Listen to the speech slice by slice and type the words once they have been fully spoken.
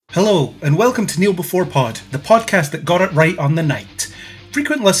Hello, and welcome to Kneel Before Pod, the podcast that got it right on the night.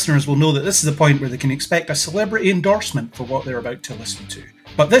 Frequent listeners will know that this is the point where they can expect a celebrity endorsement for what they're about to listen to.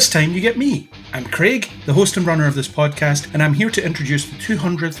 But this time you get me. I'm Craig, the host and runner of this podcast, and I'm here to introduce the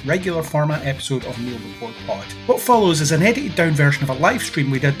 200th regular format episode of Kneel Before Pod. What follows is an edited down version of a live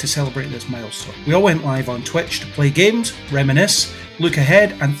stream we did to celebrate this milestone. We all went live on Twitch to play games, reminisce, look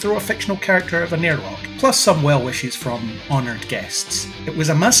ahead, and throw a fictional character out of an airlock, plus some well wishes from honoured guests. It was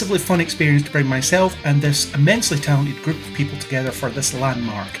a massively fun experience to bring myself and this immensely talented group of people together for this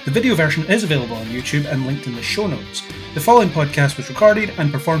landmark. The video version is available on YouTube and linked in the show notes. The following podcast was recorded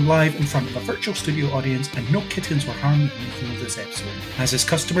and performed live in front of a virtual studio audience, and no kittens were harmed in the making of this episode. As is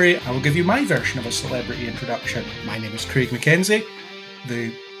customary, I will give you my version of a celebrity introduction. My name is Craig McKenzie,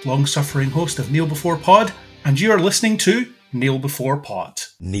 the long-suffering host of Kneel Before Pod, and you are listening to Kneel Before Pod.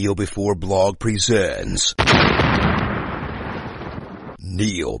 Kneel Before Blog presents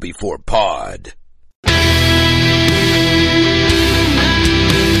Kneel Before Pod.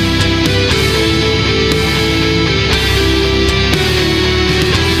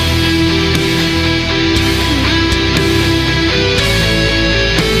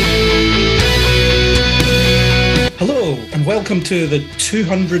 Hello, and welcome to the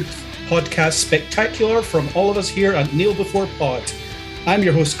 200th podcast spectacular from all of us here at Kneel Before Pod. I'm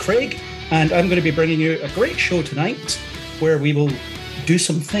your host Craig, and I'm going to be bringing you a great show tonight where we will do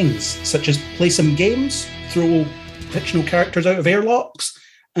some things such as play some games, throw fictional characters out of airlocks,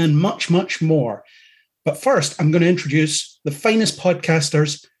 and much, much more. But first, I'm going to introduce the finest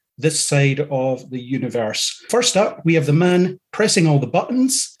podcasters this side of the universe. First up, we have the man pressing all the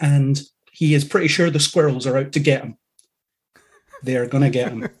buttons, and he is pretty sure the squirrels are out to get him. They're going to get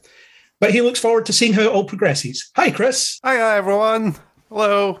him. But he looks forward to seeing how it all progresses. Hi, Chris. Hi, everyone.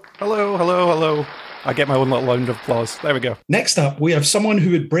 Hello. I get my own little round of applause. There we go. Next up, we have someone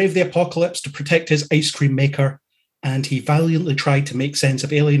who would brave the apocalypse to protect his ice cream maker, and he valiantly tried to make sense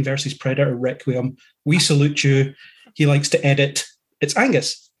of Alien vs. Predator Requiem. We salute you. He likes to edit. It's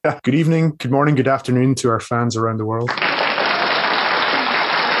Angus. Yeah. Good evening, good morning, good afternoon to our fans around the world.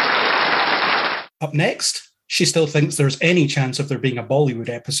 Up next, she still thinks there's any chance of there being a Bollywood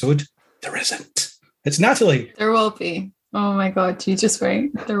episode. There isn't. It's Natalie. There will be. Oh my God, you just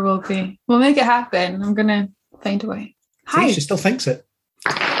wait. There will be. We'll make it happen. I'm going to find a way. Hi. See, she still thinks it.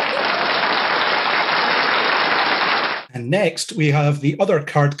 And next, we have the other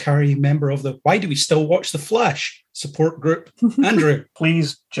card-carrying member of the Why Do We Still Watch The Flash support group, Andrew.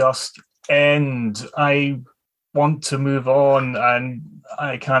 Please just end. I want to move on and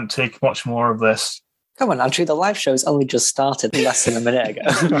I can't take much more of this. Come on, Andrew, the live show's only just started less than a minute ago.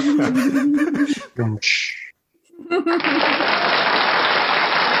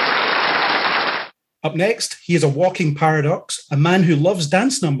 Up next, he is a walking paradox, a man who loves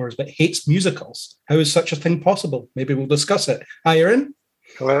dance numbers but hates musicals. How is such a thing possible? Maybe we'll discuss it. Hi, Aaron.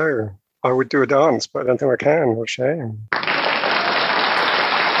 Hello. I would do a dance, but I don't think I can. What a shame.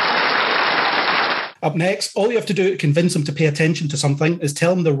 Up next, all you have to do to convince him to pay attention to something is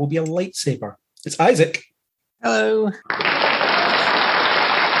tell him there will be a lightsaber. It's Isaac. Hello.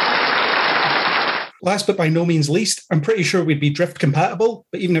 Last but by no means least, I'm pretty sure we'd be drift compatible,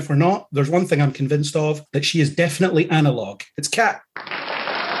 but even if we're not, there's one thing I'm convinced of, that she is definitely analog. It's Kat.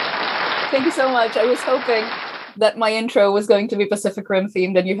 Thank you so much. I was hoping that my intro was going to be Pacific Rim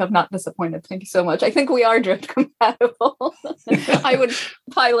themed, and you have not disappointed. Thank you so much. I think we are drift compatible. I would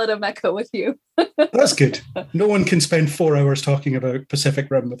pilot a mecha with you. That's good. No one can spend 4 hours talking about Pacific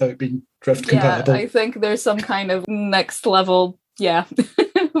Rim without being drift compatible. Yeah, I think there's some kind of next level,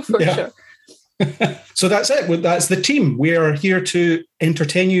 for sure. So that's it. That's the team. We are here to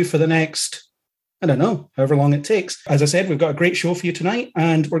entertain you for the next, I don't know, however long it takes. As I said, we've got a great show for you tonight,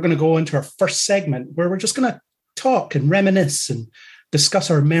 and we're going to go into our first segment where we're just going to talk and reminisce and discuss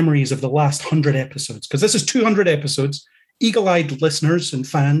our memories of the last 100 episodes. Because this is 200 episodes. Eagle-eyed listeners and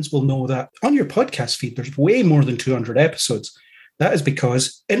fans will know that on your podcast feed, there's way more than 200 episodes. That is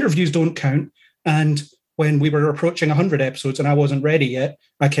because interviews don't count, and when we were approaching 100 episodes and I wasn't ready yet,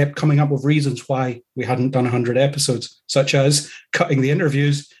 I kept coming up with reasons why we hadn't done 100 episodes, such as cutting the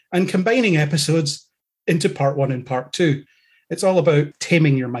interviews and combining episodes into part 1 and part 2. It's all about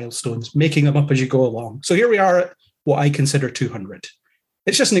taming your milestones, making them up as you go along. So here we are at what I consider 200.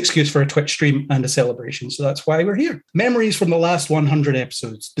 It's just an excuse for a Twitch stream and a celebration, so that's why we're here. Memories from the last 100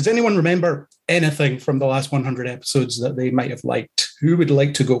 episodes. Does anyone remember anything from the last 100 episodes that they might have liked? Who would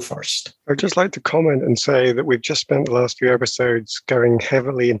like to go first? I'd just like to comment and say that we've just spent the last few episodes going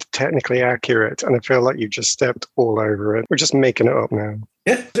heavily into technically accurate, and I feel like you've just stepped all over it. We're just making it up now.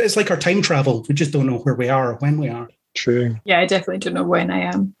 Yeah, it's like our time travel. We just don't know where we are or when we are. True. Yeah, I definitely don't know when I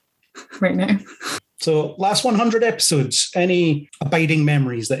am. right now. So, last 100 episodes, any abiding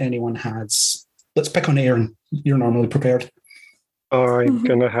memories that anyone has? Let's pick on Aaron. You're normally prepared. I'm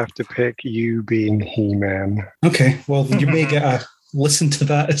going to have to pick you being He-Man. Okay, well, you may get a listen to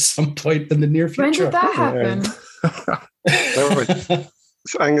that at some point in the near future. When did that happen?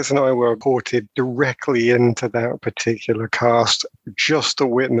 Angus and I were ported directly into that particular cast just to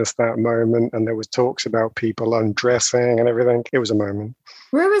witness that moment, and there was talks about people undressing and everything. It was a moment.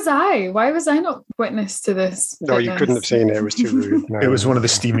 Where was I? Why was I not witness to this? No, you couldn't have seen it. It was too rude. No. It was one of the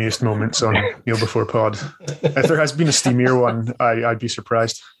steamiest moments on Kneel Before Pod. If there has been a steamier one, I'd be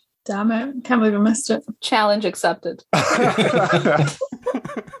surprised. Damn it. Can't believe I missed it. Challenge accepted.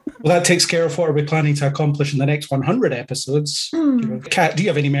 Well, that takes care of what we're planning to accomplish in the next 100 episodes. Kat, do you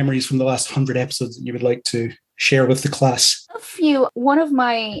have any memories from the last 100 episodes that you would like to share with the class? A few. One of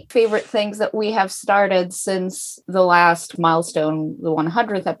my favorite things that we have started since the last milestone, the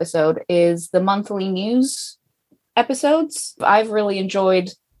 100th episode, is the monthly news episodes. I've really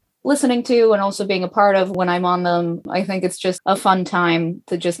enjoyed listening to and also being a part of when I'm on them. I think it's just a fun time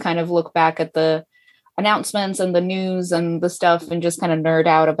to just kind of look back at the announcements and the news and the stuff and just kind of nerd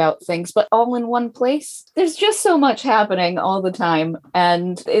out about things, but all in one place. There's just so much happening all the time.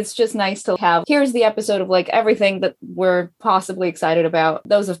 And it's just nice to have, here's the episode of like everything that we're possibly excited about.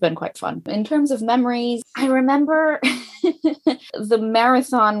 Those have been quite fun. In terms of memories, I remember the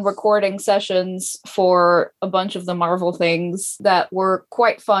marathon recording sessions for a bunch of the Marvel things that were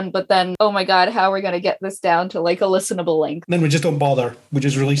quite fun, but then, oh my God, how are we going to get this down to like a listenable length? Then we just don't bother. We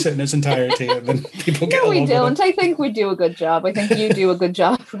just release it in its entirety and then people get No, we along with don't. it. I think we do a good job. I think you do a good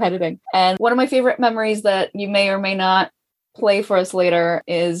job of editing. And one of my favorite memories that you may or may not play for us later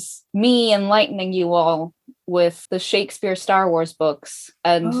is me enlightening you all with the Shakespeare Star Wars books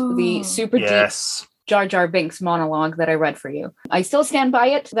and the super deep Jar Jar Binks monologue that I read for you. I still stand by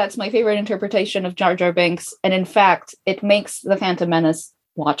it. That's my favorite interpretation of Jar Jar Binks. And in fact, it makes the Phantom Menace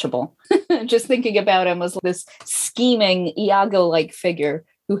watchable. Just thinking about him as this scheming Iago-like figure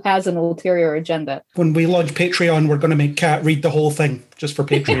who has an ulterior agenda. When we launch Patreon, we're going to make Kat read the whole thing just for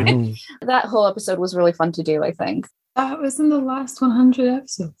Patreon. That whole episode was really fun to do, I think. That was in the last 100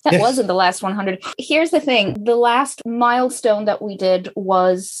 episodes. That wasn't the last 100. Here's the thing. The last milestone that we did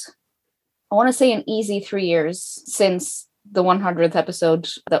was, I want to say, an easy 3 years since the 100th episode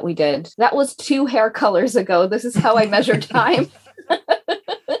that we did. That was 2 hair colors ago. This is how I measure time.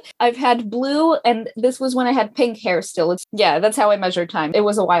 I've had blue, and this was when I had pink hair still. That's how I measure time. It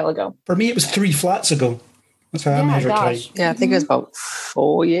was a while ago. For me, it was 3 flats ago. That's how I measure time. Yeah, I think it was about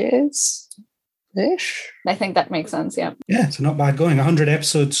 4 years-ish. I think that makes sense, yeah. Yeah, it's not bad going. 100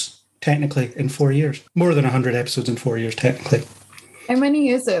 episodes, technically, in 4 years. More than 100 episodes in 4 years, technically. How many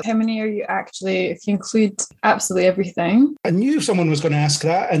is it? How many are you actually, if you include absolutely everything? I knew someone was going to ask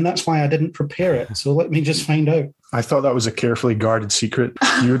that, and that's why I didn't prepare it. So let me just find out. I thought that was a carefully guarded secret.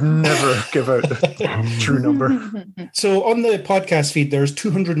 You would never give out the true number. So on the podcast feed, there's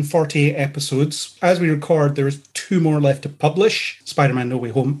 248 episodes. As we record, there's 2 more left to publish, Spider-Man No Way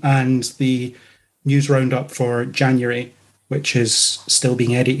Home, and the news roundup for January, which is still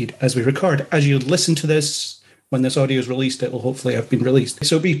being edited as we record. As you listen to this, when this audio is released, it will hopefully have been released.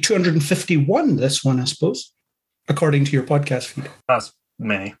 So it'll be 251, this one, I suppose, according to your podcast feed. That's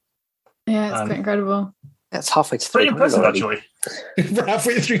many. Yeah, it's quite incredible. That's halfway to Pretty 300 impressive, already. actually. We're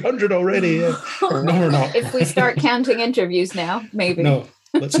halfway to 300 already. Yeah. No, we're not. If we start counting interviews now, maybe. No,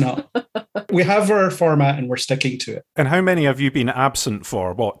 let's not. We have our format and we're sticking to it. And how many have you been absent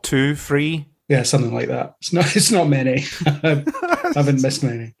for? What, 2, 3? Yeah, something like that. It's not many. I haven't missed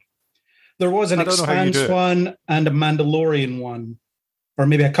many. There was an Expanse one and a Mandalorian one, or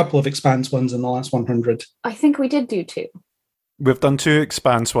maybe a couple of Expanse ones in the last 100. I think we did do 2. We've done 2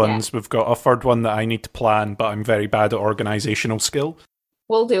 Expanse ones. Yeah. We've got a third one that I need to plan, but I'm very bad at organizational skill.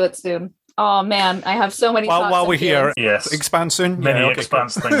 We'll do it soon. Oh man, I have so many thoughts. While we're here, yes. Expanse soon? Many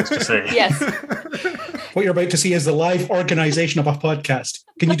Expanse things to say. Yes. What you're about to see is the live organization of a podcast.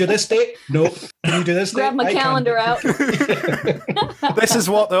 Can you do this date? No. Can you do this date? Grab my calendar out. This is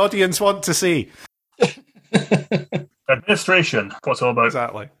what the audience want to see. Administration. What's it all about?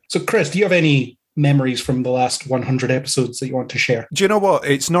 Exactly. So, Chris, do you have any memories from the last 100 episodes that you want to share? Do you know what?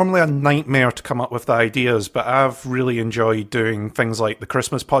 It's normally a nightmare to come up with the ideas, but I've really enjoyed doing things like the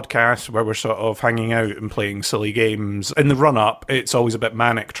Christmas podcast where we're sort of hanging out and playing silly games. In the run-up, it's always a bit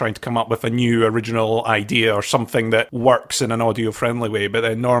manic trying to come up with a new original idea or something that works in an audio-friendly way, but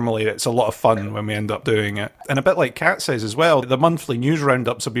then normally it's a lot of fun when we end up doing it. And a bit like Kat says as well, the monthly news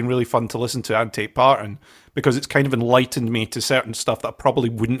roundups have been really fun to listen to and take part in, because it's kind of enlightened me to certain stuff that I probably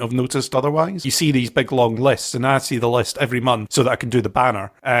wouldn't have noticed otherwise. You see these big long lists, and I see the list every month so that I can do the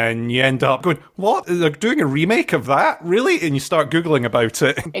banner, and you end up going, what? They're doing a remake of that? Really? And you start Googling about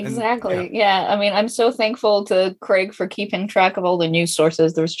it. Exactly. And, yeah. I mean, I'm so thankful to Craig for keeping track of all the news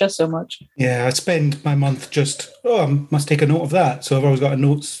sources. There's just so much. Yeah, I spend my month just, I must take a note of that. So I've always got a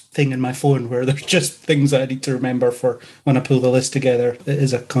notes thing in my phone where there's just things that I need to remember for when I pull the list together. It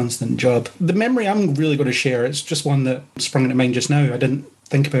is a constant job. The memory I'm really going to share, it's just one that sprung into mind just now. I didn't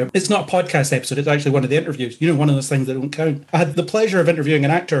think about it. It's not a podcast episode, it's actually one of the interviews. You know, one of those things that don't count. I had the pleasure of interviewing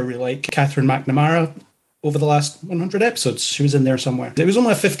an actor I really like, Catherine McNamara, over the last 100 episodes. She was in there somewhere. It was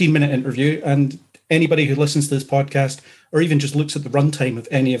only a 15-minute interview, and anybody who listens to this podcast or even just looks at the runtime of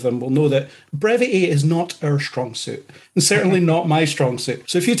any of them will know that brevity is not our strong suit, and certainly not my strong suit.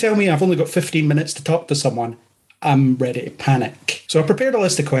 So if you tell me I've only got 15 minutes to talk to someone, I'm ready to panic. So I prepared a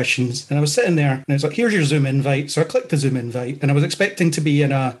list of questions, and I was sitting there, and it was like, here's your Zoom invite. So I clicked the Zoom invite, and I was expecting to be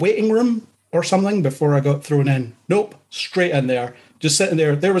in a waiting room or something before I got thrown in. Nope, straight in there. Just sitting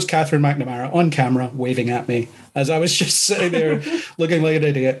there. There was Catherine McNamara on camera waving at me as I was just sitting there looking like an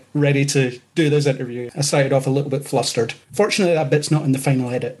idiot, ready to do this interview. I started off a little bit flustered. Fortunately, that bit's not in the final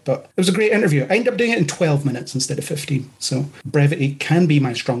edit, but it was a great interview. I ended up doing it in 12 minutes instead of 15. So brevity can be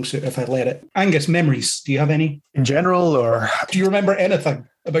my strong suit if I let it. Angus, memories. Do you have any? In general, or? Do you remember anything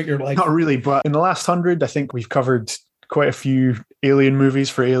about your life? Not really, but in the last 100, I think we've covered quite a few Alien movies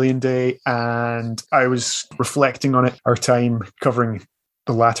for Alien Day, and I was reflecting on it, our time covering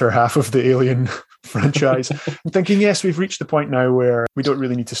the latter half of the Alien franchise. I'm thinking, yes, we've reached the point now where we don't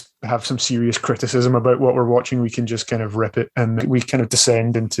really need to have some serious criticism about what we're watching. We can just kind of rip it, and we kind of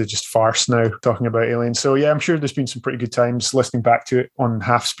descend into just farce now, talking about Alien. So yeah, I'm sure there's been some pretty good times listening back to it on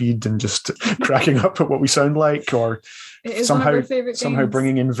half speed and just cracking up at what we sound like, or somehow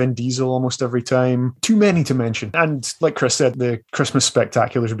bringing in Vin Diesel almost every time. Too many to mention. And like Chris said, the Christmas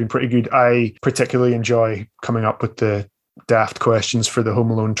spectaculars have been pretty good. I particularly enjoy coming up with the daft questions for the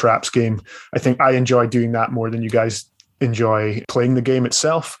Home Alone Traps game. I think I enjoy doing that more than you guys enjoy playing the game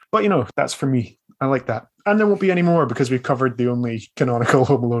itself. But, you know, that's for me. I like that. And there won't be any more because we've covered the only canonical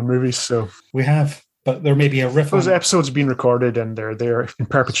Home Alone movies. So we have. But there may be a riff. Those episodes have been recorded and they're there in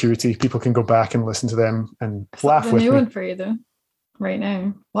perpetuity. People can go back and listen to them and laugh with me. New one for you though, right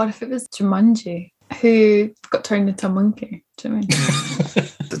now. What if it was Jumanji who got turned into a monkey? Do you know what I mean?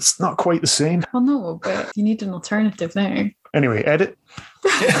 It's not quite the same. Well, no, but you need an alternative now. Anyway, edit.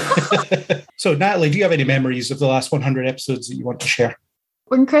 So, Natalie, do you have any memories of the last 100 episodes that you want to share?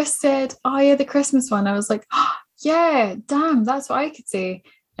 When Chris said, oh yeah, the Christmas one, I was like, oh, yeah, damn, that's what I could say.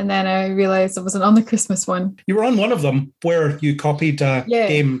 And then I realised I wasn't on the Christmas one. You were on one of them where you copied a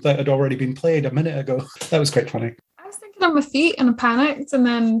game that had already been played a minute ago. That was quite funny. I was thinking on my feet and I panicked and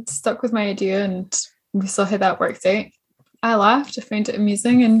then stuck with my idea, and we saw how that worked out. I laughed, I found it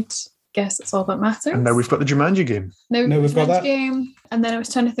amusing, and guess it's all that matters. And now we've got the Jumanji game. Now we've got that game. And then I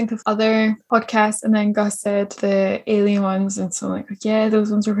was trying to think of other podcasts, and then Gus said the Alien ones, and so I'm like, yeah, those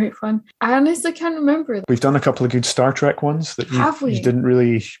ones were great fun. I honestly can't remember. We've done a couple of good Star Trek ones that you didn't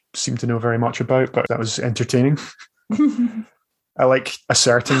really seem to know very much about, but that was entertaining. I like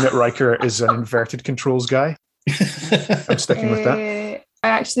asserting that Riker is an inverted controls guy. I'm sticking with that. I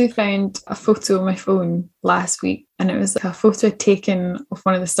actually found a photo on my phone last week, and it was like a photo taken of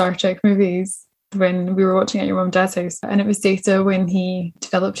one of the Star Trek movies when we were watching at your mum and dad's house, and it was Data when he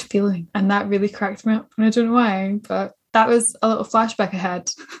developed feeling, and that really cracked me up, and I don't know why, but that was a little flashback I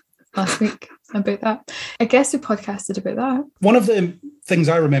had last week about that. I guess we podcasted about that. One of the things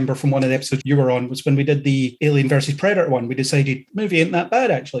I remember from one of the episodes you were on was when we did the Alien versus Predator one. We decided movie ain't that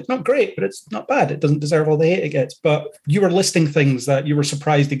bad, actually. It's not great, but it's not bad. It doesn't deserve all the hate it gets. But you were listing things that you were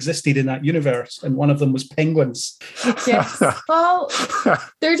surprised existed in that universe, and one of them was penguins. Yes. Well,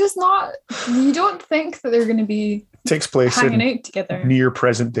 they're just not, you don't think that they're going to be takes place hanging out together. Near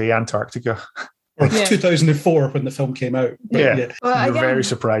present day Antarctica. Or 2004 when the film came out. Yeah. Well, you're very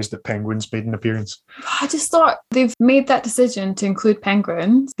surprised that penguins made an appearance. I just thought they've made that decision to include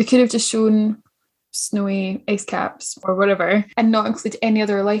penguins. They could have just shown snowy ice caps or whatever and not include any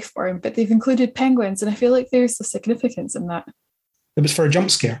other life form, but they've included penguins, and I feel like there's a significance in that. It was for a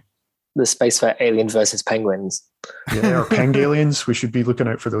jump scare. The space for Alien versus Penguins. Yeah, or Pengaliens. We should be looking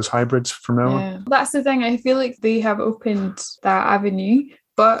out for those hybrids from now on. That's the thing. I feel like they have opened that avenue.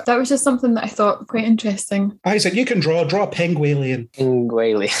 But that was just something that I thought quite interesting. Isaac, you can draw a pengualian.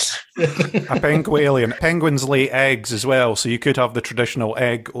 Pengualian. A pengualian. Penguins lay eggs as well, so you could have the traditional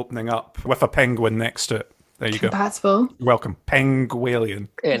egg opening up with a penguin next to it. There you go. Compatible. You're welcome. Penguilian.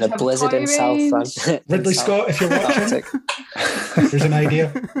 In a Have blizzard in toy South range. France. Ridley Scott, if you're watching, there's an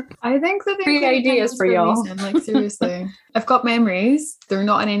idea. I think that Free they're ideas for y'all. Like, seriously. I've got memories. They're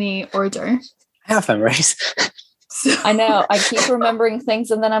not in any order. I have memories. So, I know. I keep remembering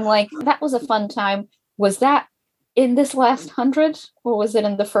things, and then I'm like, that was a fun time. Was that in this last 100, or was it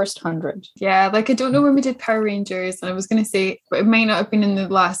in the first 100? yeah, like I don't know when we did Power Rangers, and I was going to say it may not have been in the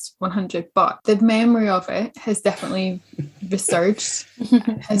last 100, but the memory of it has definitely resurged,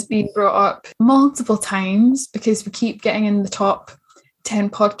 has been brought up multiple times because we keep getting in the top 10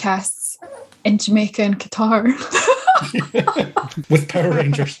 podcasts in Jamaica and Qatar. With Power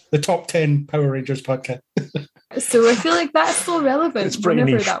Rangers, the top 10 Power Rangers podcast. So I feel like that's still relevant. It's pretty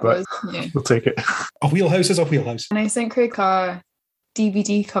whenever niche, that but was. Yeah. we'll take it. A wheelhouse is a wheelhouse. And I sent Craig a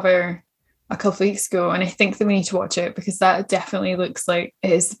DVD cover a couple of weeks ago, and I think that we need to watch it because that definitely looks like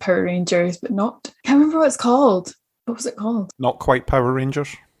it is the Power Rangers, but not. I can't remember what it's called. What was it called? Not quite Power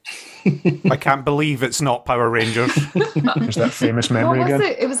Rangers. I can't believe it's not Power Rangers. There's that famous memory What was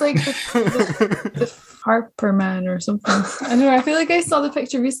again. it? It was like the Harper Man or something. I don't know. I feel like I saw the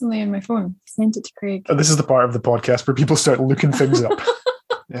picture recently on my phone. I sent it to Craig. This is the part of the podcast where people start looking things up.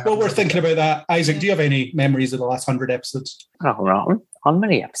 Yeah. Well, we're thinking about that. Isaac, do you have any memories of the last 100 episodes? Oh, right. On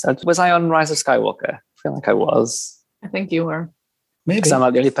many episodes. Was I on Rise of Skywalker? I feel like I was. I think you were. Maybe. Because I'm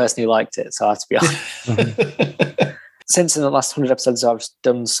not the only person who liked it, so I have to be honest. Since in the last 100 episodes, I've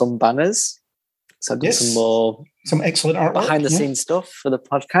done some banners. So I've done some more some excellent artwork. behind the scenes stuff for the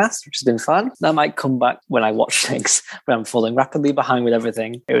podcast, which has been fun. That might come back when I watch things, but I'm falling rapidly behind with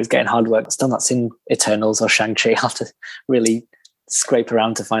everything. It was getting hard work. Still not seen Eternals or Shang-Chi. I'll have to really scrape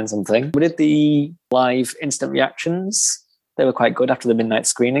around to find something. We did the live instant reactions. They were quite good after the midnight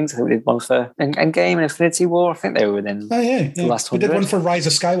screenings. I think we did one for Endgame and Infinity War. I think they were within the last 100. We did one for Rise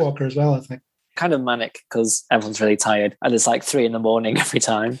of Skywalker as well, I think. Kind of manic because everyone's really tired and it's like 3 a.m. every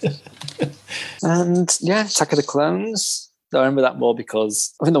time. And yeah, Attack of the Clones. I remember that more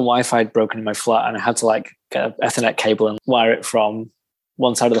because I think the Wi-Fi had broken in my flat and I had to like get an Ethernet cable and wire it from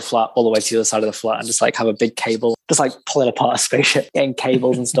one side of the flat all the way to the other side of the flat and just like have a big cable, just like pulling apart a spaceship, getting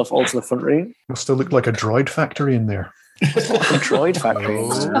cables and stuff all to the front room. It still looked like a droid factory in there. Like a droid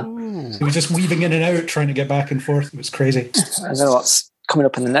factory. He was just weaving in and out, trying to get back and forth. It was crazy. I don't know what's coming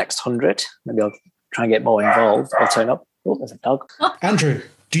up in the next 100. Maybe I'll try and get more involved. I'll turn up. Oh, there's a dog. Andrew,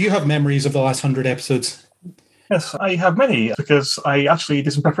 do you have memories of the last 100 episodes? Yes, I have many because I actually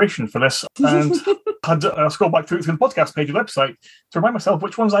did some preparation for this and had scrolled back through the podcast page of the website to remind myself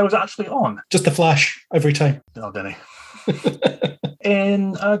which ones I was actually on. Just the flash every time. Oh, Denny.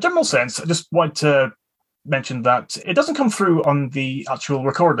 In a general sense, I just wanted to mention that it doesn't come through on the actual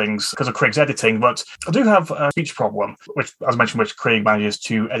recordings because of Craig's editing, but I do have a speech problem, which, as I mentioned, which Craig manages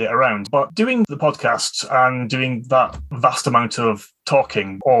to edit around. But doing the podcast and doing that vast amount of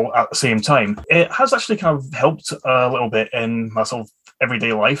talking all at the same time, it has actually kind of helped a little bit in my sort of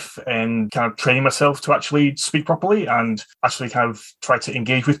everyday life and kind of training myself to actually speak properly and actually kind of try to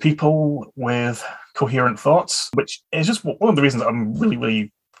engage with people with coherent thoughts, which is just one of the reasons that I'm really,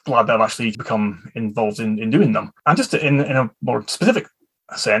 really glad that I've actually become involved in doing them. And just in a more specific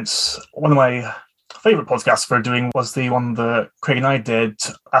sense, one of my favourite podcasts for doing was the one that Craig and I did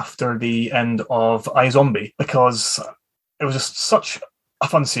after the end of iZombie, because it was just such a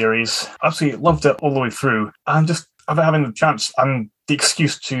fun series. I absolutely loved it all the way through. And just having the chance and the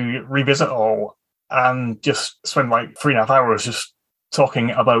excuse to revisit it all and just spend like 3.5 hours just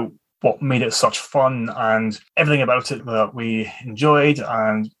talking about what made it such fun and everything about it that we enjoyed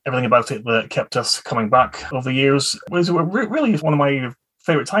and everything about it that kept us coming back over the years was really one of my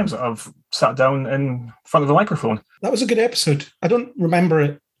favourite times that I've sat down in front of the microphone. That was a good episode. I don't remember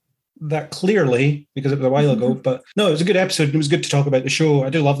it that clearly because it was a while ago, but no, it was a good episode and it was good to talk about the show. I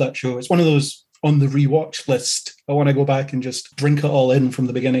do love that show. It's one of those on the rewatch list. I want to go back and just drink it all in from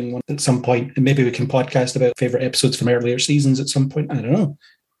the beginning at some point, and maybe we can podcast about favourite episodes from earlier seasons at some point. I don't know.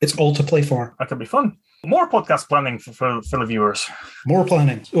 It's all to play for. That could be fun. More podcast planning for the viewers. More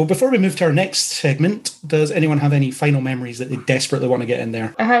planning. So before we move to our next segment, does anyone have any final memories that they desperately want to get in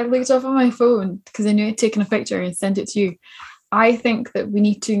there? I had looked up on my phone because I knew I'd taken a picture and sent it to you. I think that we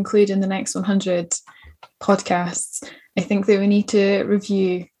need to include in the next 100 podcasts, I think that we need to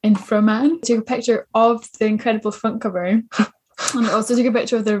review Inframan. Take a picture of the incredible front cover and also take a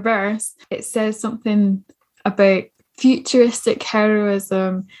picture of the reverse. It says something about futuristic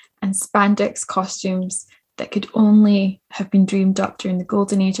heroism and spandex costumes that could only have been dreamed up during the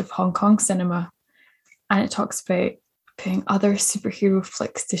golden age of Hong Kong cinema. And it talks about putting other superhero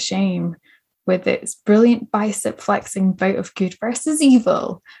flicks to shame with its brilliant bicep flexing bout of good versus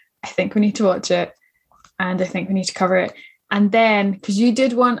evil. I think we need to watch it. and I think we need to cover it. And then, because you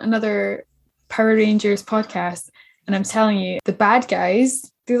did want another Power Rangers podcast, and I'm telling you, the bad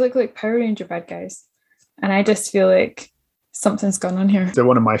guys, they look like Power Ranger bad guys. And I just feel like something's gone on here.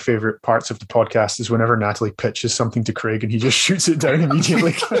 One of my favorite parts of the podcast is whenever Natalie pitches something to Craig and he just shoots it down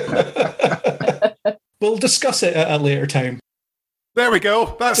immediately. We'll discuss it at a later time. There we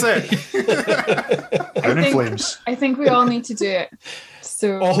go. That's it. Down in flames. I think we all need to do it.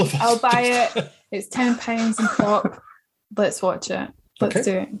 So All of us. I'll buy it. It's £10 in pop. Let's watch it. Let's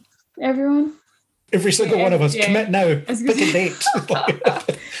do it. Everyone? Every single one of us. Yeah. Commit now. I was Pick gonna a date.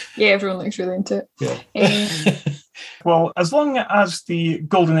 Yeah, everyone looks really into it. Yeah. Well, as long as the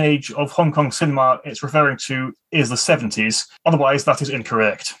golden age of Hong Kong cinema it's referring to is the 70s, otherwise that is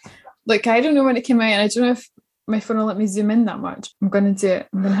incorrect. Look, I don't know when it came out, and I don't know if my phone will let me zoom in that much. I'm going to do it.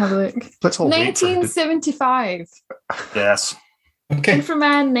 I'm going to have a look. Let's all wait for it. 1975. Yes. Okay.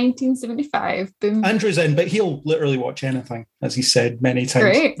 Inframan, 1975. Boom. Andrew's in, but he'll literally watch anything, as he said many times.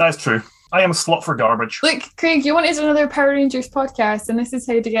 Great. That's true. I am a slut for garbage. Look, Craig, you wanted another Power Rangers podcast, and this is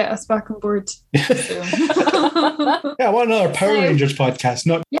how to get us back on board. So. Yeah, I want another Power Same. Rangers podcast,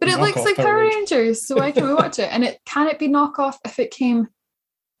 not Yeah, but it looks knockoff like Power Rangers, so why can't we watch it? And can it be knockoff if it came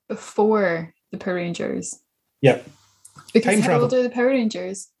before the Power Rangers? Yep. Because Time how travel. old are the Power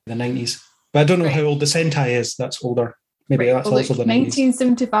Rangers? The 90s. But I don't know Right. how old the Sentai is. That's older. Maybe Right, that's well, also look, the 90s.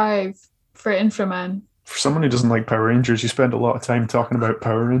 1975 for Inframan. For someone who doesn't like Power Rangers, you spend a lot of time talking about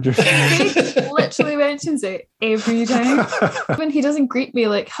Power Rangers. Craig literally mentions it every time. When he doesn't greet me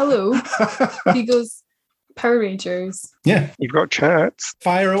like, hello, he goes, Power Rangers. Yeah, You've got chats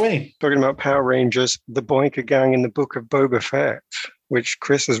fire away. talking about Power Rangers, the biker gang in the Book of Boba Fett, which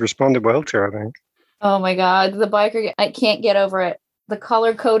Chris has responded well to, I think. Oh my god, the biker! I can't get over it. The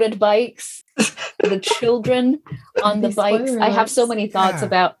color-coded bikes, the children on the These bikes. spoiler I have so alerts. many thoughts Yeah.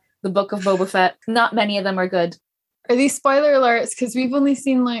 about the Book of Boba Fett. Not many of them are good. Are these spoiler alerts? Because we've only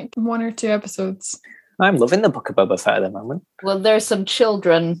seen like 1 or 2 episodes. I'm loving the Book of Boba Fett at the moment. Well, there's some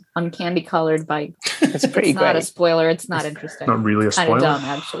children on candy-colored bikes. It's pretty It's not a great. spoiler. It's not interesting. Not really a Kind of spoiler. dumb,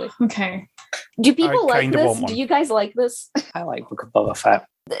 actually. Okay. Do people like kinda this? want one. Do you guys like this? I like Book of Boba Fett.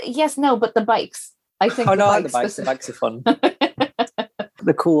 Yes, no, but the bikes. I think Oh the no, I like the bikes. bikes. The bikes are fun.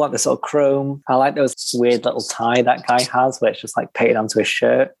 They're cool, like the sort of chrome. I like those weird little tie that guy has, where it's just like painted onto his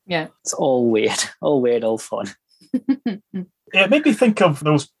shirt. Yeah. It's all weird, all fun. It made me think of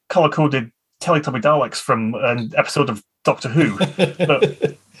those color-coded Teletubby Daleks from an episode of Doctor Who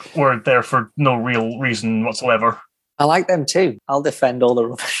that were there for no real reason whatsoever. I like them too. I'll defend all the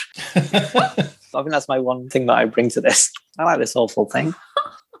rubbish. I think that's my one thing that I bring to this. I like this awful thing.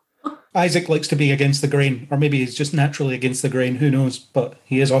 Isaac likes to be against the grain, or maybe he's just naturally against the grain, who knows? But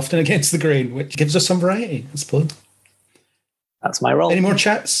he is often against the grain, which gives us some variety, I suppose. That's my role. Any more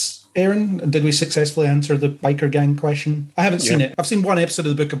chats, Aaron? Did we successfully answer the biker gang question? I haven't seen it. I've seen one episode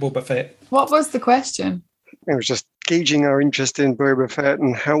of the Book of Boba Fett. What was the question? It was just gauging our interest in Boba Fett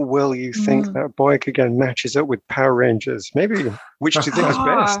and how well you think that biker gang matches up with Power Rangers. Maybe which do you think is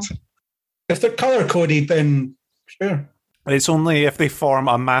best? If they're color-coded, then sure. It's only if they form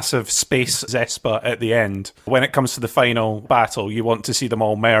a massive space Zespa at the end. When it comes to the final battle, you want to see them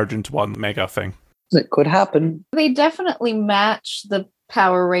all merge into one mega thing. It could happen. They definitely match the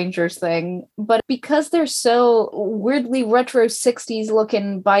Power Rangers thing, but because they're so weirdly retro 60s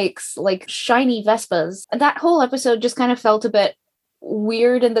looking bikes, like shiny Vespas, that whole episode just kind of felt a bit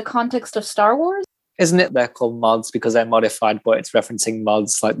weird in the context of Star Wars. Isn't it they're called mods because they're modified, but it's referencing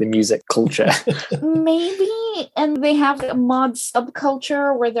mods like the music culture? Maybe. And they have a mod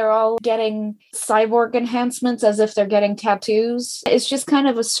subculture where they're all getting cyborg enhancements as if they're getting tattoos. It's just kind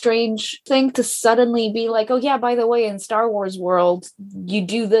of a strange thing to suddenly be like, oh yeah, by the way, in Star Wars world, you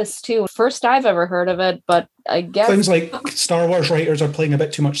do this too. First I've ever heard of it, but I guess... Sounds like Star Wars writers are playing a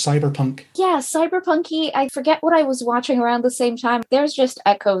bit too much cyberpunk. Yeah, cyberpunky. I forget what I was watching around the same time. There's just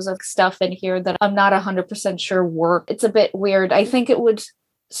echoes of stuff in here that I'm not 100% sure work. It's a bit weird. I think it would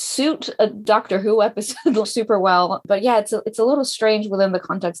suit a Doctor Who episode super well. But yeah, it's a little strange within the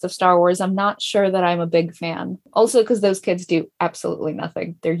context of Star Wars. I'm not sure that I'm a big fan. Also, because those kids do absolutely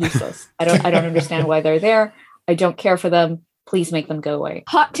nothing. They're useless. I don't understand why they're there. I don't care for them. Please make them go away.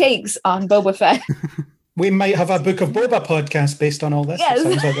 Hot takes on Boba Fett. We might have a Book of Boba podcast based on all this. Yes,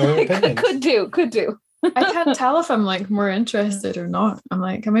 It sounds like our opinions. could do. I can't tell if I'm like more interested or not. I'm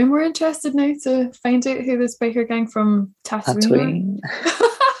like, am I more interested now to find out who this biker gang from Tatooine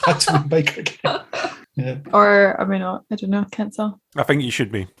are? Tatooine biker gang. Yeah. Or am I not? I don't know. Can't tell. I think you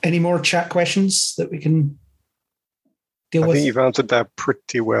should be. Any more chat questions that we can deal I with? think you've answered that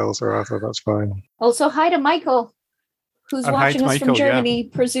pretty well, Sir Arthur. That's fine. Also, hi to Michael, who's And hi watching to us Michael, from Germany,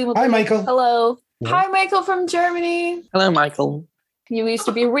 presumably. Hi, Michael. Hello. Hi, Michael from Germany. Hello, Michael. You used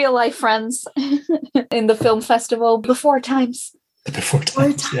to be real life friends in the film festival before times. Before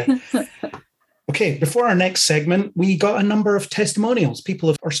times, yeah. Okay, before our next segment, we got a number of testimonials.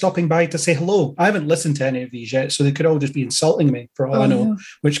 People are stopping by to say hello. I haven't listened to any of these yet, so they could all just be insulting me for all I know,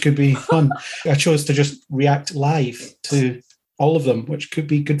 which could be fun. I chose to just react live to all of them, which could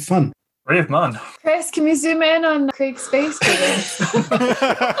be good fun. Brave man. Chris, can we zoom in on Craig's face for this?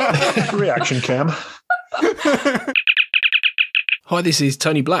 Reaction cam. Hi, this is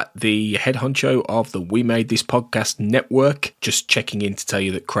Tony Blatt, the head honcho of the We Made This Podcast network. Just checking in to tell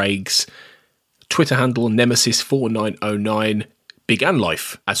you that Craig's Twitter handle, Nemesis4909, began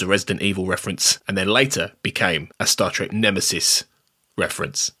life as a Resident Evil reference and then later became a Star Trek Nemesis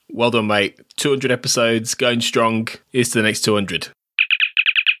reference. Well done, mate. 200 episodes, going strong. Here's to the next 200.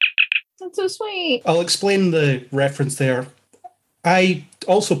 That's so sweet. I'll explain the reference there. I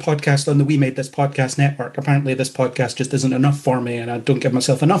also podcast on the We Made This Podcast network. Apparently this podcast just isn't enough for me and I don't give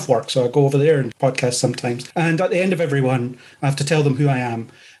myself enough work, so I go over there and podcast sometimes. And at the end of every one, I have to tell them who I am.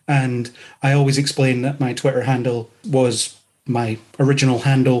 And I always explain that my Twitter handle was my original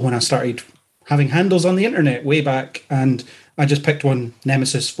handle when I started having handles on the internet way back. And I just picked one,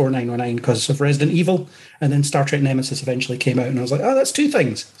 Nemesis4909, because of Resident Evil. And then Star Trek Nemesis eventually came out and I was like, oh, that's two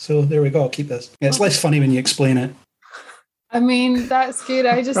things. So there we go, I'll keep this. Yeah, it's less funny when you explain it. I mean, that's good.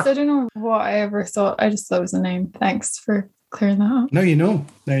 I don't know what I ever thought. I just thought it was a name. Thanks for clearing that up. Now you know.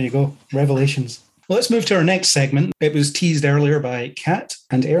 There you go. Revelations. Well, let's move to our next segment. It was teased earlier by Kat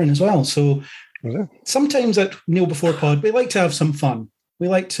and Aaron as well. So sometimes at Kneel Before Pod, we like to have some fun. We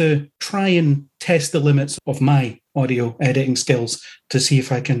like to try and test the limits of my audio editing skills to see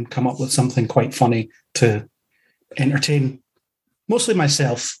if I can come up with something quite funny to entertain mostly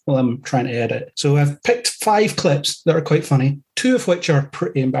myself while I'm trying to edit. So I've picked 5 clips that are quite funny, 2 of which are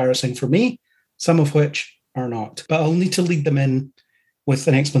pretty embarrassing for me, some of which are not. But I'll need to lead them in with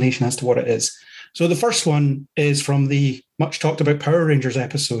an explanation as to what it is. So the first one is from the much talked about Power Rangers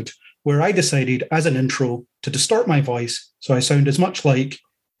episode, where I decided as an intro to distort my voice so I sound as much like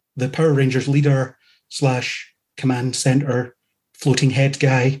the Power Rangers leader / command center floating head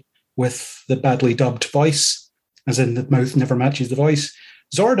guy with the badly dubbed voice, as in the mouth never matches the voice,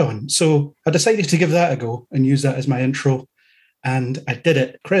 Zordon. So I decided to give that a go and use that as my intro. And I did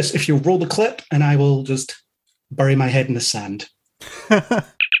it. Chris, if you'll roll the clip and I will just bury my head in the sand.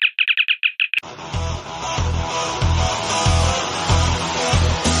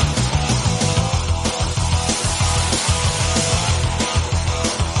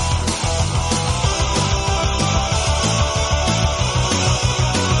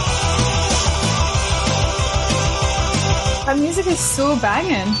 That music is so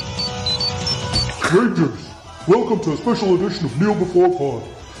banging. Rangers, welcome to a special edition of Kneel Before Pod.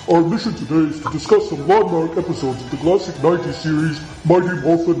 Our mission today is to discuss some landmark episodes of the classic 90s series Mighty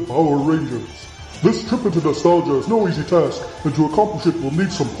Morphin Power Rangers. This trip into nostalgia is no easy task, and to accomplish it we'll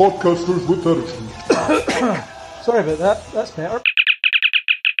need some podcasters with attitude. Sorry about that, that's better.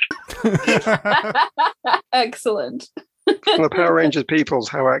 Excellent. The Power Rangers peoples,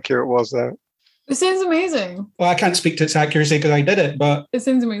 how accurate was that? It sounds amazing. Well, I can't speak to its accuracy because I did it, but It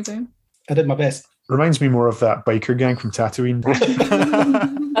sounds amazing. I did my best. Reminds me more of that biker gang from Tatooine.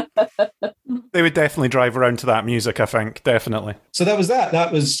 They would definitely drive around to that music, I think. Definitely. So that was that.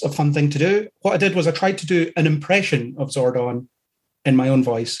 That was a fun thing to do. What I did was I tried to do an impression of Zordon in my own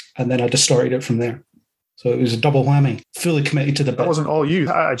voice, and then I distorted it from there. So it was a double whammy. Fully committed to the bit. That wasn't all you.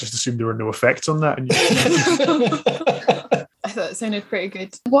 I just assumed there were no effects on that. And I thought it sounded pretty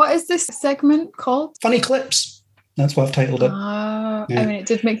good. What is this segment called? Funny clips. That's what I've titled it. I mean, it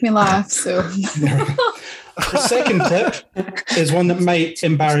did make me laugh, so. The second clip is one that might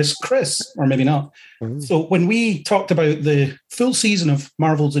embarrass Chris, or maybe not. So when we talked about the full season of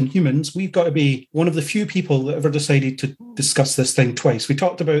Marvel's Inhumans, we've got to be one of the few people that ever decided to discuss this thing twice. We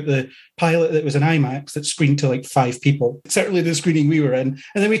talked about the pilot that was an IMAX that screened to like 5 people, certainly the screening we were in.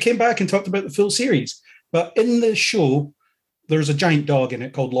 And then we came back and talked about the full series. But in the show, there's a giant dog in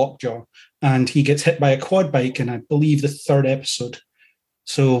it called Lockjaw, and he gets hit by a quad bike in, I believe, the 3rd episode.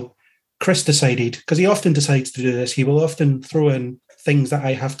 So Chris decided, because he often decides to do this, he will often throw in things that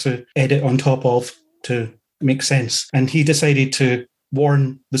I have to edit on top of to make sense. And he decided to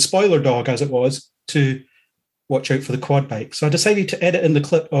warn the spoiler dog, as it was, to watch out for the quad bike. So I decided to edit in the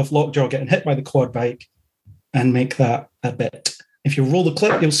clip of Lockjaw getting hit by the quad bike and make that a bit. If you roll the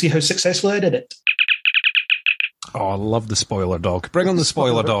clip, you'll see how successfully I did it. Oh, I love the spoiler dog. Bring on the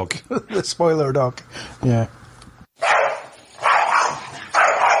spoiler dog. The spoiler dog. Yeah.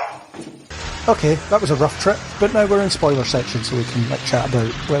 Okay, that was a rough trip, but now we're in spoiler section, so we can chat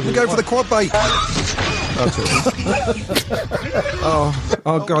about whether We're going for the quad bike.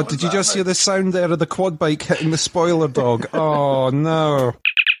 Oh God! Did you just hear the sound there of the quad bike hitting the spoiler dog? Oh no!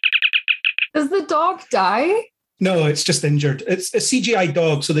 Does the dog die? No, it's just injured. It's a CGI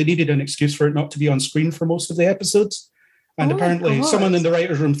dog, so they needed an excuse for it not to be on screen for most of the episodes. And apparently someone in the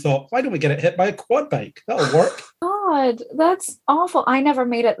writer's room thought, why don't we get it hit by a quad bike? That'll work. God, that's awful. I never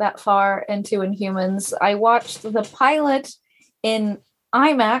made it that far into Inhumans. I watched the pilot in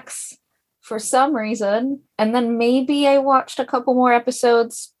IMAX for some reason, and then maybe I watched a couple more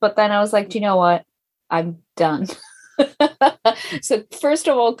episodes, but then I was like, do you know what? I'm done. So first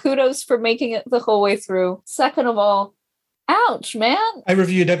of all, kudos for making it the whole way through. Second of all, ouch, man. I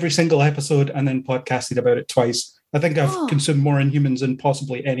reviewed every single episode and then podcasted about it twice. I think I've consumed more Inhumans than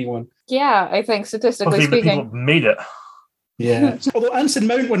possibly anyone. Yeah, I think statistically speaking. People made it. Yeah. Although Anson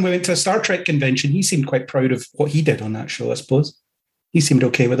Mount, when we went to a Star Trek convention, he seemed quite proud of what he did on that show, I suppose. He seemed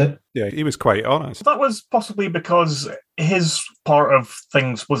okay with it. Yeah, he was quite honest. That was possibly because his part of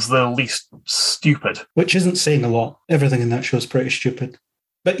things was the least stupid. Which isn't saying a lot. Everything in that show is pretty stupid.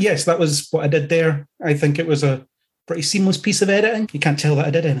 But yes, that was what I did there. I think it was a pretty seamless piece of editing. You can't tell that I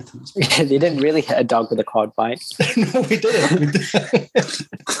did anything. You didn't really hit a dog with a quad bike. No, we didn't.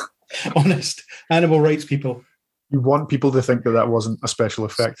 Honest. Animal rights people. You want people to think that wasn't a special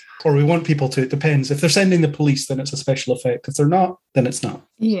effect. Or we want people to. It depends. If they're sending the police, then it's a special effect. If they're not, then it's not.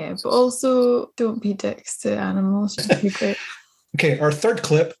 Yeah, but also don't be dicks to animals. Just be great. Okay, our third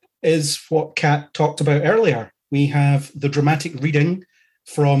clip is what Kat talked about earlier. We have the dramatic reading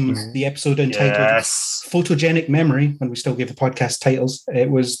from the episode entitled Photogenic Memory, when we still gave the podcast titles.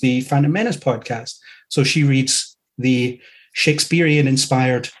 It was the Phantom Menace podcast. So she reads the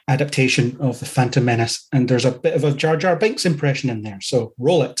Shakespearean-inspired adaptation of the Phantom Menace, and there's a bit of a Jar Jar Binks impression in there, so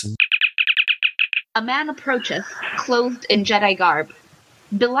roll it. A man approacheth, clothed in Jedi garb.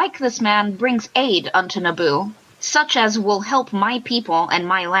 Belike this man brings aid unto Naboo, such as will help my people and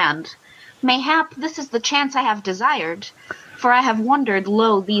my land. Mayhap this is the chance I have desired, for I have wandered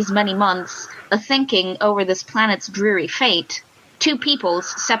lo these many months, a-thinking over this planet's dreary fate, two peoples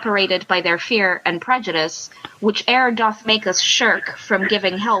separated by their fear and prejudice, which e'er doth make us shirk from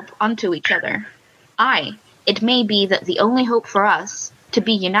giving help unto each other. Aye, it may be that the only hope for us, to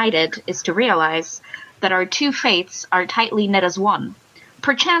be united, is to realize that our two faiths are tightly knit as one.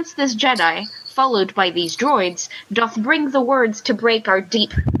 Perchance this Jedi, followed by these droids, doth bring the words to break our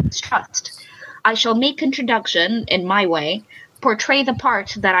deep mistrust. I shall make introduction, in my way, portray the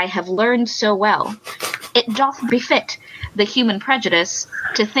part that I have learned so well. It doth befit the human prejudice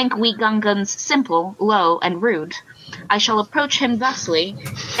to think we Gungans simple, low, and rude. I shall approach him thusly,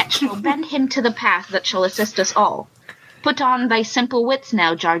 yet shall bend him to the path that shall assist us all. Put on thy simple wits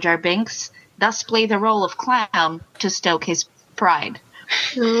now, Jar Jar Binks. Thus play the role of clown to stoke his pride.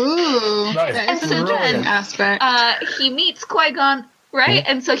 Ooh, that is an interesting aspect. He meets Qui-Gon, right?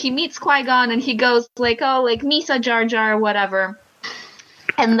 And so he meets Qui-Gon and he goes like, oh, like, Misa Jar Jar, whatever.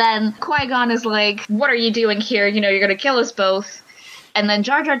 And then Qui-Gon is like, what are you doing here? You know, you're going to kill us both. And then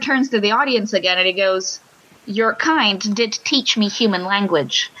Jar Jar turns to the audience again and he goes, your kind did teach me human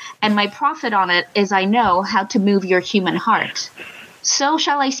language, and my profit on it is I know how to move your human heart. So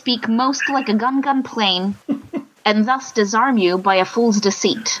shall I speak most like a Gungan plain, and thus disarm you by a fool's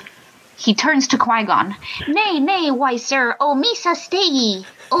deceit. He turns to Qui-Gon. Nay, nay, wise sir, O Misa stay ye.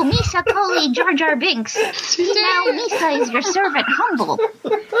 O Misa call ye Jar Jar Binks. See now, Misa is your servant humble.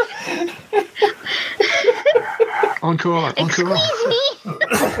 Encore. Excuse me.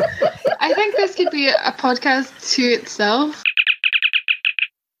 I think this could be a podcast to itself.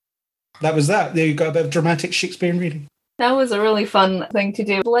 That was that. There you got a bit of dramatic Shakespearean reading. That was a really fun thing to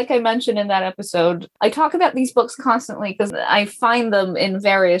do. Like I mentioned in that episode, I talk about these books constantly because I find them in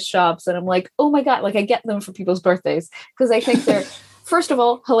various shops and I'm like, oh my God, like I get them for people's birthdays because I think they're, first of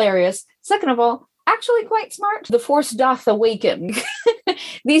all, hilarious. Second of all, actually quite smart. The Force doth awaken.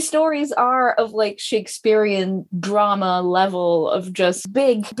 These stories are of like Shakespearean drama level of just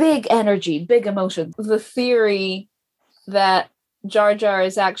big energy, big emotion. The theory that Jar Jar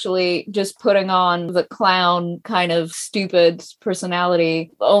is actually just putting on the clown kind of stupid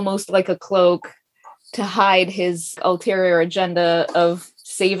personality, almost like a cloak to hide his ulterior agenda of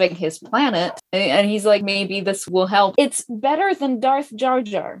saving his planet. And he's like, maybe this will help. It's better than Darth Jar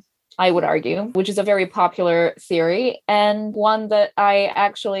Jar, I would argue, which is a very popular theory and one that I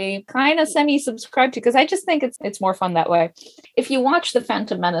actually kind of semi-subscribe to because I just think it's more fun that way. If you watch The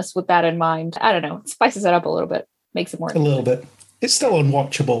Phantom Menace with that in mind, I don't know, it spices it up a little bit, makes it more a little bit. It's still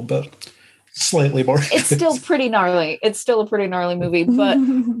unwatchable, but slightly more. It's still pretty gnarly. It's still a pretty gnarly movie. But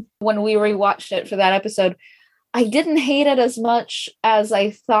when we rewatched it for that episode, I didn't hate it as much as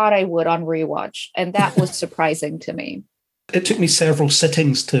I thought I would on rewatch. And that was surprising to me. It took me several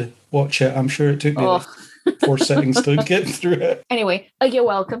sittings to watch it. I'm sure it took me like 4 sittings to get through it. Anyway, you're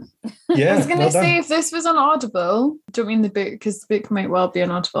welcome. Yeah, I was going to well say, done. if this was on Audible, don't mean the book, because the book might well be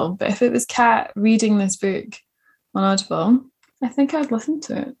on Audible, but if it was Kat reading this book on Audible, I think I'd listen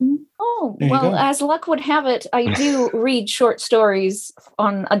to it. Oh, There you well, go. as luck would have it, I do read short stories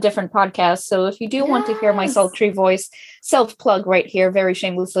on a different podcast. So if you do want to hear my Yes. sultry voice, self-plug right here, very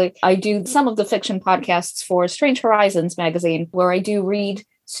shamelessly, I do some of the fiction podcasts for Strange Horizons magazine, where I do read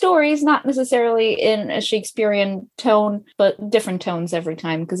stories, not necessarily in a Shakespearean tone, but different tones every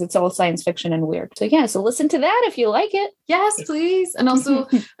time, because it's all science fiction and weird. So yeah, so listen to that if you like it. Yes, please. And also,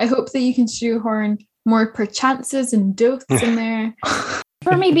 I hope that you can shoehorn more perchances and doses in there.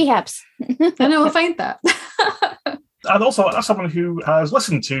 For me, perhaps. And I will find that. And also, as someone who has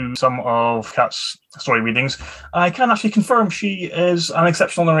listened to some of Kat's story readings, I can actually confirm she is an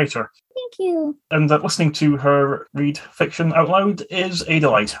exceptional narrator. Thank you. And that listening to her read fiction out loud is a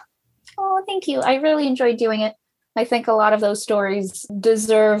delight. Oh, thank you. I really enjoyed doing it. I think a lot of those stories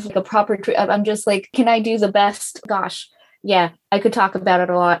deserve the proper treatment. I'm just like, can I do the best? Gosh, yeah, I could talk about it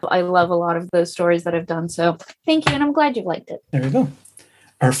a lot. I love a lot of those stories that I've done. So thank you. And I'm glad you liked it. There we go.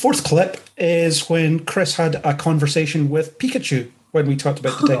 Our fourth clip is when Chris had a conversation with Pikachu when we talked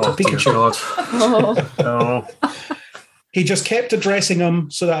about Detective Pikachu. No. He just kept addressing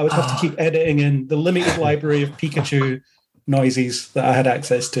him so that I would have to keep editing in the limited library of Pikachu noises that I had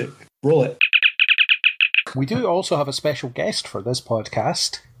access to. Roll it. We do also have a special guest for this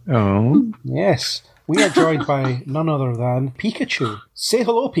podcast. Oh. Yes. We are joined by none other than Pikachu. Say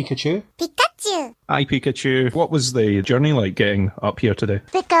hello, Pikachu. Pikachu. Hi, Pikachu. What was the journey like getting up here today?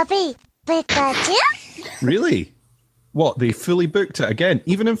 Pikachu. Really? What, they fully booked it again,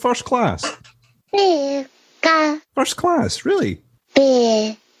 even in first class? First class, really?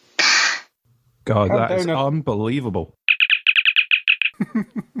 God, Calm that is down now. unbelievable.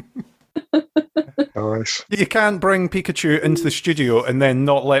 Nice. You can't bring Pikachu into the studio and then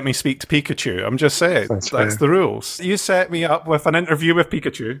not let me speak to Pikachu. I'm just saying. That's That's fair. the rules. You set me up with an interview with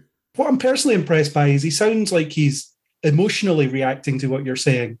Pikachu. What I'm personally impressed by is he sounds like he's emotionally reacting to what you're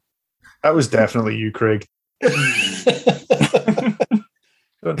saying. That was definitely you, Craig. Don't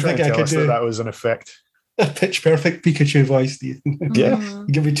try and think I tell could us do- that was an effect. A pitch perfect Pikachu voice, do you think? Yeah. You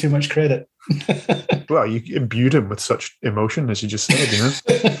give me too much credit. Well, you imbued him with such emotion, as you just said, you know?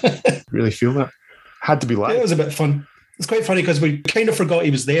 Really feel that. Had to be Yeah, it live. was a bit fun. It's quite funny because we kind of forgot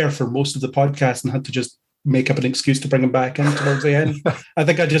he was there for most of the podcast and had to just make up an excuse to bring him back in towards the end. I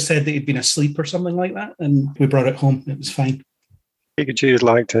think I just said that he'd been asleep or something like that, and we brought it home. It was fine. Pikachu's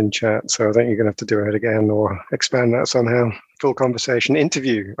liked in chat, so I think you're going to have to do it again or expand that somehow. Full conversation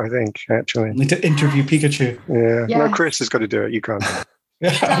interview, I think, actually. Need to interview Pikachu. Yeah. No, Yes. Chris has got to do it. You can't.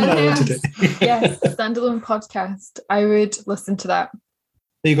 I'm not allowed to do it. Yes, standalone podcast. I would listen to that.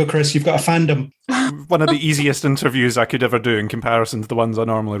 There you go, Chris. You've got a fandom. One of the easiest interviews I could ever do in comparison to the ones I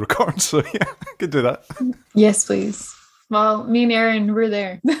normally record. So yeah, I could do that. Yes, please. Well, me and Aaron, we're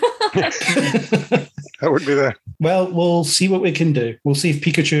there. That would be there. Well, we'll see what we can do. We'll see if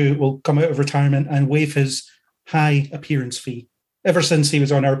Pikachu will come out of retirement and waive his high appearance fee. Ever since he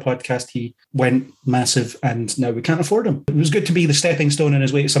was on our podcast, he went massive, and now we can't afford him. It was good to be the stepping stone on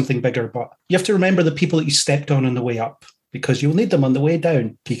his way to something bigger, but you have to remember the people that you stepped on the way up, because you'll need them on the way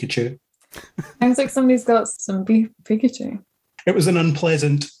down, Pikachu. Sounds like somebody's got some beef Pikachu. It was an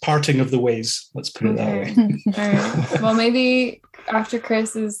unpleasant parting of the ways. Let's put it that way. All right. Well, maybe after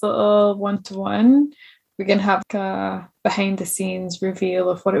Chris's little one-to-one, we can have a behind-the-scenes reveal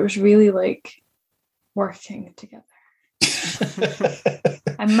of what it was really like working together.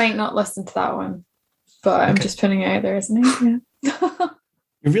 I might not listen to that one, but I'm just putting it out there, isn't it? Yeah.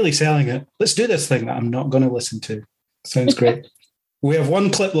 You're really selling it. Let's do this thing that I'm not going to listen to. Sounds great. We have one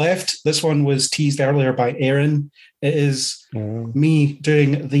clip left. This one was teased earlier by Aaron. It is me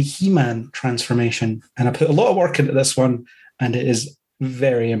doing the He-Man transformation. And I put a lot of work into this one, and it is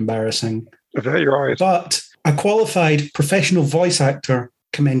very embarrassing. Very right. But a qualified professional voice actor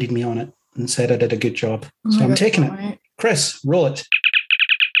commended me on it and said I did a good job. Oh So my I'm God, taking it. right. Chris, roll it.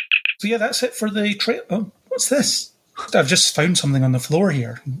 So yeah, that's it for the trailer. Oh, what's this? I've just found something on the floor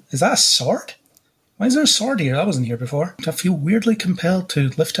here. Is that a sword? Why is there a sword here? That wasn't here before. I feel weirdly compelled to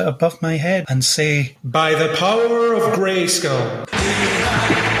lift it above my head and say, "By the power of Grayskull."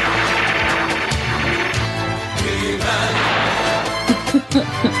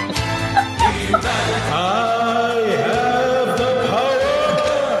 I have the power.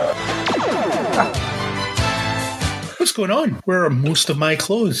 What's going on? Where are most of my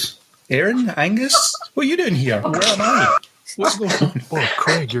clothes? Aaron, Angus, what are you doing here? Where am I? What's going on? Oh,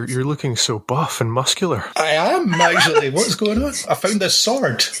 Craig, you're looking so buff and muscular. I am, actually. What's going on? I found this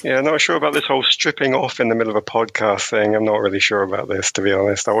sword. Yeah, I'm not sure about this whole stripping off in the middle of a podcast thing. I'm not really sure about this, to be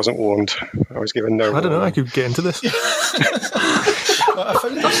honest. I wasn't warned. I was given no I don't know. warning. I could get into this. Well, I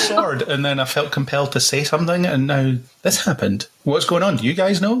found this sword, and then I felt compelled to say something, and now this happened. What's going on? Do you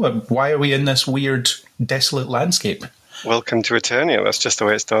guys know? Why are we in this weird, desolate landscape? Welcome to Eternia. That's just the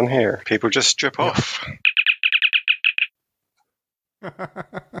way it's done here. People just strip off.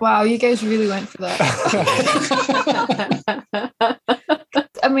 Wow, you guys really went for that.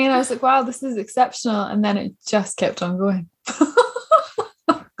 I mean, I was like, wow, this is exceptional. And then it just kept on going.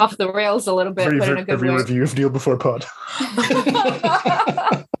 Off the rails a little bit, but in a good every way. review of Neil Before Pod.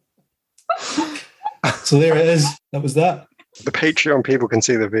 So there it is. That was that. The Patreon people can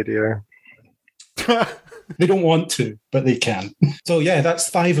see the video. They don't want to, but they can. So yeah, that's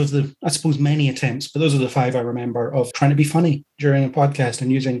 5 of the, I suppose, many attempts, but those are the 5 I remember of trying to be funny during a podcast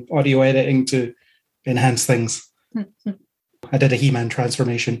and using audio editing to enhance things. I did a He-Man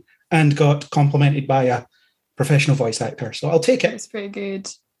transformation and got complimented by a professional voice actor, so I'll take it. It's pretty good.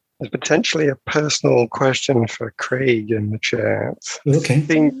 There's potentially a personal question for Craig in the chat. Okay. I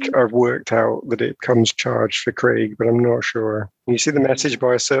think I've worked out that it comes charged for Craig, but I'm not sure. You see the message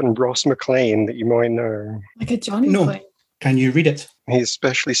by a certain Ross McLean that you might know. Like a Johnny No. play. Can you read it? He's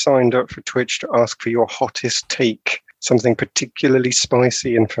specially signed up for Twitch to ask for your hottest take. Something particularly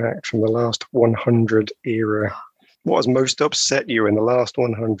spicy, in fact, from the last 100 era. What has most upset you in the last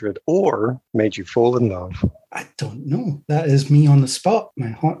 100 or made you fall in love? I don't know. That is me on the spot. My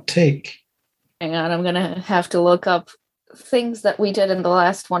hot take. Hang on, I'm going to have to look up things that we did in the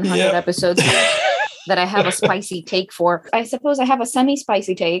last 100 episodes that I have a spicy take for. I suppose I have a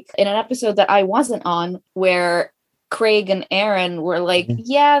semi-spicy take in an episode that I wasn't on where Craig and Aaron were like,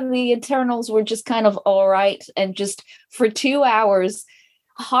 yeah, the Eternals were just kind of all right. And just for 2 hours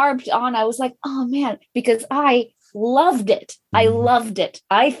harped on. I was like, oh man, because I loved it. I loved it.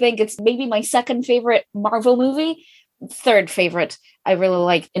 I think it's maybe my second favorite Marvel movie. Third favorite. I really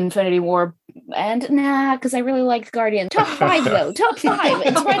like Infinity War. And because I really liked Guardian. Top 5 though. Top 5.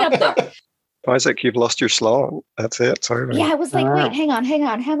 It's right up there. Isaac, you've lost your slot. That's it. It's over. Yeah, I was like, wait, hang on.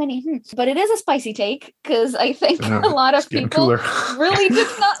 How many? But it is a spicy take because I think a lot of people really did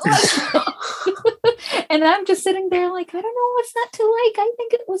not like it. And I'm just sitting there like, I don't know what's not to like. I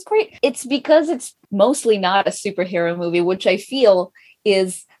think it was great. It's because it's mostly not a superhero movie, which I feel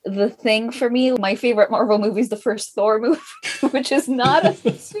is the thing for me. My favorite Marvel movie is the first Thor movie, which is not a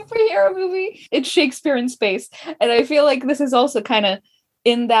superhero movie. It's Shakespeare in space. And I feel like this is also kind of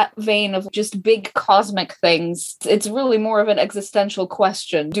in that vein of just big cosmic things. It's really more of an existential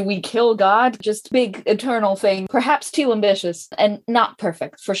question. Do we kill God? Just big eternal thing. Perhaps too ambitious and not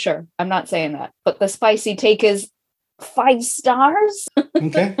perfect, for sure. I'm not saying that. But the spicy take is 5 stars.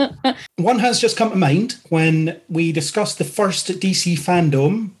 Okay. One has just come to mind when we discussed the first DC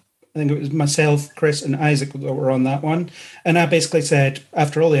fandom. I think it was myself, Chris, and Isaac that were on that one. And I basically said,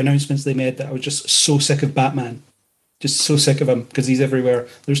 after all the announcements they made, that I was just so sick of Batman. Just so sick of him because he's everywhere.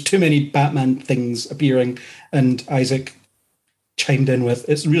 There's too many Batman things appearing. And Isaac chimed in with,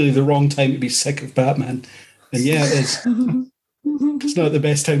 it's really the wrong time to be sick of Batman. And yeah, it is. It's not the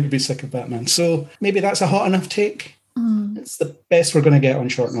best time to be sick of Batman. So maybe that's a hot enough take. It's the best we're going to get on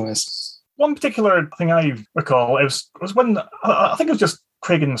short notice. One particular thing I recall was when, I think it was just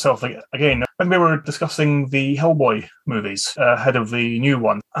Craig and himself again, when we were discussing the Hellboy movies ahead of the new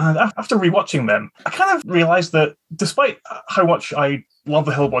one. And after rewatching them, I kind of realised that despite how much I love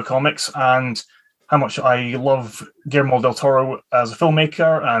the Hellboy comics and how much I love Guillermo del Toro as a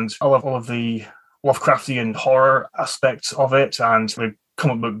filmmaker, and I love all of the Lovecraftian horror aspects of it and the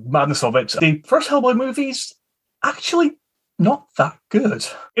comic book madness of it, the first Hellboy movies actually not that good.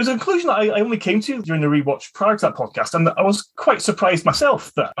 It was a conclusion that I only came to during the rewatch prior to that podcast, and I was quite surprised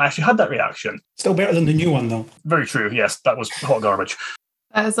myself that I actually had that reaction. Still better than the new one, though. Very true, yes, that was hot garbage.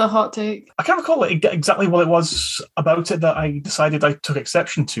 That is a hot take. I can't recall exactly what it was about it that I decided I took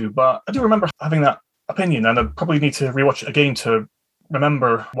exception to, but I do remember having that opinion, and I probably need to rewatch it again to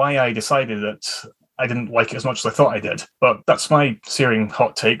remember why I decided that I didn't like it as much as I thought I did. But that's my searing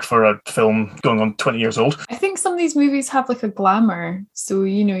hot take for a film going on 20 years old. I think some of these movies have like a glamour. So,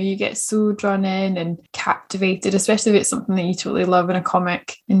 you know, you get so drawn in and captivated, especially if it's something that you totally love in a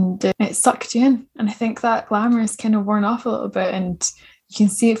comic, and it sucked you in. And I think that glamour is kind of worn off a little bit, and you can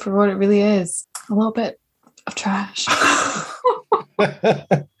see it for what it really is. A little bit of trash.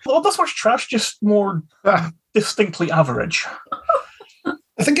 Well, that's much trash, just more distinctly average.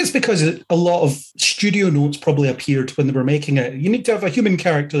 I think it's because a lot of studio notes probably appeared when they were making it. You need to have a human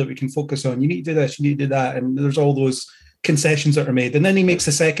character that we can focus on. You need to do this, you need to do that. And there's all those concessions that are made. And then he makes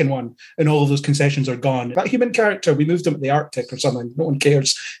the second one and all of those concessions are gone. That human character, we moved him to the Arctic or something. No one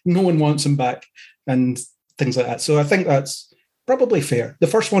cares. No one wants him back and things like that. So I think that's probably fair. The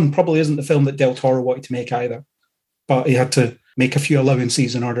first one probably isn't the film that Del Toro wanted to make either, but he had to make a few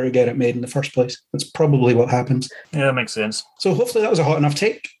allowances in order to get it made in the first place. That's probably what happens. Yeah, that makes sense. So hopefully that was a hot enough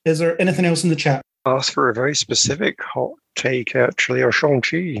take. Is there anything else in the chat? Ask for a very specific hot take, actually, or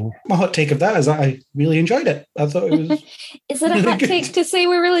Shang-Chi. My hot take of that is that I really enjoyed it. I thought it was... Is it a hot take to say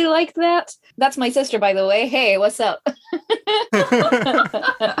we really liked that? That's my sister, by the way. Hey, what's up?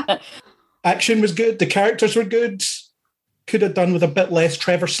 Action was good. The characters were good. Could have done with a bit less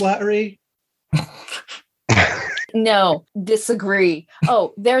Trevor Slattery. No, disagree.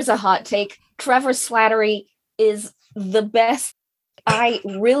 Oh, there's a hot take. Trevor Slattery is the best. I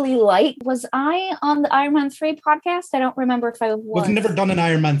really like. Was I on the Iron Man 3 podcast? I don't remember if I was. We've never done an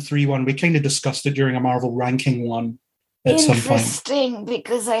Iron Man 3 one. We kind of discussed it during a Marvel ranking one at some point. Interesting,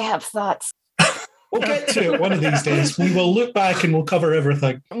 because I have thoughts. We'll get to it one of these days. We will look back and we'll cover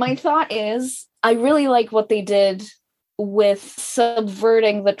everything. My thought is, I really like what they did with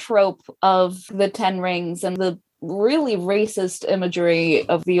subverting the trope of the Ten Rings and the really racist imagery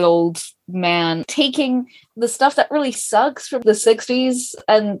of the old man, taking the stuff that really sucks from the 60s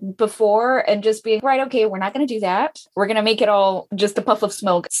and before and just being, right, okay, we're not going to do that. We're going to make it all just a puff of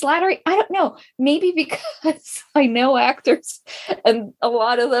smoke. Slattery, I don't know, maybe because I know actors and a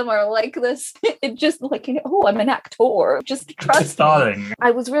lot of them are like this. It just like, oh, I'm an actor. Just trust me. I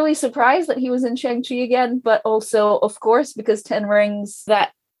was really surprised that he was in Shang-Chi again, but also, of course, because Ten Rings,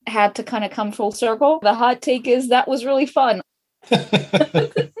 that had to kind of come full circle. The hot take is that was really fun.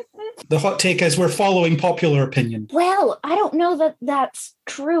 The hot take is we're following popular opinion. Well, I don't know that that's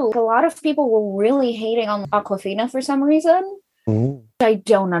true. A lot of people were really hating on Awkwafina for some reason. Ooh. I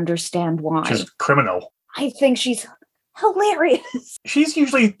don't understand why. She's criminal. I think she's hilarious. She's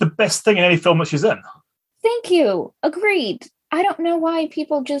usually the best thing in any film that she's in. Thank you. Agreed. I don't know why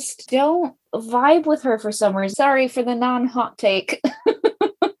people just don't vibe with her for some reason. Sorry for the non-hot take.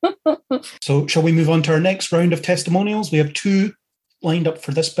 So shall we move on to our next round of testimonials? We have 2 lined up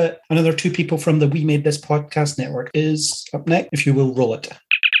for this bit. Another 2 people from the We Made This Podcast Network is up next. If you will, roll it.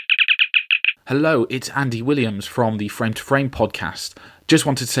 Hello, it's Andy Williams from the Frame to Frame podcast. Just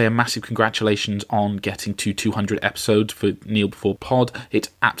wanted to say a massive congratulations on getting to 200 episodes for Kneel Before Pod. It's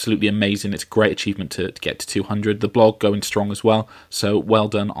absolutely amazing. It's a great achievement to get to 200. The blog going strong as well, so well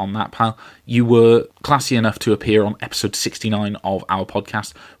done on that, pal. You were classy enough to appear on episode 69 of our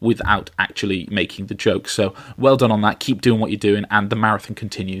podcast without actually making the joke, so well done on that. Keep doing what you're doing, and the marathon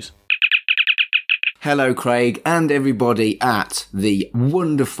continues. Hello, Craig, and everybody at the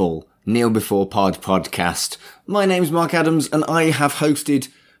wonderful Kneel Before Pod podcast. My name's Mark Adams, and I have hosted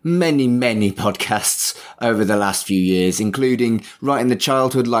many podcasts over the last few years, including Writing the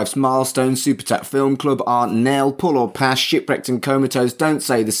Childhood, Life's Milestones, Super Tap Film Club, Art Nell, Pull or Pass, Shipwrecked and Comatose, Don't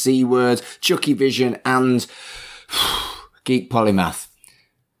Say the C Word, Chucky Vision, and Geek Polymath.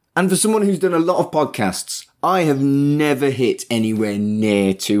 And for someone who's done a lot of podcasts, I have never hit anywhere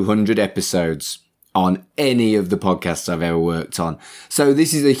near 200 episodes on any of the podcasts I've ever worked on. So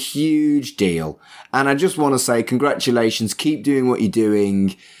this is a huge deal. And I just want to say congratulations. Keep doing what you're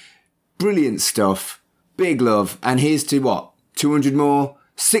doing. Brilliant stuff. Big love. And here's to what? 200 more?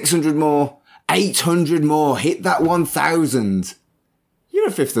 600 more? 800 more? Hit that 1,000. You're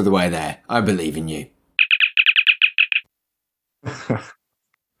a fifth of the way there. I believe in you.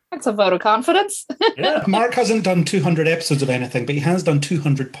 That's a vote of confidence. Yeah. Mark hasn't done 200 episodes of anything, but he has done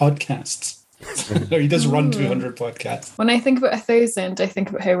 200 podcasts. Or he does run 200 podcasts. When I think about 1,000, I think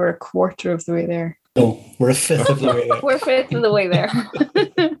about how we're a quarter of the way there. No, we're a fifth of the way there. We're a fifth of the way there.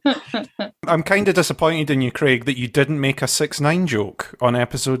 I'm kind of disappointed in you, Craig, that you didn't make a 6ix9ine joke on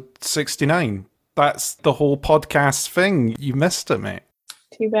episode 69. That's the whole podcast thing. You missed it, mate.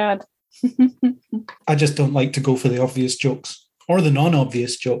 Too bad. I just don't like to go for the obvious jokes or the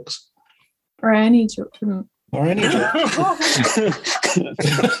non-obvious jokes. Or any joke. Or any joke.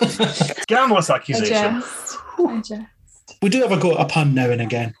 Scandalous accusation. I just. We do have a go at a pun now and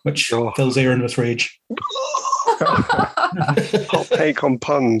again, which fills Aaron with rage. Hot take on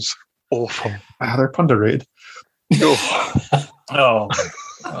puns. Awful. They're underrated. Oh.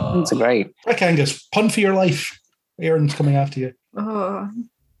 That's great. Rick Angus, pun for your life. Aaron's coming after you. Oh.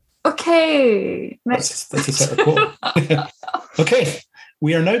 Okay. That's a set of quote. Okay.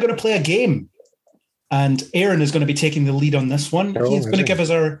 We are now going to play a game. And Aaron is going to be taking the lead on this one. He's going to give us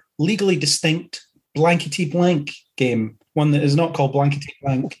our legally distinct blankety blank game. One that is not called Blankety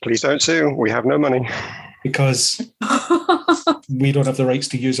Blank. Please don't sue. We have no money. Because we don't have the rights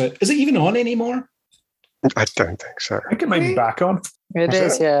to use it. Is it even on anymore? I don't think so. I think it might be back on. It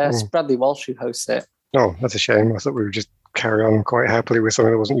is, yeah. It's Bradley Walsh who hosts it. Oh, that's a shame. I thought we would just carry on quite happily with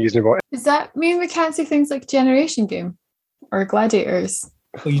something that wasn't used anymore. Does that mean we can't say things like Generation Game or Gladiators?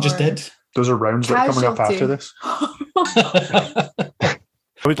 Well, you just did. Those are rounds that are coming up Casualty. after this.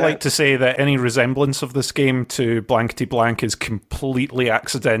 I would like to say that any resemblance of this game to Blankety Blank is completely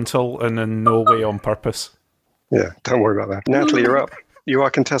accidental and in no way on purpose. Yeah, don't worry about that. Natalie, you're up. You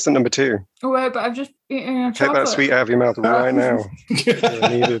are contestant number 2. Oh, wait, but I've just eaten a Take chocolate. that sweet out of your mouth right now. You're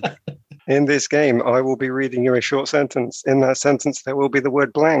needed. In this game, I will be reading you a short sentence. In that sentence, there will be the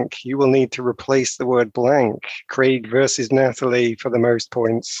word blank. You will need to replace the word blank. Craig versus Natalie for the most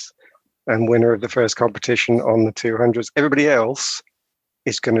points and winner of the first competition on the 200s. Everybody else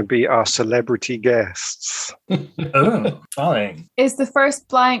is going to be our celebrity guests. Oh, fine. Is the first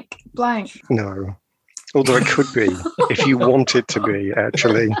blank blank? No. Although it could be, if you want it to be,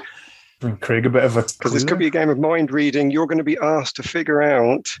 actually. Craig, a bit of a... Because this could be a game of mind reading. You're going to be asked to figure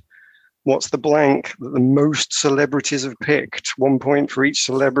out what's the blank that the most celebrities have picked. 1 point for each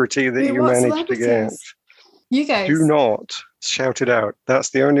celebrity that Wait, you what managed to get. celebrities? You guys. Do not shout it out.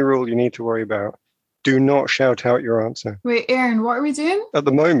 That's the only rule you need to worry about. Do not shout out your answer. Wait, Aaron, what are we doing? At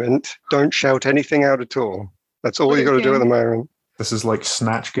the moment, don't shout anything out at all. That's all you got to do at the moment. This is like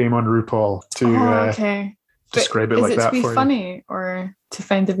Snatch Game on RuPaul to Okay. describe But it like that is it to for be funny or to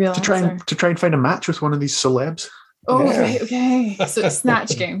find the real you. To answer? try and find a match with one of these celebs. Oh, Yeah. right, okay. So it's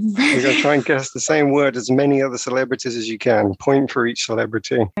Snatch Game. You're going to try and guess the same word as many other celebrities as you can. Point for each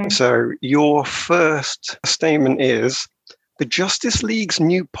celebrity. So your first statement is, the Justice League's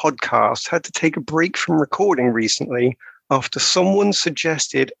new podcast had to take a break from recording recently after someone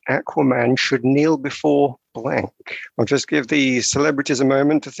suggested Aquaman should kneel before blank. I'll just give the celebrities a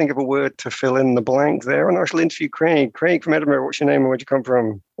moment to think of a word to fill in the blank there, and I shall interview Craig. Craig from Edinburgh, what's your name and where'd you come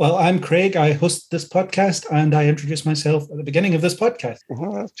from? Well, I'm Craig. I host this podcast and I introduce myself at the beginning of this podcast.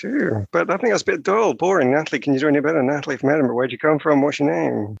 Well, that's true. But I think that's a bit dull, boring. Natalie, can you do any better? Natalie from Edinburgh, where'd you come from? What's your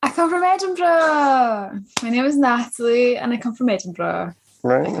name? I come from Edinburgh. My name is Natalie and I come from Edinburgh.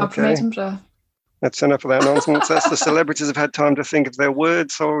 Right, I come from okay. Edinburgh. That's enough of that nonsense. That's the celebrities have had time to think of their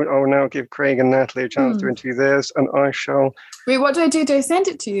words. So I'll now give Craig and Natalie a chance to interview theirs, and I shall... Wait, what do I do? Do I send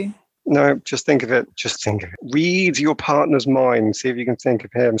it to you? No, just think of it. Just think of it. Read your partner's mind. See if you can think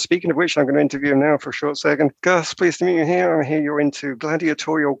of him. Speaking of which, I'm going to interview him now for a short second. Gus, pleased to meet you here. I hear you're into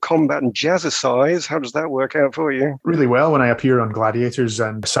gladiatorial combat and jazzercise. How does that work out for you? Really well when I appear on Gladiators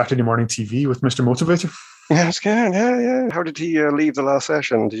and Saturday morning TV with Mr. Motivator. That's good. Yeah. How did he leave the last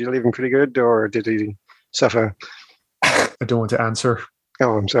session? Did you leave him pretty good, or did he suffer? I don't want to answer.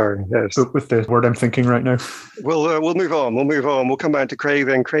 Oh, I'm sorry. Yes. With the word I'm thinking right now. We'll move on. We'll come back to Craig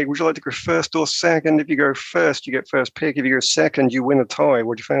then. Craig, would you like to go first or second? If you go first, you get first pick. If you go second, you win a tie.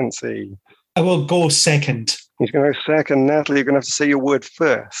 What do you fancy? I will go second. He's going to go second. Natalie, you're going to have to say your word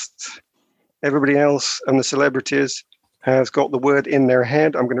first. Everybody else and the celebrities has got the word in their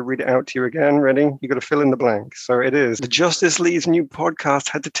head. I'm going to read it out to you again. Ready? You've got to fill in the blank. So it is. The Justice League's new podcast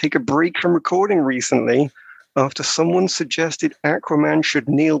had to take a break from recording recently after someone suggested Aquaman should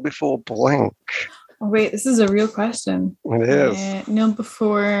kneel before blank. Oh, wait, this is a real question. It is. Kneel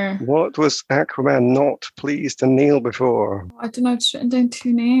before... What was Aquaman not pleased to kneel before? I don't know, I've just written down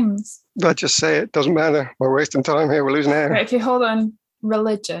 2 names. But just say it. Doesn't matter. We're wasting time here. We're losing air. Right, okay, hold on.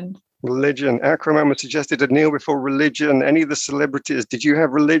 Religion. Religion. Aquaman was suggested to kneel before religion. Any of the celebrities, did you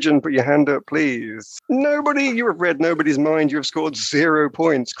have religion? Put your hand up, please. Nobody. You have read nobody's mind. You have scored 0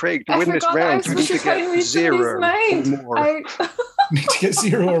 points. Craig, to win this round, you need to get 0 or more. Need to get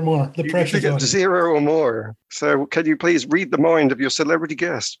 0 or more. The pressure. You need to get 0 or more. So can you please read the mind of your celebrity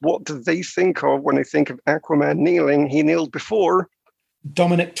guests? What do they think of when they think of Aquaman kneeling? He kneeled before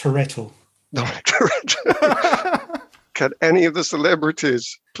Dominic Toretto. Dominic Toretto. Can any of the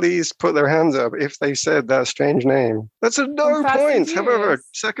celebrities please put their hands up if they said that strange name? That's a no point. However,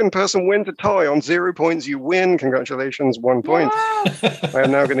 second person wins a tie. On 0 points, you win. Congratulations, 1 point. I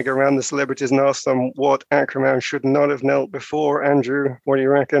am now going to go around the celebrities and ask them what Aquaman should not have knelt before. Andrew, what do you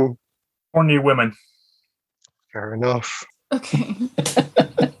reckon? Horny women. Fair enough. Okay.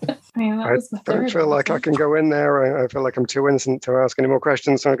 I don't feel like I can go in there. I feel like I'm too innocent to ask any more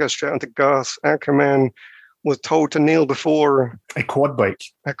questions. So I'll go straight on to Gus. Aquaman was told to kneel before a quad bike.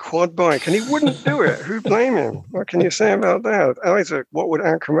 A quad bike, and he wouldn't do it. Who blame him? What can you say about that? Isaac, what would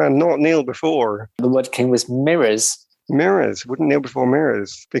Aquaman not kneel before? The word king was mirrors. Mirrors. Wouldn't kneel before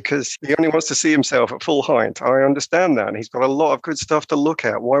mirrors because he only wants to see himself at full height. I understand that. He's got a lot of good stuff to look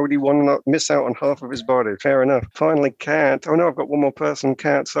at. Why would he want to not miss out on half of his body? Fair enough. Finally, Cat. Oh no, I've got one more person.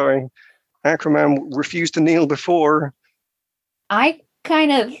 Cat, sorry. Aquaman refused to kneel before. I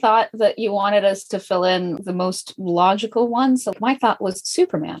kind of thought that you wanted us to fill in the most logical one. So my thought was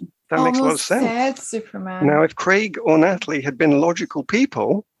Superman. That makes a lot of sense. Said Superman. Now, if Craig or Natalie had been logical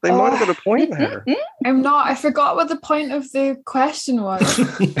people, they might have got a point there. I'm not. I forgot what the point of the question was.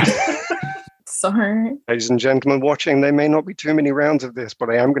 Sorry. Ladies and gentlemen watching, there may not be too many rounds of this,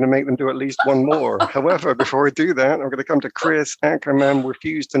 but I am going to make them do at least one more. However, before I do that, I'm going to come to Chris. Aquaman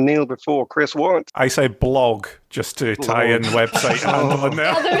refused to kneel before. Chris, what? I say blog, just to tie in website handle in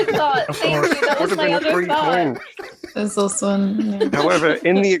there. Other thought. Thank you. That was my other thought. There's also one. Yeah. However,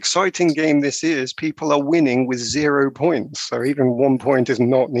 in the exciting game this is, people are winning with 0 points. So even 1 point is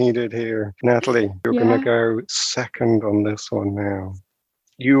not needed here. Natalie, you're going to go second on this one now.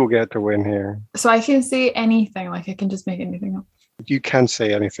 You will get to win here. So I can say anything. Like I can just make anything up. You can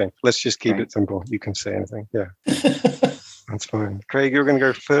say anything. Let's just keep it simple. You can say anything. Yeah. That's fine. Craig, you're going to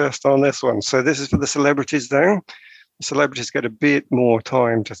go first on this one. So this is for the celebrities now. The celebrities get a bit more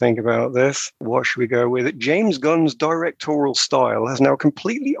time to think about this. What should we go with? James Gunn's directorial style has now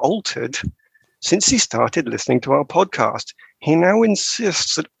completely altered since he started listening to our podcast. He now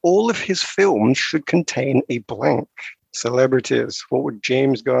insists that all of his films should contain a blank. Celebrities, what would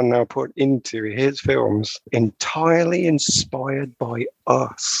James Gunn now put into his films entirely inspired by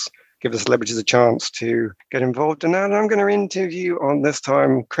us? Give the celebrities a chance to get involved in that. And I'm going to interview on this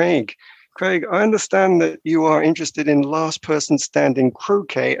time Craig. Craig, I understand that you are interested in last person standing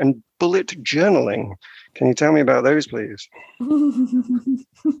croquet and bullet journaling. Can you tell me about those, please?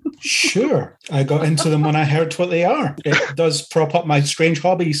 Sure. I got into them when I heard what they are. It does prop up my strange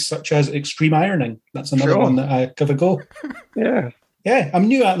hobbies, such as extreme ironing. That's another one that I give a go. Yeah. Yeah, I'm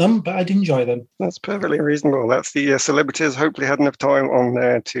new at them, but I'd enjoy them. That's perfectly reasonable. That's the celebrities hopefully had enough time on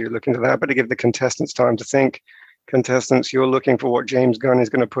there to look into that, but to give the contestants time to think. Contestants, you're looking for what James Gunn is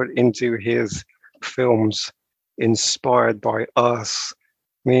going to put into his films inspired by us.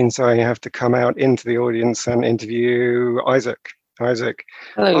 Means I have to come out into the audience and interview Isaac. Isaac,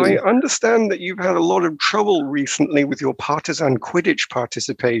 hello. I understand that you've had a lot of trouble recently with your partisan Quidditch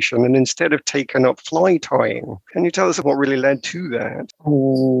participation and instead have taken up fly tying. Can you tell us what really led to that?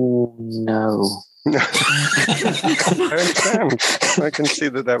 Oh, no. I understand. I can see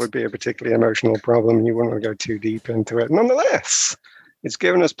that would be a particularly emotional problem and you wouldn't want to go too deep into it. Nonetheless, it's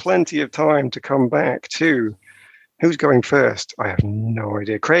given us plenty of time to come back to. Who's going first? I have no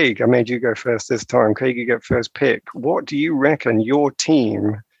idea. Craig, I made you go first this time. Craig, you get first pick. What do you reckon your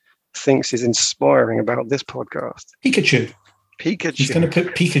team thinks is inspiring about this podcast? Pikachu. Pikachu. He's going to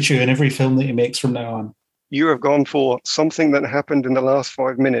put Pikachu in every film that he makes from now on. You have gone for something that happened in the last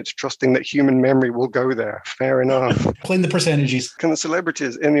 5 minutes, trusting that human memory will go there. Fair enough. Playing the percentages. Can the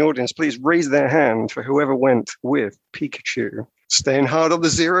celebrities in the audience please raise their hand for whoever went with Pikachu? Staying hard on the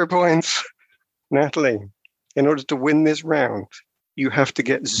 0 points. Natalie. In order to win this round, you have to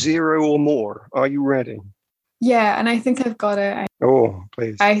get 0 or more. Are you ready? Yeah, and I think I've got it. Oh,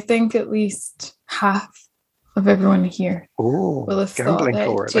 please. I think at least half of everyone here will have gambling thought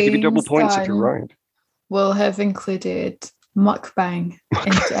for that it. I'll give you double James points if you're Gunn right. will have included mukbang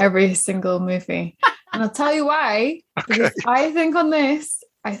into every single movie. And I'll tell you why. Because I think on this,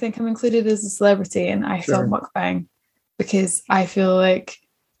 I think I'm included as a celebrity and I thought mukbang because I feel like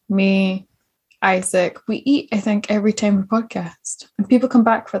me, Isaac, we eat, I think, every time we podcast. And people come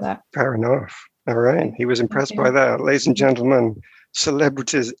back for that. Fair enough. All right. He was impressed by that. Ladies and gentlemen,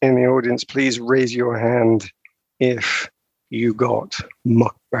 celebrities in the audience, please raise your hand if you got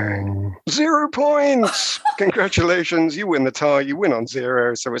mukbang. 0 points. Congratulations. You win the tie. You win on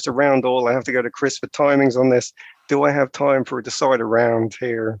 0. So it's a round all. I have to go to Chris for timings on this. Do I have time for a decider round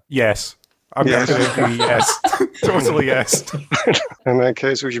here? Yes. I'm going to say yes. Totally yes. In that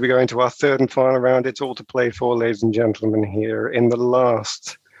case, we should be going to our third and final round. It's all to play for, ladies and gentlemen, here. In the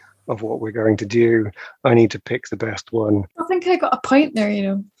last of what we're going to do, I need to pick the best one. I think I got a point there, you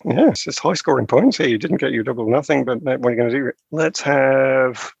know. Yes, it's high-scoring points here. You didn't get your double nothing, but what are you going to do? Let's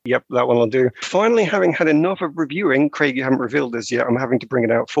have... Yep, that one will do. Finally, having had enough of reviewing, Craig, you haven't revealed this yet. I'm having to bring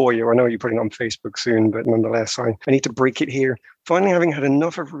it out for you. I know you're putting it on Facebook soon, but nonetheless, I need to break it here. Finally, having had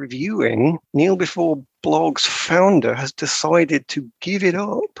enough of reviewing, Kneel Before Blog's founder has decided to give it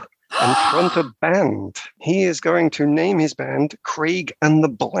up and front a band. He is going to name his band Craig and the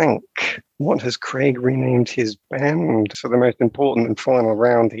Blank. What has Craig renamed his band? So the most important and final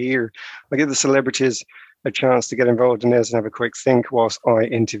round here. I'll give the celebrities a chance to get involved in this and have a quick think whilst I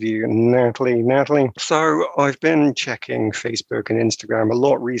interview Natalie. Natalie, so I've been checking Facebook and Instagram a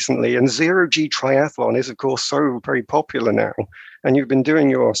lot recently, and Zero G Triathlon is, of course, so very popular now. And you've been doing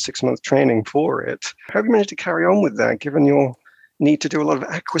your 6-month training for it. How have you managed to carry on with that, given your need to do a lot of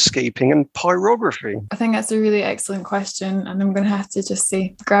aquascaping and pyrography? I think that's a really excellent question, and I'm going to have to just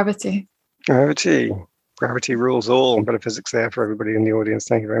say gravity. Gravity. Gravity rules all. Better physics there for everybody in the audience.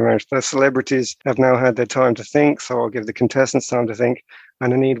 Thank you very much. The celebrities have now had their time to think, so I'll give the contestants time to think.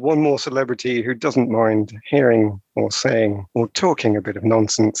 And I need one more celebrity who doesn't mind hearing or saying or talking a bit of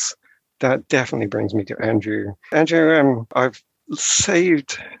nonsense. That definitely brings me to Andrew. Andrew, I've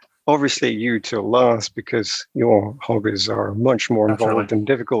saved obviously you till last because your hobbies are much more involved and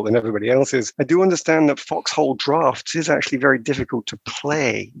difficult than everybody else's. I do understand that Foxhole Drafts is actually very difficult to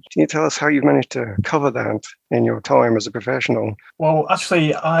play. Can you tell us how you've managed to cover that in your time as a professional? Well,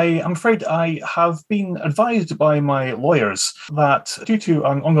 actually, I'm afraid I have been advised by my lawyers that due to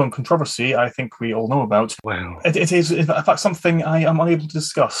an ongoing controversy I think we all know about, it is in fact something I am unable to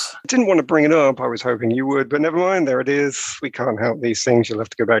discuss. I didn't want to bring it up. I was hoping you would, but never mind. There it is. We can't help these things. You'll have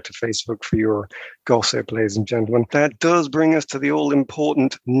to go back to Facebook for your gossip, ladies and gentlemen. That does bring us to the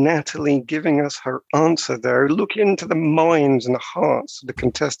all-important Natalie giving us her answer there. Look into the minds and the hearts of the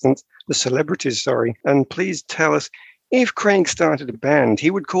contestants, the celebrities, sorry, and please tell us, if Craig started a band, he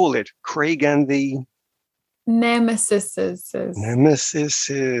would call it Craig and the Nemesises.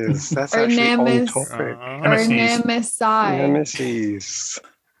 That's actually on topic. Or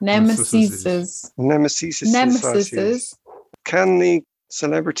Nemesises. Can the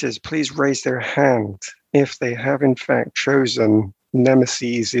celebrities please raise their hand if they have in fact chosen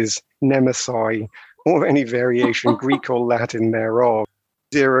Nemesis is Nemesi or any variation Greek or Latin thereof?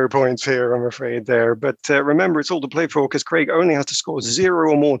 0 points here, I'm afraid, there. But remember, it's all to play for because Craig only has to score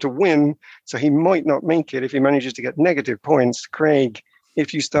 0 or more to win, so he might not make it if he manages to get negative points. Craig,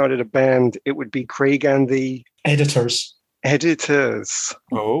 if you started a band, it would be Craig and the Editors.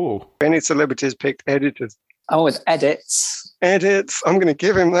 Oh. Any celebrities picked Editors? Oh, it's Edits. Edits. I'm going to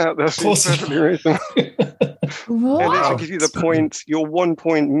give him that. That's perfectly reasonable. What? Edits will give you the point. Your 1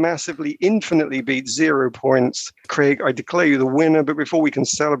 point massively, infinitely beats 0 points. Craig, I declare you the winner. But before we can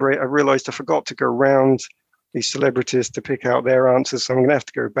celebrate, I realized I forgot to go round the celebrities to pick out their answers. So I'm going to have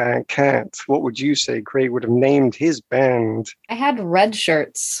to go back. Kat, what would you say Craig would have named his band? I had Red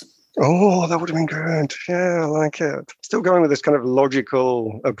Shirts. Oh, that would have been good. Yeah, I like it. Still going with this kind of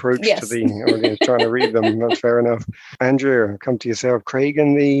logical approach to the audience, trying to read them. That's fair enough. Andrew, come to yourself. Craig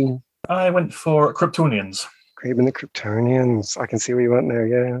and the... I went for Kryptonians. Craig and the Kryptonians. I can see where you went there,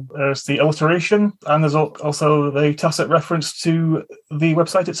 yeah. There's the alliteration, and there's also the tacit reference to the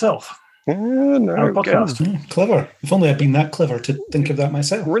website itself. Yeah, no, Our podcast. Clever. If only I'd been that clever to think of that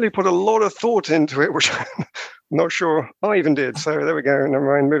myself. Really put a lot of thought into it, which I'm not sure I even did. So there we go.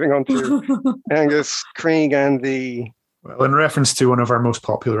 Never mind. Moving on to Angus, Craig and the... Well, in reference to one of our most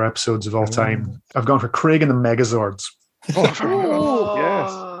popular episodes of all time, I've gone for Craig and the Megazords. Oh,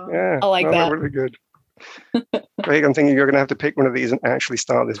 yes. Yeah. I like that. That would be good. Craig, I'm thinking you're going to have to pick one of these and actually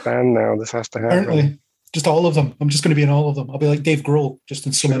start this band now. This has to happen. Apparently. Just all of them. I'm just going to be in all of them. I'll be like Dave Grohl, just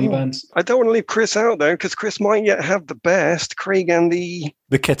in so many bands. I don't want to leave Chris out, though, because Chris might yet have the best. Craig and the...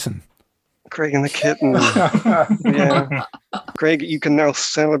 The Kitten. Craig and the Kitten. Yeah. Craig, you can now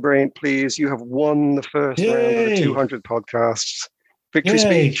celebrate, please. You have won the first round of the 200 podcasts. Victory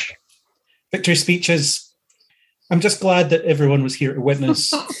speech. Victory speeches. I'm just glad that everyone was here to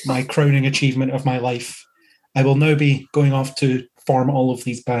witness my crowning achievement of my life. I will now be going off to form all of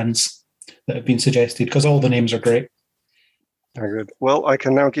these bands that have been suggested, because all the names are great. Very good. Well, I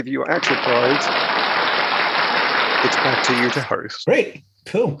can now give you your actual prize. It's back to you to host. Great.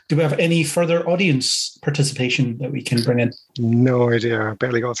 Cool. Do we have any further audience participation that we can bring in? No idea. I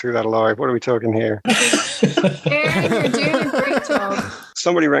barely got through that alive. What are we talking here? Aaron, you're doing a great job.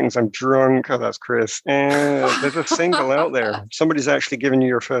 Somebody reckons I'm drunk. Oh, that's Chris. There's a single out there. Somebody's actually given you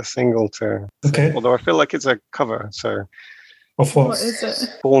your first single to... Okay. Although I feel like it's a cover, so... Of what? What is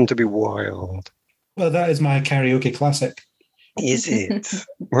it? Born to be Wild. Well, that is my karaoke classic. Is it?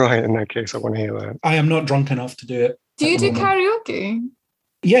 Right, in that case, I want to hear that. I am not drunk enough to do it. Do you do karaoke?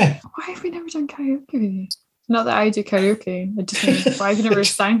 Yeah. Why have we never done karaoke with you? Not that I do karaoke. I just mean, why have you never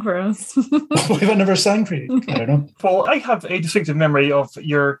sang for us? Why have I never sang for you? I don't know. Well, I have a distinctive memory of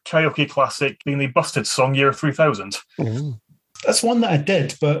your karaoke classic being the Busted song Year 3000. Mm. That's one that I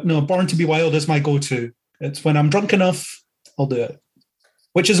did, but no, Born to be Wild is my go-to. It's when I'm drunk enough, I'll do it.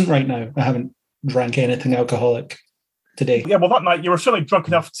 Which isn't right now. I haven't drank anything alcoholic today. Yeah, well, that night you were certainly drunk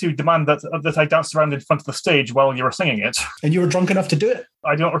enough to demand that I danced around in front of the stage while you were singing it. And you were drunk enough to do it?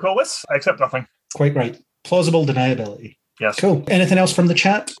 I don't recall this. I accept nothing. Quite right. Plausible deniability. Yes. Cool. Anything else from the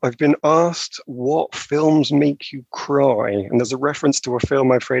chat? I've been asked what films make you cry, and there's a reference to a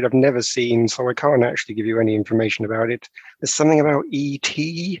film I'm afraid I've never seen, so I can't actually give you any information about it. There's something about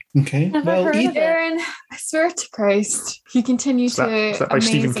E.T. Okay. Never heard of it. Aaron, I swear to Christ, you continue Is that by amaze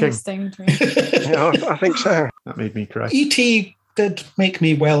Stephen and King? astound me. Yeah, I think so. That made me cry. E.T. did make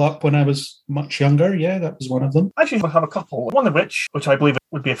me well up when I was much younger. Yeah, that was one of them. Actually, I have a couple. One of which I believe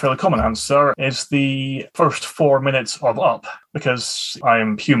would be a fairly common answer, is the first 4 minutes of Up, because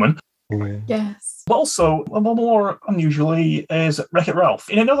I'm human. Yes. But also, a little more unusually, is Wreck-It Ralph.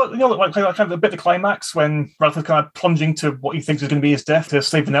 Like kind of a bit of the climax when Ralph is kind of plunging to what he thinks is going to be his death to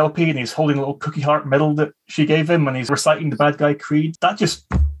save Vanellope, and he's holding a little cookie heart medal that she gave him, and he's reciting the bad guy creed. That just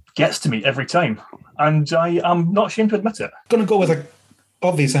gets to me every time, and I am not ashamed to admit it. Going to go with an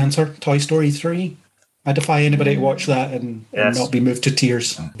obvious answer, Toy Story 3. I defy anybody to watch that and not be moved to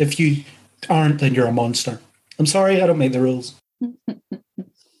tears. If you aren't, then you're a monster. I'm sorry, I don't make the rules.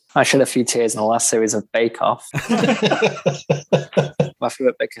 I shed a few tears in the last series of Bake Off. My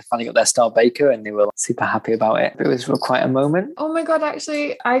favourite baker finally got their Star Baker and they were super happy about it. It was quite a moment. Oh my God,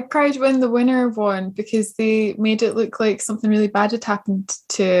 actually, I cried when the winner won because they made it look like something really bad had happened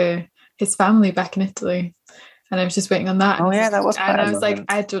to his family back in Italy. And I was just waiting on that. Oh yeah, that was quite And a I was moment. like,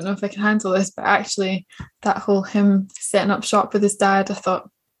 I don't know if I can handle this, but actually that whole him setting up shop with his dad, I thought,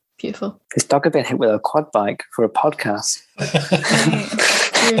 beautiful. His dog had been hit with a quad bike for a podcast.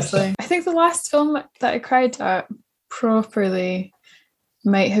 Seriously. I think the last film that I cried at properly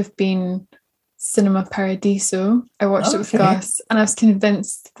might have been Cinema Paradiso. I watched it with Gus and I was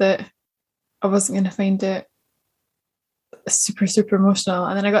convinced that I wasn't going to find it super, super emotional.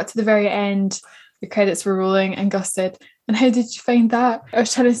 And then I got to the very end, the credits were rolling and Gus said, "And how did you find that?" I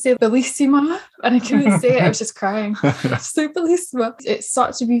was trying to say Bellissima and I couldn't say it. I was just crying. So Bellissima. It's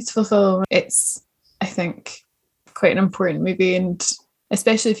such a beautiful film. It's, I think, quite an important movie, and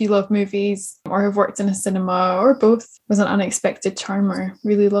especially if you love movies or have worked in a cinema or both, was an unexpected charmer.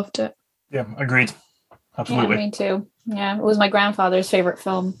 Really loved it. Yeah, agreed. Absolutely. Yeah, me too. Yeah, it was my grandfather's favorite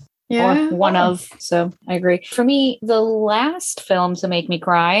film. Yeah. Or one of, so I agree. For me, the last film to make me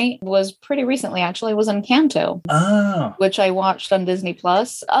cry was pretty recently, actually. It was Encanto, which I watched on Disney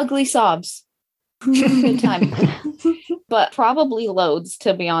Plus. Ugly sobs. Good time. But probably loads,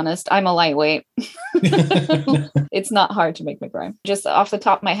 to be honest. I'm a lightweight. It's not hard to make me cry. Just off the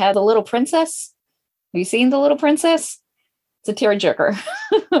top of my head, The Little Princess. Have you seen The Little Princess? It's a tearjerker.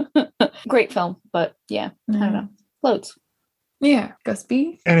 Great film, but yeah, I don't know. Loads. Yeah, Gus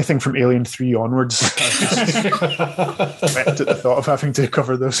B. Anything from Alien 3 onwards. I wept at the thought of having to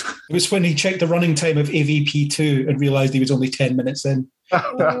cover those. It was when he checked the running time of AVP2 and realised he was only 10 minutes in.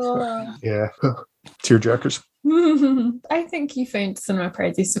 Yeah. Tearjerkers. I think you found Cinema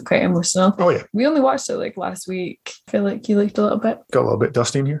Paradiso quite emotional. Oh, yeah. We only watched it like last week. I feel like you liked a little bit. Got a little bit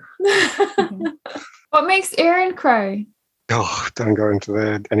dusty in here. What makes Aaron cry? Oh, don't go into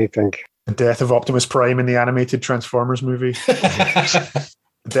there. Anything. The death of Optimus Prime in the animated Transformers movie. The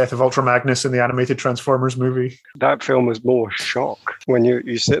death of Ultra Magnus in the animated Transformers movie. That film was more shock when you're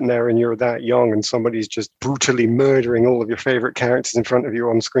sitting there and you're that young and somebody's just brutally murdering all of your favourite characters in front of you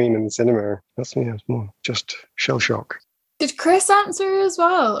on screen in the cinema. That's more just shell shock. Did Chris answer as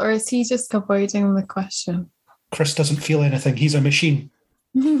well, or is he just avoiding the question? Chris doesn't feel anything. He's a machine.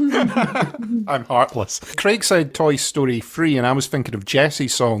 I'm heartless. Craig said Toy Story 3, and I was thinking of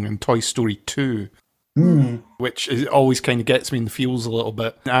Jessie's song in Toy Story 2, which always kind of gets me in the feels a little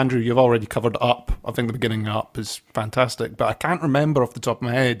bit. Andrew, you've already covered Up. I think the beginning of Up is fantastic, but I can't remember off the top of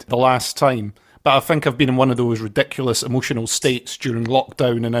my head the last time. But I think I've been in one of those ridiculous emotional states during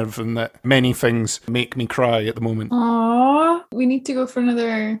lockdown and everything that many things make me cry at the moment. Aww, we need to go for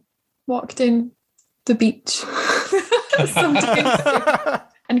another walk down the beach sometime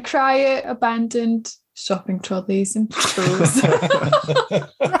and cry at abandoned shopping trolleys and trolls.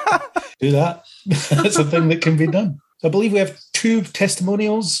 Do that. That's a thing that can be done. So I believe we have 2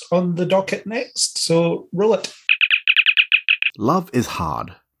 testimonials on the docket next, so roll it. Love is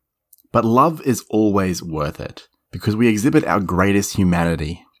hard, but love is always worth it because we exhibit our greatest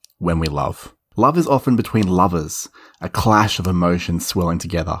humanity when we love. Love is often between lovers, a clash of emotions swirling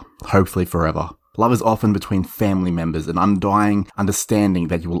together, hopefully forever. Love is often between family members, an undying understanding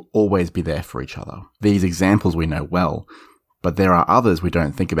that you will always be there for each other. These examples we know well, but there are others we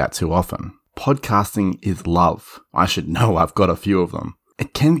don't think about too often. Podcasting is love. I should know, I've got a few of them.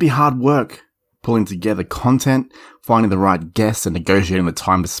 It can be hard work, pulling together content, finding the right guests and negotiating the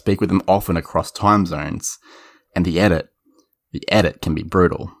time to speak with them, often across time zones. And the edit can be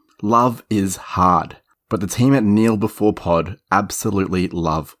brutal. Love is hard, but the team at Kneel Before Pod absolutely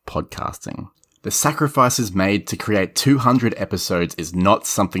love podcasting. The sacrifices made to create 200 episodes is not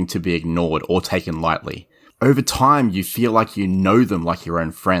something to be ignored or taken lightly. Over time, you feel like you know them like your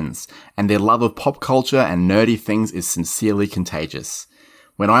own friends, and their love of pop culture and nerdy things is sincerely contagious.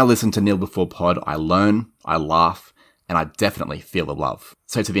 When I listen to Kneel Before Pod, I learn, I laugh, and I definitely feel the love.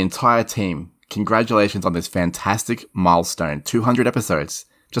 So to the entire team, congratulations on this fantastic milestone, 200 episodes.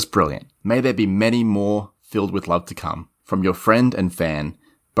 Just brilliant. May there be many more filled with love to come. From your friend and fan,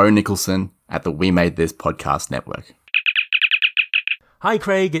 Bo Nicholson at the We Made This Podcast Network. Hi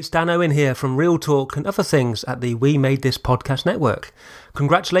Craig, it's Dan Owen here from Real Talk and other things at the We Made This Podcast Network.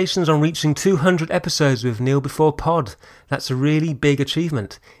 Congratulations on reaching 200 episodes with Kneel Before Pod. That's a really big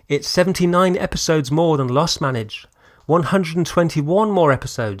achievement. It's 79 episodes more than Lost Manage, 121 more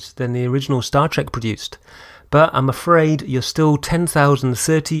episodes than the original Star Trek produced. But I'm afraid you're still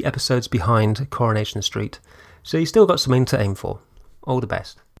 10,030 episodes behind Coronation Street. So you still got something to aim for. All the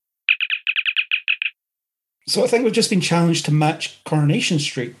best. So I think we've just been challenged to match Coronation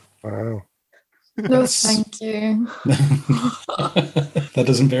Street. Wow. No, thank you. That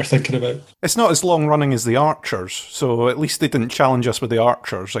doesn't bear thinking about. It's not as long running as the Archers, so at least they didn't challenge us with the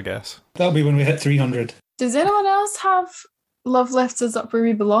Archers, I guess. That'll be when we hit 300. Does anyone else have Love Lifts Us Up Where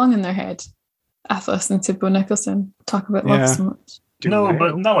We Belong in their head? After listening to Bo Nicholson talk about love so much. No,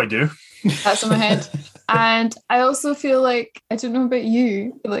 but now I do. That's in my head. And I also feel like, I don't know about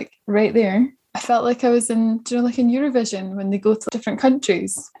you, like right there, I felt like I was in, like in Eurovision when they go to different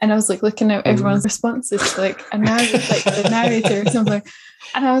countries, and I was like looking at everyone's responses to like a narrator, like the narrator or something,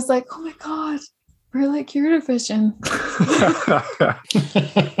 and I was like, oh my god, we're like Eurovision.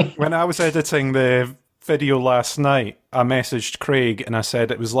 When I was editing the video last night, I messaged Craig and I said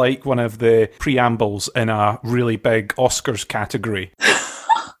it was like one of the preambles in a really big Oscars category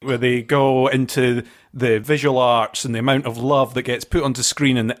where they go into the visual arts and the amount of love that gets put onto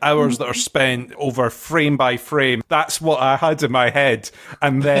screen and the hours that are spent over frame by frame. That's what I had in my head.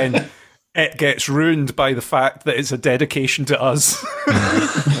 And then it gets ruined by the fact that it's a dedication to us.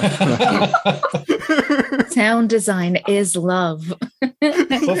 Sound design is love.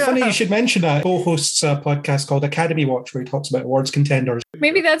 Well, funny you should mention that. Bo hosts a podcast called Academy Watch where he talks about awards contenders.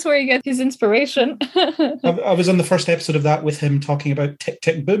 Maybe that's where he gets his inspiration. I was on the first episode of that with him talking about Tick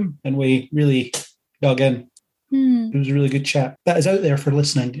Tick Boom, and we really dug in. It was a really good chat. That is out there for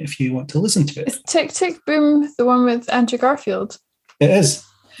listening if you want to listen to it. Is Tick Tick Boom the one with Andrew Garfield? It is.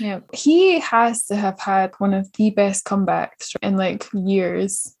 Yeah. He has to have had one of the best comebacks in like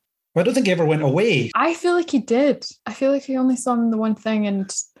years. I don't think he ever went away. I feel like he did. I feel like I only saw him in the one thing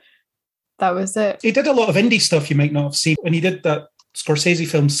and that was it. He did a lot of indie stuff you might not have seen. When he did that Scorsese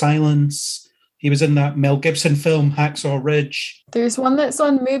film Silence, he was in that Mel Gibson film Hacksaw Ridge. There's one that's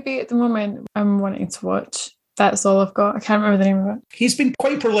on Mubi at the moment I'm wanting to watch. That's all I've got. I can't remember the name of it. He's been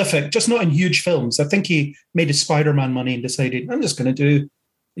quite prolific, just not in huge films. I think he made his Spider-Man money and decided, I'm just going to do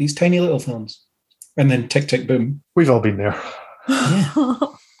these tiny little films. And then Tick Tick Boom. We've all been there. Yeah.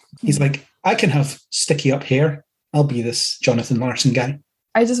 He's like, I can have sticky up hair. I'll be this Jonathan Larson guy.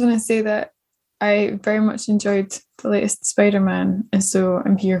 I just want to say that I very much enjoyed the latest Spider-Man, and so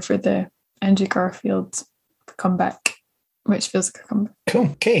I'm here for the Andrew Garfield comeback, which feels like a comeback. Cool.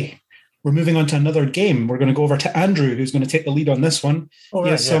 Okay. We're moving on to another game. We're going to go over to Andrew, who's going to take the lead on this one. Oh, he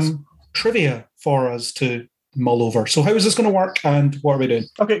right, has some trivia for us to mull over. So how is this going to work and what are we doing?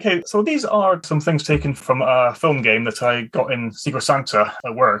 Okay. So these are some things taken from a film game that I got in Secret Santa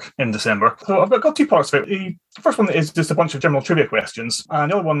at work in December. So I've got two parts of it. The first one is just a bunch of general trivia questions.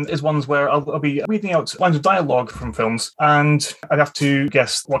 And the other one is ones where I'll be reading out lines of dialogue from films and I'd have to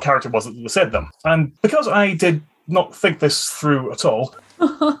guess what character was it that said them. And because I did not think this through at all,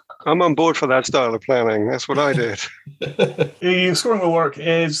 I'm on board for that style of planning. That's what I did. The scoring will work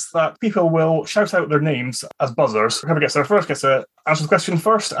is that people will shout out their names as buzzers. Whoever gets there first gets to answer the question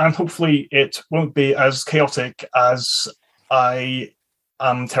first, and hopefully it won't be as chaotic as I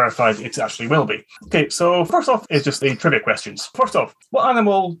am terrified it actually will be. Okay, so first off is just the trivia questions. First off, what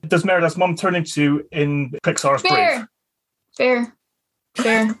animal does Merida's mum turn into in Pixar's Brave? Bear.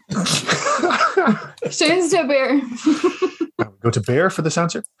 She is a bear. Go to Bear for this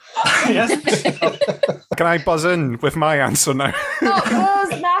answer? Yes. Can I buzz in with my answer now? No, it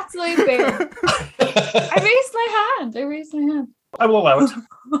was Natalie Bear. I raised my hand. I will allow it.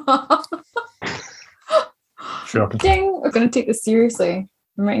 Shocking. Ding. We're going to take this seriously.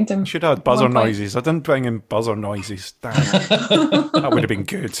 I'm writing down. Should have had buzzer noises. I didn't bring in buzzer noises. Damn. That would have been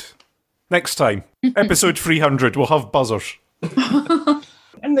good. Next time, episode 300, we'll have buzzers.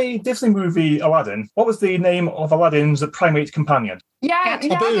 In the Disney movie Aladdin, what was the name of Aladdin's primate companion? Yeah,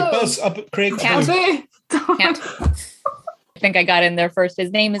 Craig. Can't. I think I got in there first.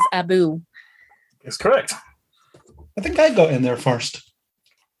 His name is Abu. Is correct. I think I got in there first.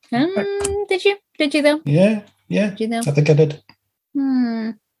 Did you? Did you though? Yeah. Did you know? I think I did.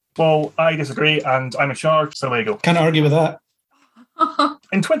 Well, I disagree, and I'm in charge, so there you go. Can't argue with that.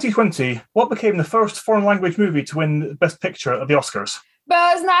 In 2020, what became the first foreign language movie to win Best Picture at the Oscars?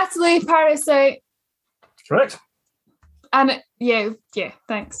 Buzz, Natalie, Parasite. Correct. And yeah,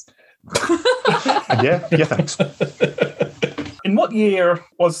 thanks. Yeah, thanks. In what year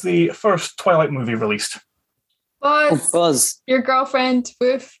was the first Twilight movie released? Buzz. Buzz. Your girlfriend,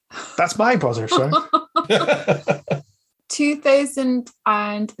 woof. That's my buzzer, sorry.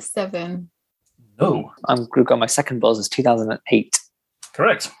 2007. No. I'm got my second buzz is 2008.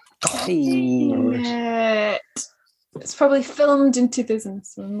 Correct. Yeah. It's probably filmed in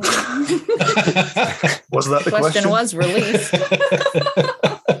 2007. Was that the question was released.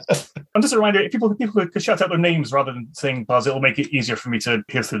 And just a reminder, if people could shout out their names rather than saying Buzz, it'll make it easier for me to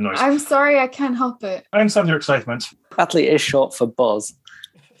hear through the noise. I'm sorry, I can't help it. I understand your excitement. Natalie is short for Buzz.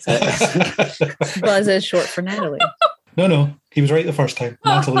 So Buzz is short for Natalie. No, he was right the first time.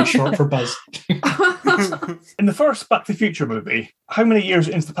 Natalie's short for Buzz. In the first Back to the Future movie, how many years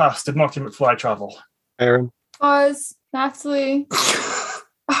into the past did Marty McFly travel? Aaron. Buzz, Natalie.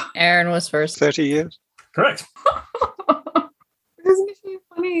 Aaron was first. 30 years. Correct. Isn't it really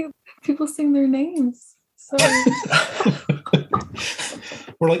funny? People sing their names. Sorry.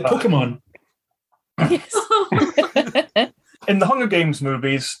 We're like Pokemon. In the Hunger Games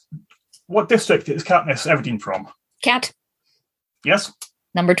movies, what district is Katniss Everdeen from? Cat. Yes.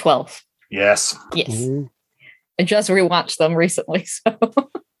 Number 12. Yes. Yes. I just rewatched them recently, so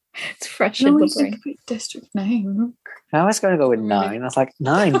it's fresh in the brain. District 9. I was going to go with 9. I was like,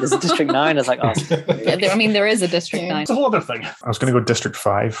 9? There's a District 9. I was like, oh. Yeah, there is a District 9. It's a whole other thing. I was going to go District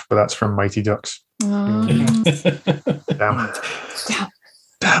 5, but that's from Mighty Ducks. Damn.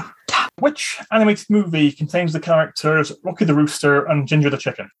 Which animated movie contains the characters Rocky the Rooster and Ginger the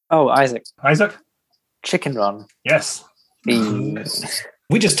Chicken? Oh, Isaac. Isaac? Chicken Run. Yes. We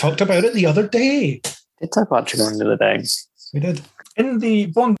just talked about it the other day. Did talk about Chicken Run the other day. We did. In the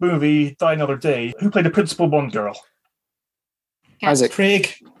Bond movie Die Another Day, who played the principal Bond girl? Isaac.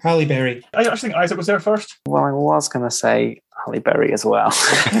 Craig Halle Berry. I actually think Isaac was there first. Well, I was going to say Halle Berry as well.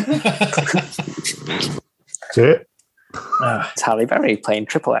 That's it. It's Halle Berry playing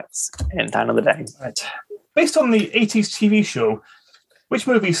Triple X in Die Another Day. Right. Based on the 80s TV show, which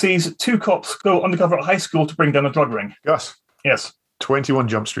movie sees two cops go undercover at high school to bring down a drug ring? Gus. Yes. 21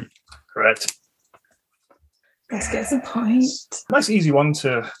 Jump Street. Correct. This gets a point. Nice easy one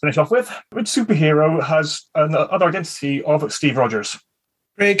to finish off with. Which superhero has another identity of Steve Rogers?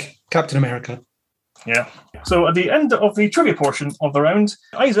 Craig, Captain America. Yeah. So at the end of the trivia portion of the round,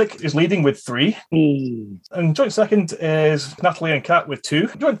 Isaac is leading with 3. And joint second is Natalie and Kat with 2.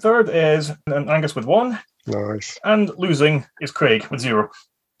 Joint third is Angus with 1. Nice. And losing is Craig with 0.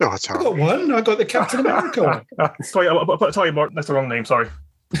 Oh, that's I got 1. I got the Captain America one. Sorry, I'll tell you more. That's the wrong name, sorry.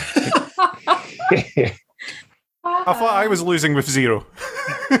 I thought I was losing with 0.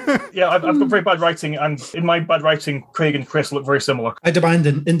 Yeah, I've got very bad writing, and in my bad writing, Craig and Chris look very similar. I demand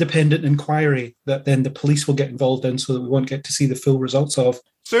an independent inquiry that then the police will get involved in so that we won't get to see the full results of.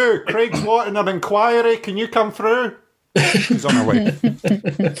 So, Craig's wanting an inquiry. Can you come through? He's on our way.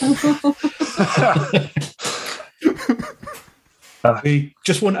 We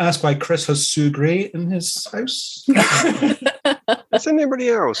just want to ask why Chris has Sue Gray in his house. Does anybody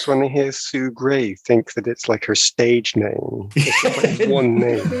else, when they hear Sue Gray, think that it's like her stage name? It's like one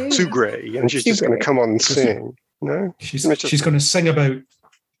name, Sue Gray, and she's just going to come on and sing. No, she's going to sing about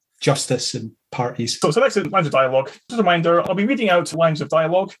justice and parties. So next is lines of dialogue. Just a reminder, I'll be reading out lines of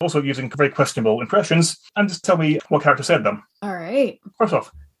dialogue, also using very questionable impressions, and just tell me what character said them. All right. First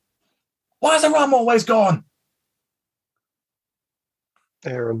off, why is the rum always gone?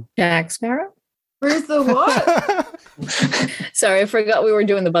 Aaron. Jack Sparrow? Where's the what? Sorry, I forgot we were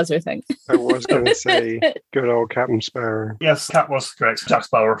doing the buzzer thing. I was going to say, good old Captain Sparrow. Yes, Cat was correct. Jack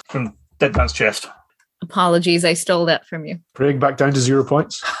Sparrow from Dead Man's Chest. Apologies, I stole that from you. Craig back down to 0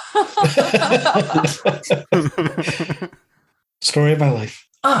 points. Story of my life.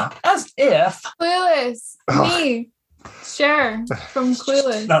 As if. Clueless. Me. Cher from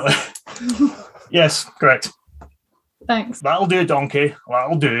Clueless. Yes, correct. Thanks. That'll do, donkey.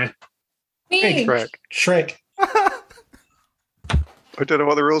 That'll do. Me. Shrek. I don't know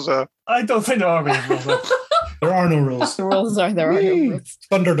what the rules are. I don't think there are any rules. There are no rules. The rules are there are no rules.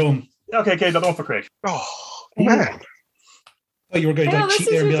 Thunderdome. Okay, another one for Craig. Oh, man. I thought you were going to cheat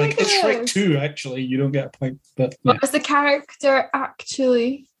there and be like, it's Shrek 2, actually. You don't get a point. But yeah. What was the character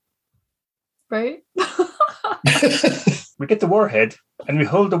actually? Right? We get the warhead and we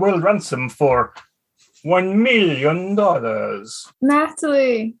hold the world ransom for $1 million.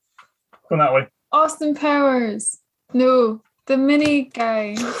 Natalie. Go that way. Austin Powers. No, the mini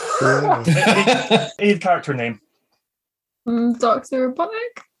guy. Need character name. Dr.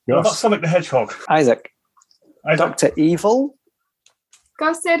 Robotnik. What about Sonic the Hedgehog? Isaac. Dr. Evil.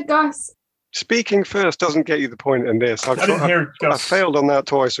 Gus said Gus. Speaking first doesn't get you the point in this. I didn't hear I Gus. failed on that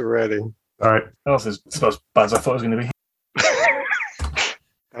twice already. All right. That was about as bad as I thought it was going to be.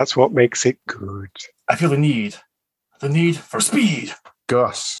 That's what makes it good. I feel the need for speed.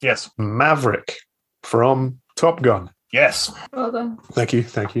 Gus. Yes. Maverick from Top Gun. Yes. Well done. Thank you.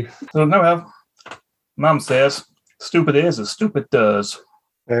 So now we have Mom says, stupid is as stupid does.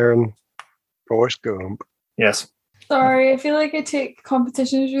 Aaron, Forrest Gump. Yes. Sorry, I feel like I take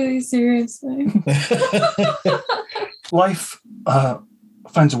competitions really seriously. Life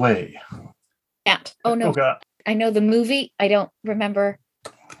finds a way. Cat. Oh no. Okay. I know the movie. I don't remember.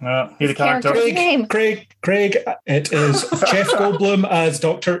 He's a character. Character's name. Craig, it is Jeff Goldblum as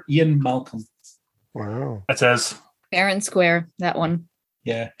Dr. Ian Malcolm. Wow. It is. Fair and Square, that one.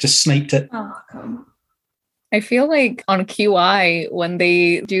 Yeah, just sniped it. Oh, come. I feel like on QI, when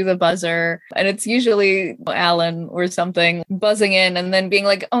they do the buzzer, and it's usually Alan or something buzzing in and then being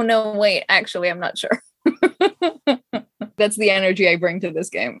like, oh no, wait, actually, I'm not sure. That's the energy I bring to this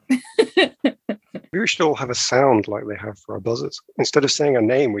game. We should all have a sound like they have for our buzzers. Instead of saying a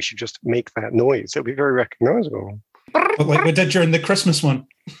name, we should just make that noise. It'll be very recognizable. But like we did during the Christmas one.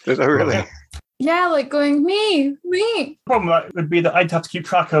 Oh, really? Yeah, like going, me. The problem would be that I'd have to keep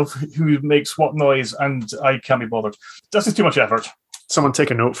track of who makes what noise, and I can't be bothered. That's just too much effort. Someone take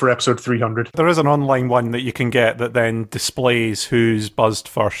a note for episode 300. There is an online one that you can get that then displays who's buzzed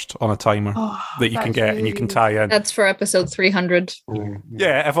first on a timer that you can get and you can tie in. That's for episode 300.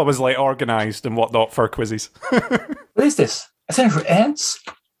 Yeah, if I was like organised and whatnot for quizzes. What is this? A center for ants?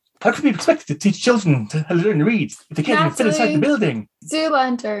 How could we be expected to teach children how to learn to read if they can't even fit inside the building?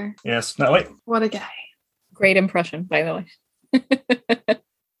 Zoolander. Yes, Natalie. What a guy. Great impression, by the way.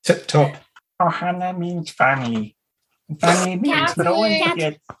 Tip top. Oh, Hannah means funny. Funny means no one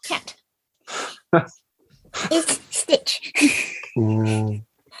forget. Cat. It's Stitch.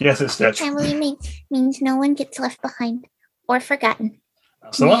 Yes, it's Stitch. Family means no one gets left behind or forgotten.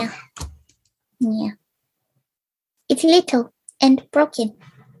 So what? Yeah. It's little and broken,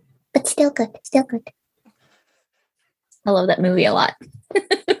 but still good. Still good. I love that movie a lot.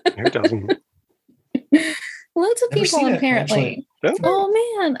 Who doesn't? Loads of Never people, seen it, apparently. actually.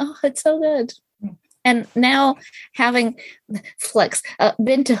 Oh, man. Oh, it's so good. And now having Flex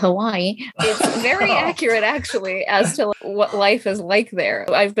been to Hawaii, it's very accurate actually as to what life is like there.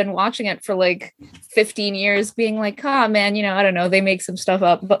 I've been watching it for like 15 years being like, man, I don't know, they make some stuff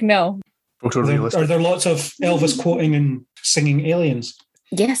up, but no. Are there lots of Elvis quoting and singing aliens?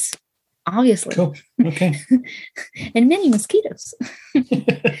 Yes, obviously. Cool. Okay. And many mosquitoes.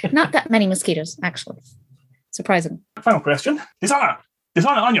 Not that many mosquitoes, actually. Surprising. Final question. Dishonor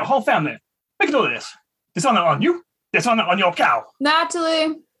on your whole family. Make a note of this. Dishonor on you. Dishonor on your cow.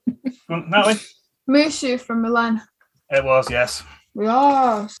 Natalie. Natalie. Mushu from Milan. It was, yes.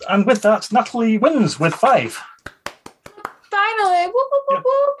 Yes. And with that, Natalie wins with 5. Finally. Whoop, whoop, whoop,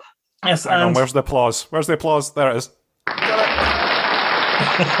 whoop. Yes, Hang on, where's the applause? Where's the applause? There it is.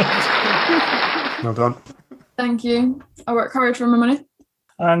 Well done. Thank you. I work hard for my money.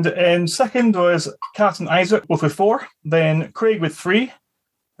 And in second was Kat and Isaac, both with 4. Then Craig with 3.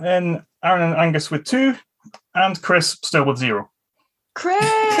 Then Aaron and Angus with 2. And Chris still with 0.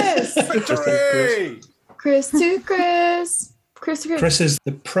 Chris! Chris to Chris. Chris to Chris. Chris is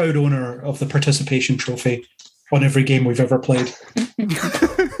the proud owner of the participation trophy on every game we've ever played.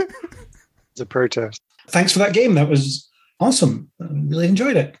 It's a protest. Thanks for that game. That was awesome. I really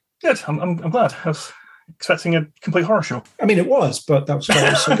enjoyed it. Good. I'm glad. I was expecting a complete horror show. I mean, it was, but that was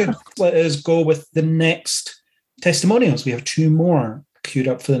so good. Let us go with the next testimonials. We have 2 more queued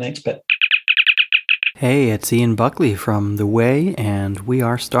up for the next bit. Hey, it's Ian Buckley from The Way, and we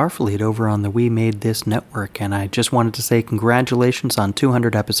are Starfleet over on the We Made This network, and I just wanted to say congratulations on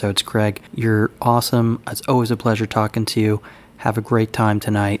 200 episodes, Craig. You're awesome. It's always a pleasure talking to you. Have a great time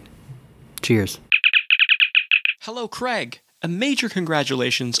tonight. Cheers. Hello, Craig. A major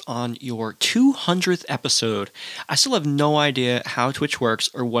congratulations on your 200th episode. I still have no idea how Twitch works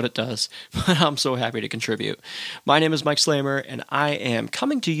or what it does, but I'm so happy to contribute. My name is Mike Slamer, and I am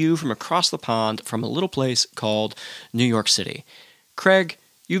coming to you from across the pond from a little place called New York City. Craig,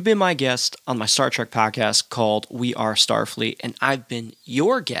 you've been my guest on my Star Trek podcast called We Are Starfleet, and I've been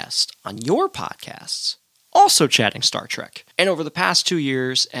your guest on your podcasts also chatting Star Trek. And over the past 2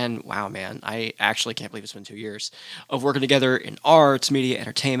 years, and wow, man, I actually can't believe it's been 2 years, of working together in arts, media,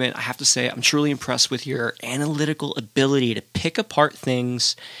 entertainment, I have to say I'm truly impressed with your analytical ability to pick apart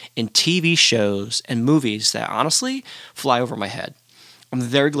things in TV shows and movies that honestly fly over my head. I'm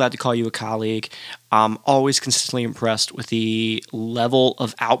very glad to call you a colleague. I'm always consistently impressed with the level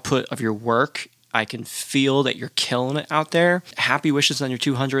of output of your work. I can feel that you're killing it out there. Happy wishes on your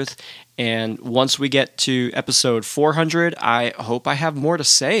 200th. And once we get to episode 400, I hope I have more to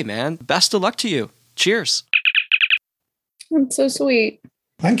say, man. Best of luck to you. Cheers. That's so sweet.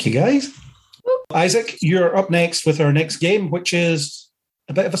 Thank you, guys. Isaac, you're up next with our next game, which is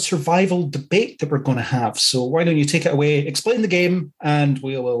a bit of a survival debate that we're going to have. So why don't you take it away, explain the game, and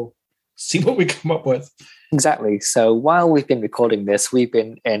we will see what we come up with. Exactly. So while we've been recording this, we've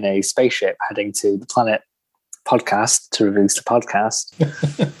been in a spaceship heading to the Planet Podcast to release the podcast.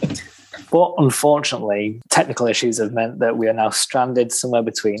 But unfortunately, technical issues have meant that we are now stranded somewhere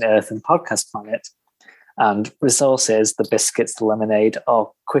between Earth and Podcast Planet. And resources, the biscuits, the lemonade,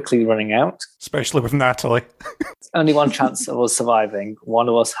 are quickly running out. Especially with Natalie. Only one chance of us surviving. One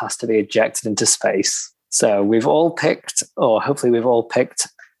of us has to be ejected into space. So we've all picked, or hopefully we've all picked,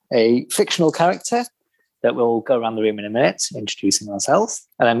 a fictional character that will go around the room in a minute, introducing ourselves.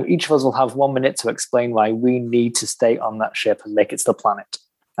 And then each of us will have 1 minute to explain why we need to stay on that ship and make it to the planet.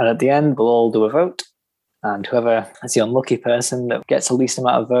 And at the end, we'll all do a vote. And whoever is the unlucky person that gets the least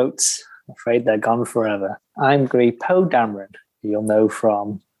amount of votes, I'm afraid they're gone forever. I'm going to be Poe Dameron, who you'll know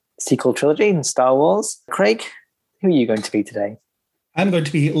from the sequel trilogy in Star Wars. Craig, who are you going to be today? I'm going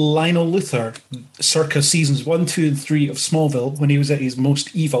to be Lionel Luthor, circa seasons 1, 2, and 3 of Smallville, when he was at his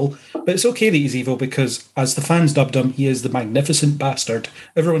most evil. But it's okay that he's evil because, as the fans dubbed him, he is the magnificent bastard.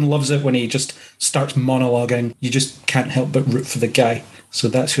 Everyone loves it when he just starts monologuing. You just can't help but root for the guy. So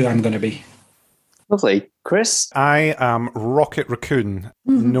that's who I'm going to be. Lovely. Chris? I am Rocket Raccoon,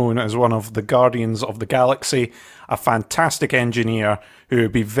 known as one of the Guardians of the Galaxy, a fantastic engineer who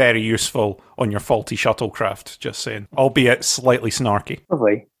would be very useful on your faulty shuttlecraft, just saying, albeit slightly snarky.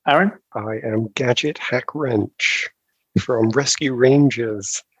 Lovely. Aaron? I am Gadget Hack Wrench from Rescue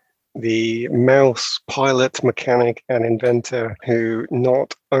Rangers, the mouse pilot, mechanic, and inventor who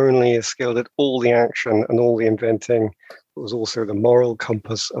not only is skilled at all the action and all the inventing, but was also the moral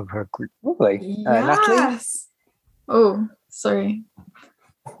compass of her group. Lovely. Natalie? Yes. Oh, sorry.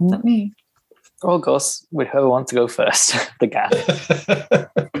 Is that me? Oh, Gus, would whoever want to go first? The guy.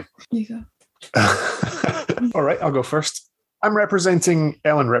 You go. All right, I'll go first. I'm representing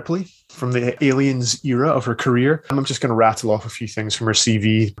Ellen Ripley from the Aliens era of her career. I'm just going to rattle off a few things from her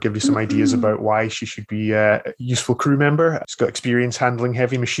CV, give you some ideas about why she should be a useful crew member. She's got experience handling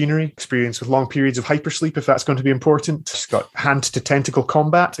heavy machinery, experience with long periods of hypersleep, if that's going to be important. She's got hand-to-tentacle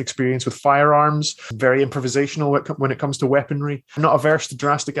combat, experience with firearms, very improvisational when it comes to weaponry. Not averse to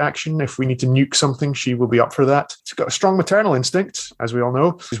drastic action. If we need to nuke something, she will be up for that. She's got a strong maternal instinct, as we all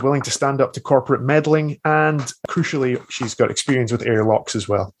know. She's willing to stand up to corporate meddling, and crucially, she's got experience with airlocks as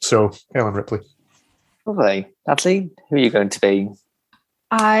well. So, Ellen Ripley. Lovely. Natalie, who are you going to be?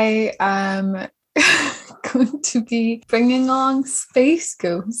 I am going to be bringing along Space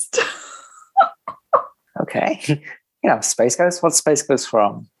Ghost. Okay. You have Space Ghost? What's Space Ghost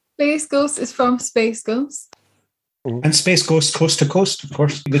from? Space Ghost is from Space Ghost. And Space Ghost Coast to Coast, of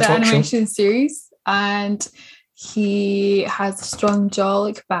course, the talk animation show. Series. And he has a strong jaw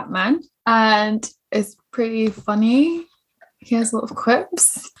like Batman and is pretty funny. He has a lot of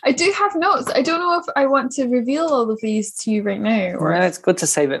quips. I do have notes. I don't know if I want to reveal all of these to you right now. Or it's good to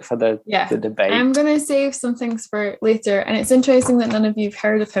save it for the debate. I'm going to save some things for later. And it's interesting that none of you have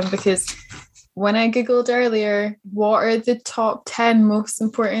heard of him because when I Googled earlier, what are the top 10 most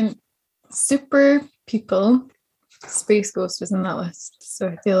important super people? Space Ghost was in that list. So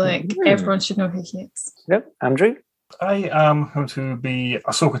I feel like everyone should know who he is. Yep. Andrew? I am going to be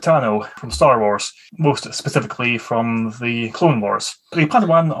Ahsoka Tano from Star Wars, most specifically from the Clone Wars. The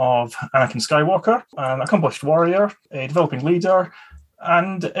Padawan of Anakin Skywalker, an accomplished warrior, a developing leader,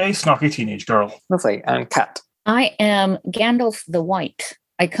 and a snarky teenage girl. Lovely. And Kat? I am Gandalf the White.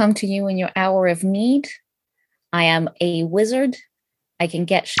 I come to you in your hour of need. I am a wizard. I can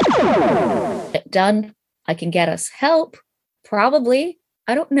get shit done. I can get us help. Probably.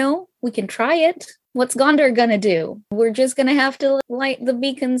 I don't know. We can try it. What's Gondor gonna do? We're just gonna have to light the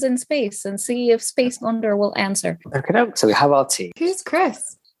beacons in space and see if Space Gondor will answer. Okay, so we have our team. Who's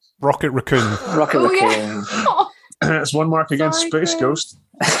Chris? Rocket Raccoon. Rocket Raccoon. Yeah. It's one mark against Space Ghost.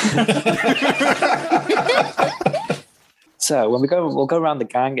 So when we'll go around the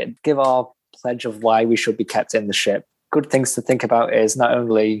gang and give our pledge of why we should be kept in the ship. Good things to think about is not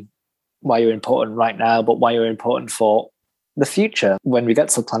only why you're important right now, but why you're important for the future. When we get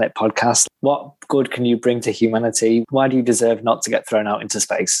to the Planet Podcast, what good can you bring to humanity? Why do you deserve not to get thrown out into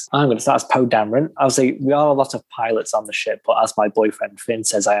space? I'm going to start as Poe Dameron. I'll say we are a lot of pilots on the ship, but as my boyfriend Finn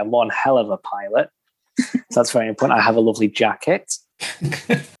says, I am one hell of a pilot. So that's very important. I have a lovely jacket.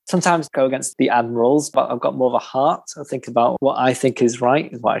 Sometimes go against the admirals, but I've got more of a heart. I think about what I think is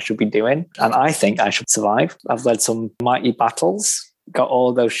right, is what I should be doing. And I think I should survive. I've led some mighty battles, got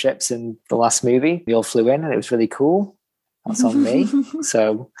all those ships in the last movie. We all flew in and it was really cool. That's on me.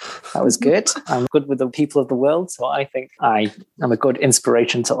 So that was good. I'm good with the people of the world. So I think I am a good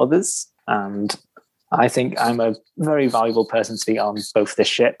inspiration to others. And I think I'm a very valuable person to be on both this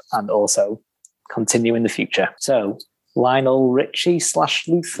ship and also continue in the future. So Lionel Richie /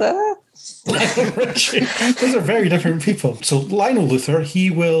 Luther. Lionel Richie. Those are very different people. So Lionel Luther, he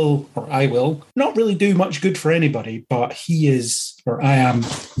will, or I will, not really do much good for anybody, but he is, or I am,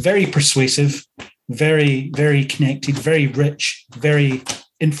 very persuasive, very, very connected, very rich, very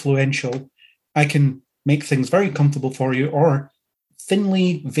influential. I can make things very comfortable for you or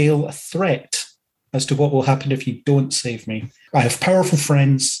thinly veil a threat as to what will happen if you don't save me. I have powerful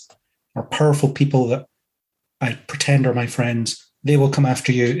friends or powerful people that I pretend are my friends. They will come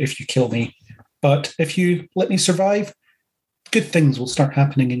after you if you kill me. But if you let me survive, good things will start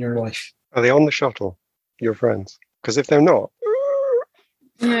happening in your life. Are they on the shuttle, your friends? Because if they're not,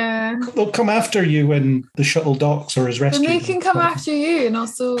 Yeah. they'll come after you when the shuttle docks or is Then rescued. they can come after you. And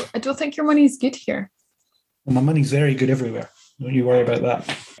also, I don't think your money's good here. Well, my money's very good everywhere. Don't you worry about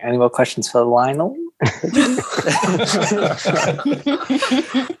that. Any more questions for Lionel?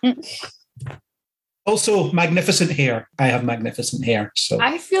 Also, magnificent hair. I have magnificent hair. So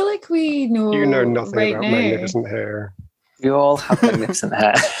I feel like we know. you know nothing right about now. magnificent hair. You all have magnificent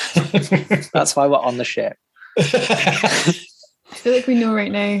hair. That's why we're on the ship. I feel like we know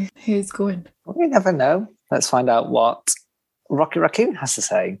right now who's going. We never know. Let's find out what Rocket Raccoon has to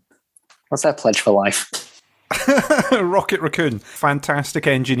say. What's their pledge for life? Rocket Raccoon, fantastic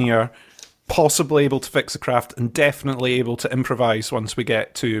engineer, possibly able to fix the craft and definitely able to improvise once we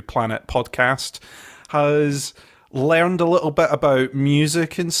get to Planet Podcast. Has learned a little bit about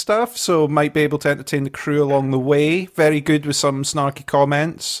music and stuff, so might be able to entertain the crew along the way. Very good with some snarky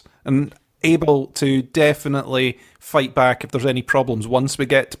comments and able to definitely fight back if there's any problems once we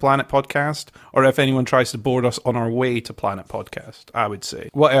get to Planet Podcast, or if anyone tries to board us on our way to Planet Podcast, I would say.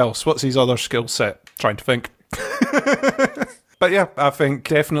 What else? What's his other skill set? Trying to think. But yeah, I think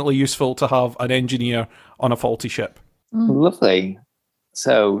definitely useful to have an engineer on a faulty ship. Lovely.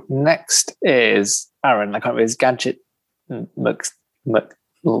 So next is Aaron. I can't remember his Gadget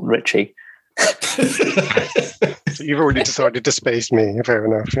Richie. So you've already decided to space me. Fair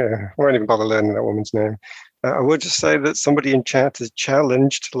enough. Yeah, I won't even bother learning that woman's name. I would just say that somebody in chat has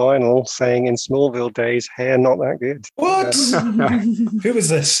challenged Lionel, saying in Smallville days, hair not that good. What? Who was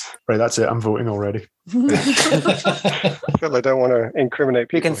this? Right, that's it. I'm voting already. I feel I don't want to incriminate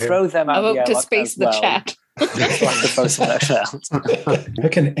people. You can throw them out. I vote to space the chat. How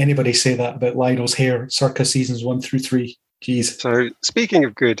can anybody say that about Lionel's hair circa seasons 1 through 3? Jeez. So speaking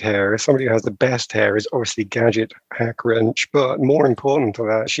of good hair, somebody who has the best hair is obviously Gadget Hack Wrench. But more important to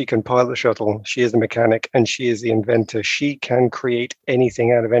that, she can pilot the shuttle. She is the mechanic and she is the inventor. She can create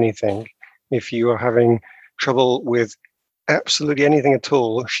anything out of anything. If you are having trouble with absolutely anything at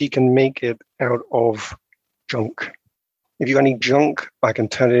all, she can make it out of junk. If you got any junk, I can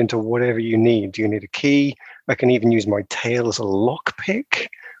turn it into whatever you need. Do you need a key? I can even use my tail as a lockpick.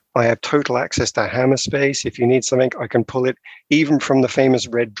 I have total access to hammer space. If you need something, I can pull it. Even from the famous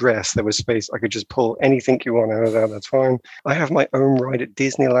red dress, there was space. I could just pull anything you want out of that. That's fine. I have my own ride at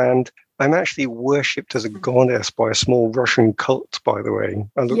Disneyland. I'm actually worshipped as a goddess by a small Russian cult, by the way.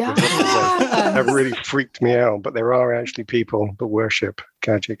 I looked at it. That really freaked me out. But there are actually people that worship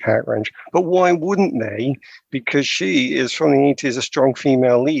Gadget Hack Wrench. But why wouldn't they? Because she is from the 80s, a strong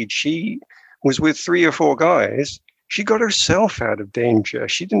female lead. She was with 3 or 4 guys. She got herself out of danger.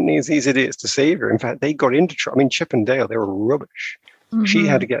 She didn't need these idiots to save her. In fact, they got into trouble. I mean, Chip and Dale, they were rubbish. Mm-hmm. She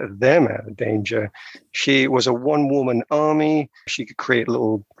had to get them out of danger. She was a one-woman army. She could create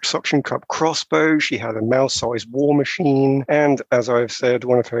little suction cup crossbows. She had a mouse-sized war machine. And as I've said,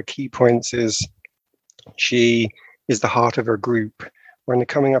 one of her key points is she is the heart of her group. When they're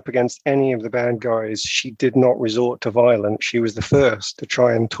coming up against any of the bad guys, she did not resort to violence. She was the first to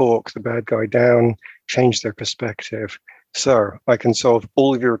try and talk the bad guy down, change their perspective. So I can solve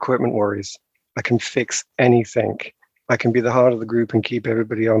all of your equipment worries. I can fix anything. I can be the heart of the group and keep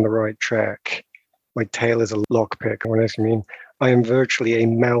everybody on the right track. My tail is a lockpick. What else do you mean? I am virtually a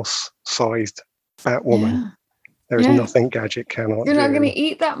mouse-sized Batwoman. There is Yeah. nothing Gadget cannot You're not do. going to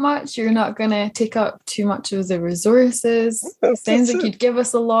eat that much. You're not going to take up too much of the resources. It sounds like you'd give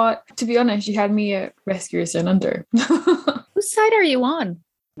us a lot. To be honest, you had me at Rescuers Down Under. Whose side are you on?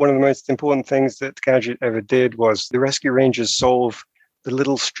 One of the most important things that Gadget ever did was the Rescue Rangers solve the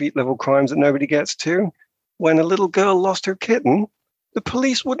little street-level crimes that nobody gets to. When a little girl lost her kitten, the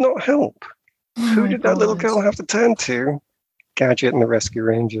police would not help. Who did that little girl have to turn to? Gadget and the Rescue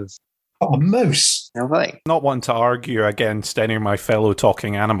Rangers. Oh, a mouse. No way. Not wanting to argue against any of my fellow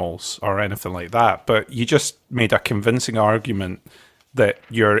talking animals or anything like that, but you just made a convincing argument that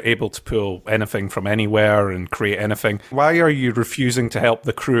you're able to pull anything from anywhere and create anything. Why are you refusing to help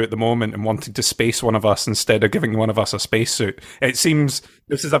the crew at the moment and wanting to space one of us instead of giving one of us a spacesuit? It seems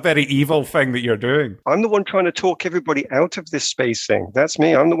this is a very evil thing that you're doing. I'm the one trying to talk everybody out of this spacing. That's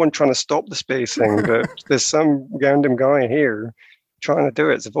me. I'm the one trying to stop the spacing, but there's some random guy here trying to do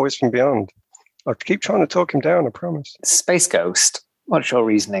it. It's a voice from beyond. I'll keep trying to talk him down, I promise. Space Ghost, what's your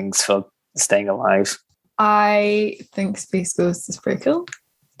reasonings for staying alive? I think Space Ghost is pretty cool.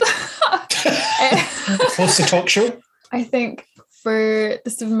 What's the talk show? I think for the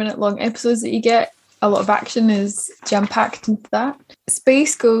 7-minute long episodes that you get, a lot of action is jam-packed into that.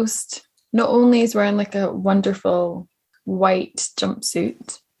 Space Ghost not only is wearing like a wonderful white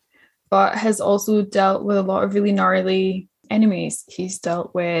jumpsuit, but has also dealt with a lot of really gnarly enemies. He's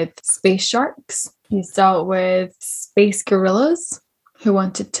dealt with space sharks. He's dealt with space gorillas who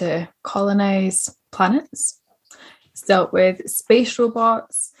wanted to colonize planets. He's dealt with space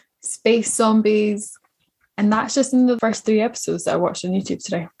robots, space zombies, and that's just in the first 3 episodes that I watched on YouTube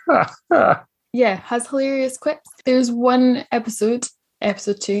today. Yeah, has hilarious quips. There's one episode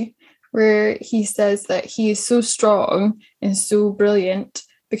 2, where he says that he is so strong and so brilliant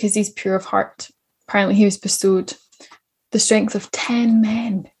because he's pure of heart. Apparently he was bestowed the strength of 10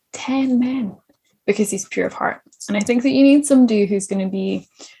 men, because he's pure of heart. And I think that you need somebody who's going to be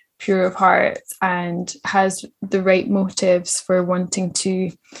pure of heart and has the right motives for wanting to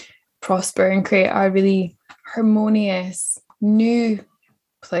prosper and create a really harmonious new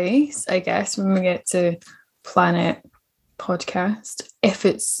place, I guess, when we get to Planet Podcast, if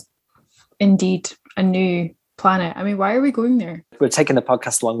it's indeed a new planet. I mean, why are we going there? We're taking the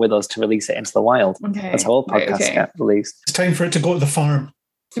podcast along with us to release it into the wild. Okay. That's how all podcasts get released. It's time for it to go to the farm.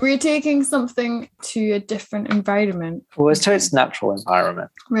 So we're taking something to a different environment. Well, it's to its natural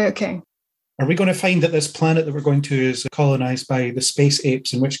environment. Right, okay. Are we going to find that this planet that we're going to is colonized by the space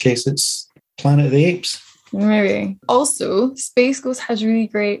apes, in which case it's Planet of the Apes? Maybe. Also, Space Ghost has really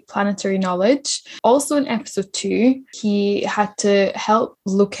great planetary knowledge. Also in episode 2, he had to help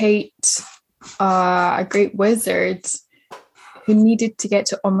locate a great wizard who needed to get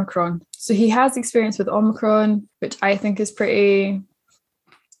to Omicron. So he has experience with Omicron, which I think is pretty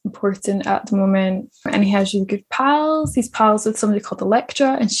important at the moment. And he has really good pals. He's pals with somebody called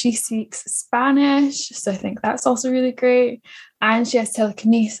Electra, and she speaks Spanish. So I think that's also really great. And she has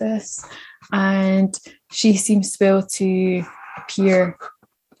telekinesis, and she seems to be able to appear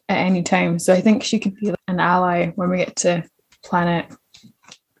at any time. So I think she could be an ally when we get to Planet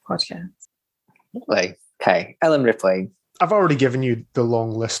Podcast. Lovely. Okay, Ellen Ripley. I've already given you the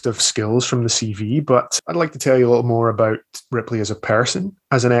long list of skills from the CV, but I'd like to tell you a little more about Ripley as a person.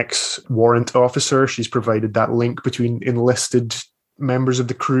 As an ex-warrant officer, she's provided that link between enlisted members of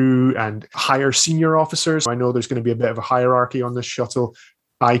the crew and higher senior officers. I know there's going to be a bit of a hierarchy on this shuttle.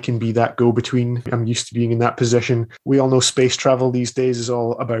 I can be that go-between. I'm used to being in that position. We all know space travel these days is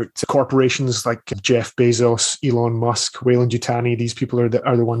all about corporations like Jeff Bezos, Elon Musk, Wayland Yutani. These people are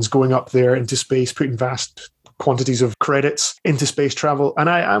the ones going up there into space, putting vast quantities of credits into space travel. And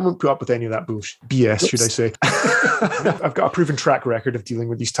I won't put up with any of that bullshit. BS, should I say. I've got a proven track record of dealing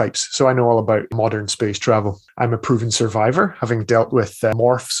with these types, so I know all about modern space travel. I'm a proven survivor, having dealt with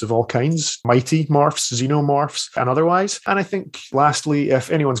morphs of all kinds, mighty morphs, xenomorphs, and otherwise. And I think, lastly, if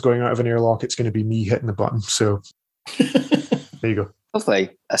anyone's going out of an airlock, it's going to be me hitting the button. So there you go. Lovely.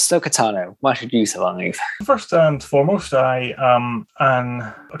 Ahsoka Tano, why should you survive? First and foremost, I am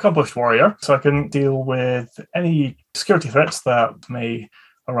an accomplished warrior, so I can deal with any security threats that may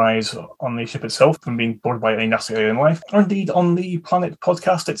arise on the ship itself from being boarded by any nasty alien life, or indeed on the Planet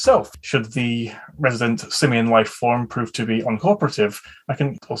Podcast itself. Should the resident simian life form prove to be uncooperative, I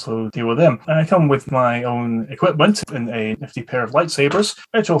can also deal with them. And I come with my own equipment in a nifty pair of lightsabers,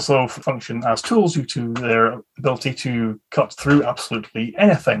 which also function as tools due to their ability to cut through absolutely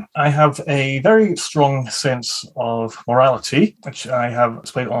anything. I have a very strong sense of morality, which I have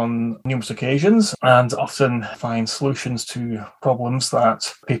displayed on numerous occasions, and often find solutions to problems that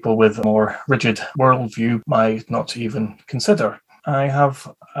people with a more rigid worldview might not even consider. I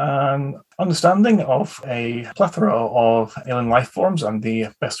have an understanding of a plethora of alien life forms and the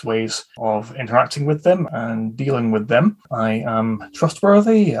best ways of interacting with them and dealing with them. I am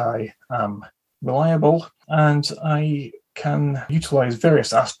trustworthy, I am reliable, and I can utilize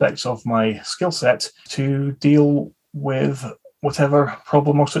various aspects of my skill set to deal with whatever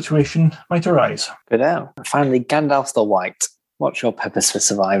problem or situation might arise. Good out. And finally, Gandalf the White. What's your purpose for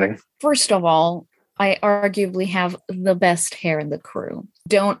surviving? First of all, I arguably have the best hair in the crew.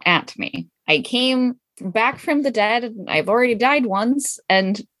 Don't at me. I came back from the dead, and I've already died once,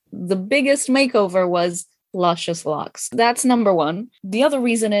 and the biggest makeover was luscious locks. That's number one. The other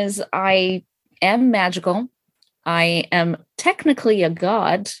reason is I am magical. I am technically a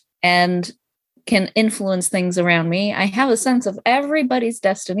god and can influence things around me. I have a sense of everybody's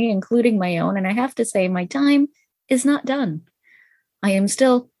destiny, including my own, and I have to say my time is not done. I am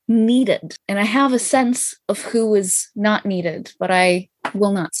still needed, and I have a sense of who is not needed, but I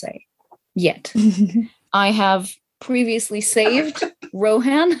will not say yet. I have previously saved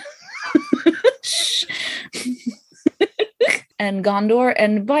Rohan and Gondor,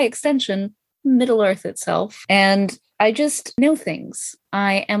 and by extension, Middle-earth itself. And I just know things.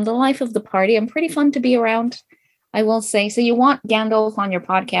 I am the life of the party. I'm pretty fun to be around, I will say. So you want Gandalf on your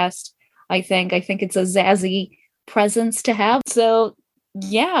podcast, I think. I think it's a zazzy presence to have. So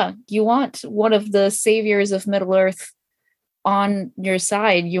yeah, you want one of the saviors of Middle-earth on your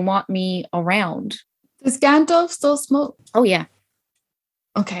side. You want me around. Does Gandalf still smoke? Oh yeah.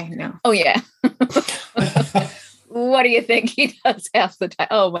 Okay, no. Oh yeah. What do you think he does half the time?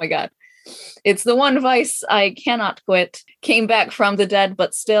 Oh my god. It's the one vice I cannot quit. Came back from the dead,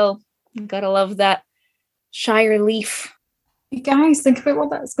 but still, gotta love that Shire leaf. You guys, think about what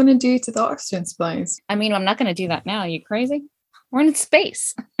that's going to do to the oxygen supplies. I mean, I'm not going to do that now. Are you crazy? We're in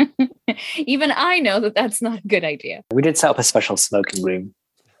space. Even I know that that's not a good idea. We did set up a special smoking room.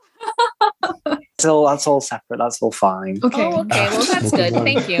 So that's all separate. That's all fine. Okay. Oh, okay. Well, that's good.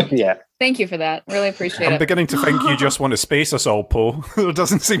 Thank you. Yeah. Thank you for that. Really appreciate it. I'm beginning to think you just want to space us all, Poe. There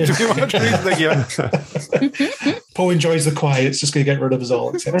doesn't seem to be much reason here. Poe enjoys the quiet. It's just going to get rid of us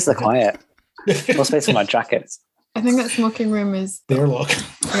all. Where's the quiet? No space for my jackets. I think that smoking room is the airlock.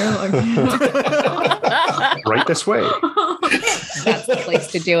 Right this way. That's the place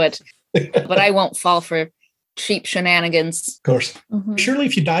to do it. But I won't fall for cheap shenanigans. Of course. Mm-hmm. Surely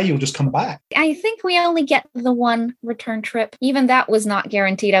if you die, you'll just come back. I think we only get the one return trip. Even that was not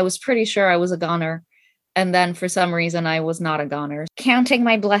guaranteed. I was pretty sure I was a goner. And then for some reason, I was not a goner. Counting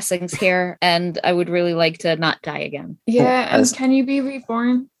my blessings here, and I would really like to not die again. Yeah, and can you be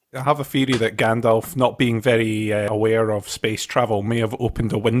reborn? I have a theory that Gandalf, not being very aware of space travel, may have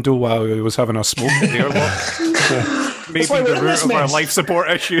opened a window while he was having a smoke at the airlock. Maybe the root of our life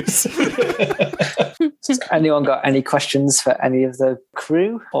support issues. Anyone got any questions for any of the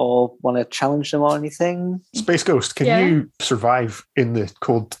crew or want to challenge them or anything? Space Ghost, can you survive in the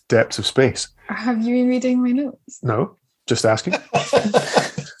cold depths of space? Have you been reading my notes? No, just asking.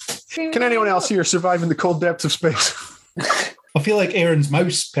 Can anyone else here survive in the cold depths of space? I feel like Aaron's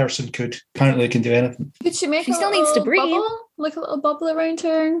mouse person could. Apparently, can do anything. Could she make she still needs to breathe? Bubble? Like a little bubble around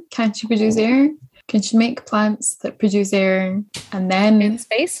her? Can she produce air? Can she make plants that produce air and then in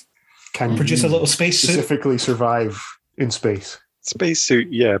space? Can produce a little space suit? Specifically survive in space.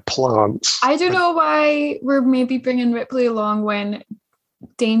 Spacesuit, yeah, plants. I don't know why we're maybe bringing Ripley along when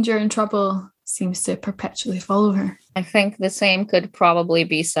danger and trouble seems to perpetually follow her. I think the same could probably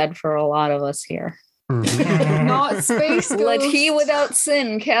be said for a lot of us here. Not Space Ghost. Let he without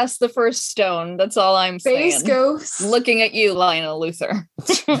sin cast the first stone. That's all I'm saying. Space Ghost. Looking at you, Lionel Luthor.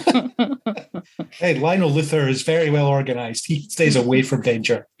 Hey, Lionel Luthor is very well organized. He stays away from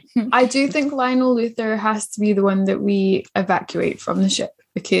danger. I do think Lionel Luthor has to be the one that we evacuate from the ship,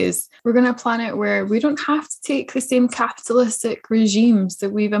 because we're going to a planet where we don't have to take the same capitalistic regimes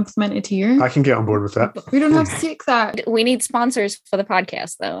that we've implemented here. I can get on board with that. We don't have to take that. We need sponsors for the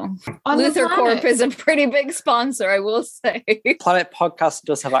podcast, though. On Luthor Corp is a pretty big sponsor, I will say. Planet Podcast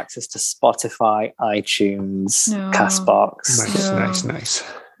does have access to Spotify, iTunes, Castbox. Nice.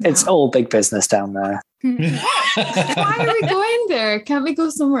 It's all big business down there. Why are we going there? Can't we go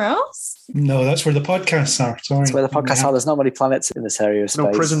somewhere else? No, that's where the podcasts are. Sorry. That's where the podcasts are. There's not many planets in this area of space.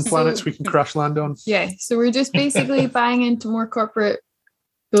 No prison planets we can crash land on. Yeah, so we're just basically buying into more corporate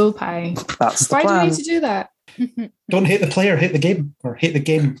bull pie. That's the Why plan. do we need to do that? Don't hate the player, hate the game. Or hate the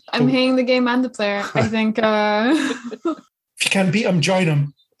game. I'm hating the game and the player. I think if you can't beat them, join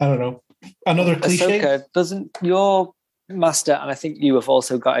them. I don't know. Another cliche. Ahsoka, doesn't your master, and I think you have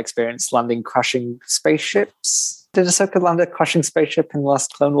also got experience landing crashing spaceships. Did Ahsoka land a crashing spaceship in the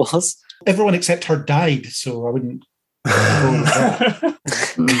last Clone Wars? Everyone except her died, so I wouldn't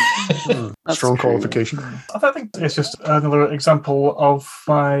Strong qualification. I think it's just another example of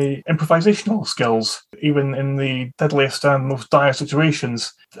my improvisational skills. Even in the deadliest and most dire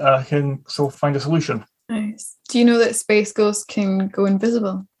situations, I can still find a solution. Nice. Do you know that Space Ghost can go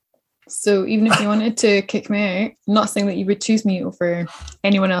invisible? So even if you wanted to kick me out, I'm not saying that you would choose me over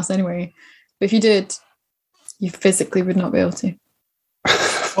anyone else anyway, but if you did, you physically would not be able to.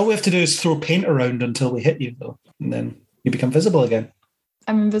 All we have to do is throw paint around until we hit you, though, and then you become visible again.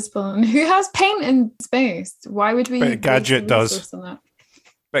 I'm invisible. And who has paint in space? Why would we? But Gadget does. On that?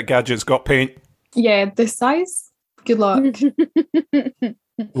 But Gadget's got paint. Yeah, this size? Good luck.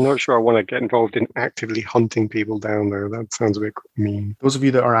 I'm not sure I want to get involved in actively hunting people down there. That sounds a bit mean. Those of you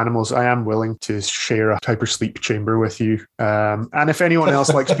that are animals, I am willing to share a hypersleep chamber with you. And if anyone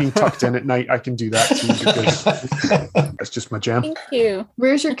else likes being tucked in at night, I can do that too, because that's just my jam. Thank you.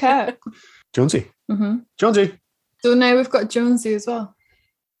 Where's your cat? Jonesy. Mm-hmm. Jonesy. So now we've got Jonesy as well.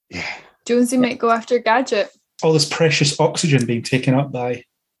 Yeah. Jonesy might go after Gadget. All this precious oxygen being taken up by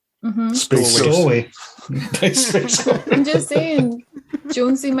Stowaway. I'm just saying,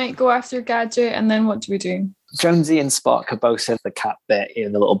 Jonesy might go after Gadget, and then what do we do? Jonesy and Spock are both in the cat bit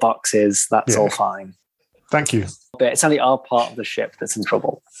in the little boxes. That's all fine. Thank you. But it's only our part of the ship that's in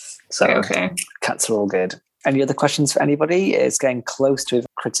trouble. So cats are all good. Any other questions for anybody? It's getting close to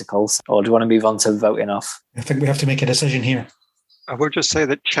criticals. Or do you want to move on to voting off? I think we have to make a decision here. I will just say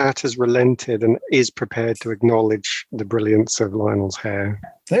that chat has relented and is prepared to acknowledge the brilliance of Lionel's hair.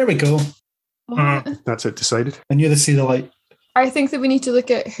 There we go. That's it, decided. And you're the see the light. I think that we need to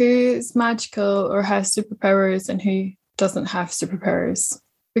look at who's magical or has superpowers and who doesn't have superpowers.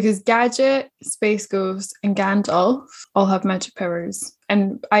 Because Gadget, Space Ghost, and Gandalf all have magic powers,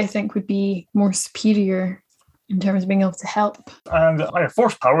 and I think would be more superior in terms of being able to help. And I have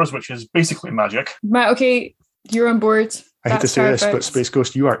force powers, which is basically magic. Matt, okay, you're on board. I hate to say this, but Space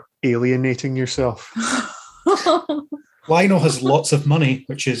Ghost, you are alienating yourself. Lionel has lots of money,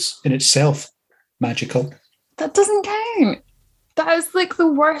 which is in itself magical. That doesn't count. That is like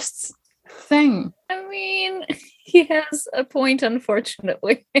the worst thing. I mean, he has a point,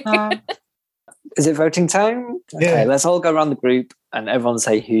 unfortunately. Is it voting time? Okay, let's all go around the group and everyone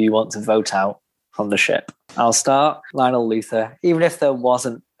say who you want to vote out from the ship. I'll start. Lionel Luthor. Even if there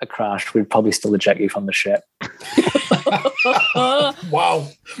wasn't a crash, we'd probably still eject you from the ship. Wow.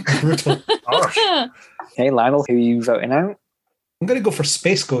 Brutal. Okay, Lionel, who are you voting out? I'm going to go for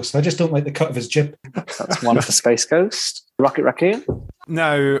Space Ghost. I just don't like the cut of his jib. That's one for Space Ghost. Rocket Raccoon?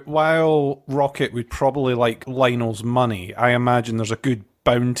 Now, while Rocket would probably like Lionel's money, I imagine there's a good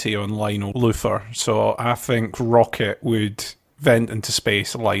bounty on Lionel Luthor. So I think Rocket would vent into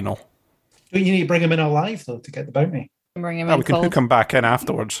space Lionel. Don't you need to bring him in alive, though, to get the bounty? Bring him No, in we can hook him back in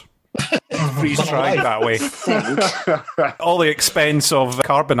afterwards. Freeze trying that way. All the expense of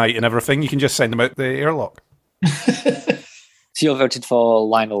carbonite and everything, you can just send him out the airlock. So you're voted for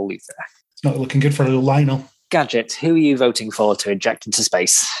Lionel Luthor. It's not looking good for little Lionel. Gadget, who are you voting for to eject into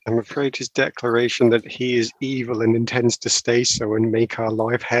space? I'm afraid his declaration that he is evil and intends to stay so and make our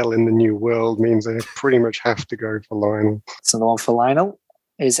life hell in the new world means I pretty much have to go for Lionel. So the one for Lionel.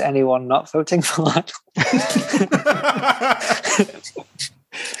 Is anyone not voting for Lionel?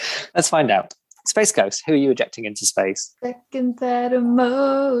 Let's find out. Space Ghost, who are you ejecting into space? Second that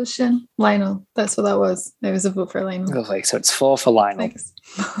emotion. Lionel. That's what that was. It was a vote for Lionel. Lovely. So it's 4 for Lionel. Thanks.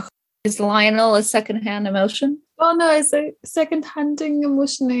 Is Lionel a second-hand emotion? Well, no, it's a second-handing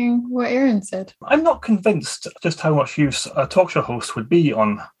emotioning what Aaron said. I'm not convinced just how much use a talk show host would be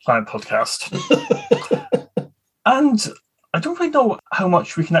on Planet Podcast. And I don't really know how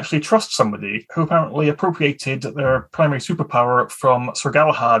much we can actually trust somebody who apparently appropriated their primary superpower from Sir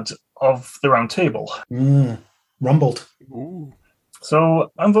Galahad of the Round Table. Rumbled. Ooh.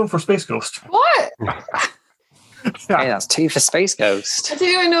 So I'm voting for Space Ghost. What? Okay, that's 2 for Space Ghost. I don't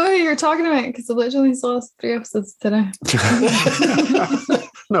even know who you're talking about because I literally saw 3 episodes today.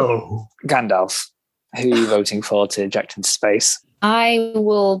 No. Gandalf, who are you voting for to eject into space? I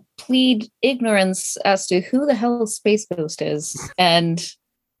will plead ignorance as to who the hell Space Ghost is and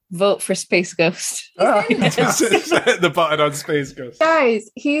vote for Space Ghost. Just hit the button on Space Ghost. Guys,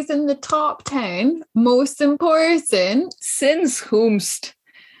 he's in the top 10 most important. Since whomst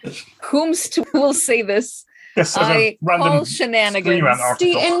will say this. Yes, I call shenanigans.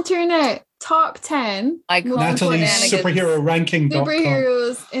 The internet top 10. I call Natalie's shenanigans. superhero ranking.com.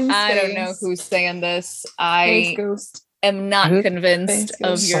 Superheroes in space. I don't know who's saying this. Space Ghost. Am not convinced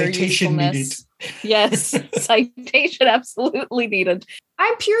of your Citation usefulness. needed. Yes, citation absolutely needed.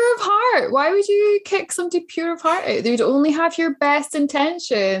 I'm pure of heart. Why would you kick somebody pure of heart out? They would only have your best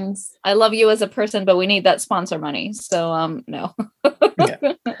intentions. I love you as a person, but we need that sponsor money. So, no.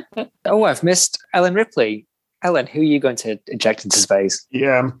 Oh, I've missed Ellen Ripley. Ellen, who are you going to eject into space?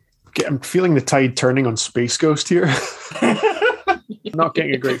 Yeah, I'm feeling the tide turning on Space Ghost here. I'm not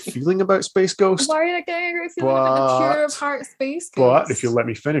getting a great feeling about Space Ghost. Why are you not getting a great feeling about a pure of heart Space Ghost? But if you'll let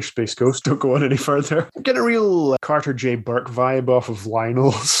me finish Space Ghost, don't go on any further. I'm getting a real Carter J. Burke vibe off of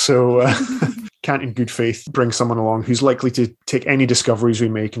Lionel, so can't in good faith bring someone along who's likely to take any discoveries we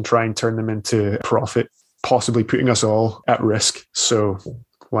make and try and turn them into profit, possibly putting us all at risk. So,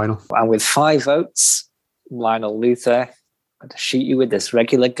 Lionel. And with 5 votes, Lionel Luther, I'm going to shoot you with this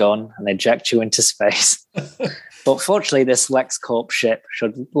regular gun and eject you into space. But fortunately, this LexCorp ship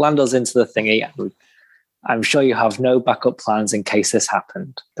should land us into the thingy. I'm sure you have no backup plans in case this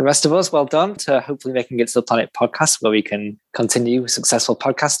happened. The rest of us, well done to hopefully making it to the Planet Podcast where we can continue successful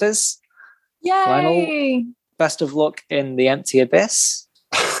podcasters. Yay! Lionel, best of luck in the empty abyss.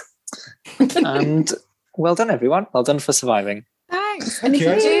 And well done, everyone. Well done for surviving. Thanks. And if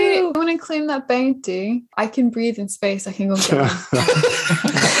you do want to claim that bounty, I can breathe in space. I can go get one.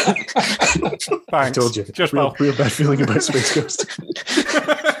 I told you. Just real bad feeling about Space Ghost.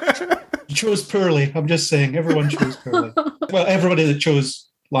 You chose poorly. I'm just saying. Everyone chose poorly. Well, everybody that chose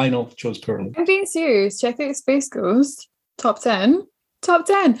Lionel chose poorly. I'm being serious. Check out Space Ghost. Top 10. Top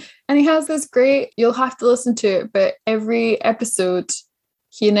 10. And he has this great, you'll have to listen to it, but every episode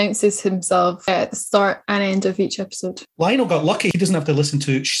he announces himself at the start and end of each episode. Lionel got lucky. He doesn't have to listen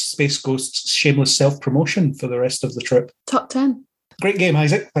to Space Ghost's shameless self-promotion for the rest of the trip. Top 10. Great game,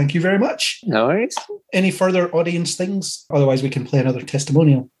 Isaac. Thank you very much. No worries. Any further audience things? Otherwise, we can play another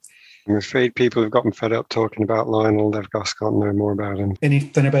testimonial. I'm afraid people have gotten fed up talking about Lionel. They've just got to know more about him.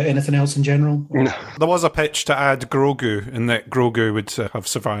 Anything about anything else in general? No. There was a pitch to add Grogu, and that Grogu would have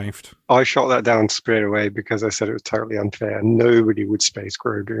survived. I shot that down straight away because I said it was totally unfair. Nobody would space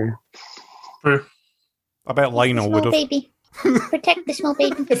Grogu. I bet Lionel would have. Baby. Protect the small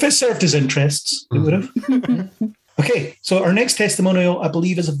baby. If it served his interests, it would have. Okay, so our next testimonial, I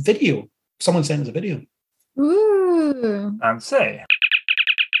believe, is a video. Someone sent us a video. Ooh. And say.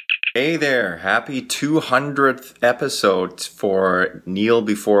 Hey there, happy 200th episode for Kneel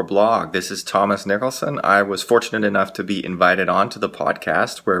Before Blog. This is Thomas Nicholson. I was fortunate enough to be invited onto the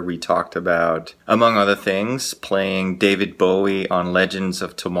podcast where we talked about, among other things, playing David Bowie on Legends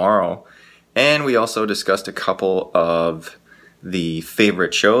of Tomorrow. And we also discussed a couple of the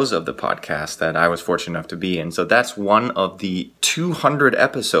favorite shows of the podcast that I was fortunate enough to be in. So that's one of the 200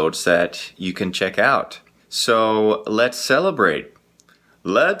 episodes that you can check out. So let's celebrate.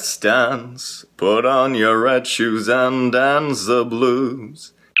 Let's dance, put on your red shoes and dance the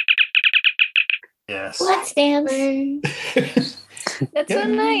blues. Yes. Let's dance. That's so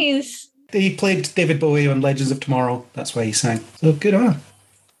nice. He played David Bowie on Legends of Tomorrow. That's why he sang. So good on him.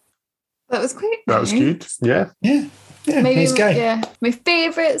 That was quite That was good. Yeah. Yeah. Yeah, Maybe, nice guy. Yeah, my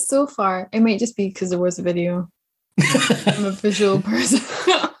favourite so far. It might just be because there was a video. I'm a visual person.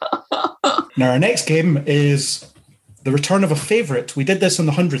 Now, our next game is the return of a favourite. We did this on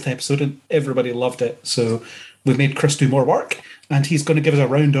the 100th episode and everybody loved it. So we've made Chris do more work and he's going to give us a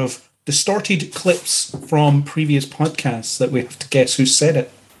round of distorted clips from previous podcasts that we have to guess who said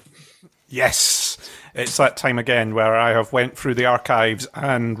it. Yes. It's that time again where I have went through the archives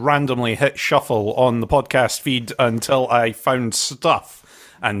and randomly hit shuffle on the podcast feed until I found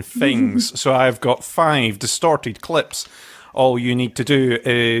stuff and things. So I've got 5 distorted clips. All you need to do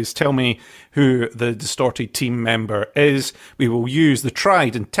is tell me who the distorted team member is. We will use the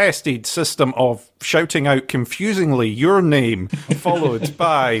tried and tested system of shouting out confusingly your name, followed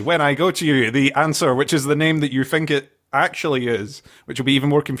by, when I go to you, the answer, which is the name that you think it actually is, which will be even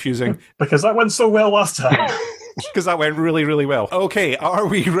more confusing. Because that went so well last time. Because that went really, really well. Okay, are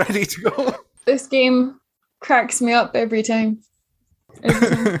we ready to go? This game cracks me up every time.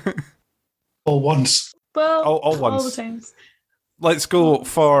 All once. Well, all once. All the times. Let's go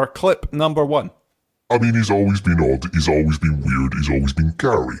for clip number 1. I mean, he's always been odd, he's always been weird, he's always been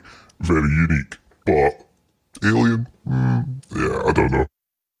Gary. Very unique. But alien? Yeah, I don't know.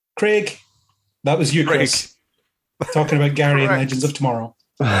 Craig, that was you, Chris. Talking about Gary and Legends of Tomorrow.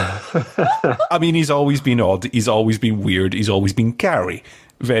 I mean, he's always been odd, he's always been weird, he's always been Gary.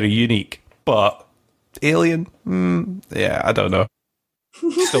 Very unique. But alien? Yeah, I don't know.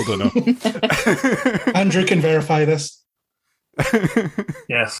 Still don't know. Andrew can verify this.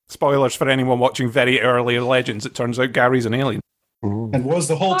 Yes. Spoilers for anyone watching very early Legends. It turns out Gary's an alien. And was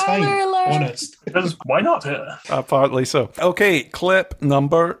the whole time honest. Why not? Partly so. Okay, clip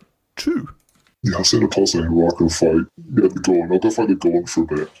number 2. Yeah, I said a pulsing rock and fight. Yeah, the Gorn. I'll go fight the Gorn for a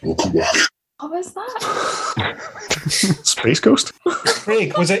bit. I'll come back. What was that? Space Ghost?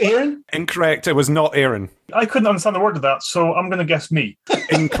 Craig, was it Aaron? Incorrect. It was not Aaron. I couldn't understand the word of that, so I'm going to guess me.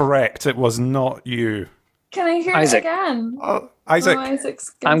 Incorrect. It was not you. Can I hear Isaac. it again? Isaac. Oh,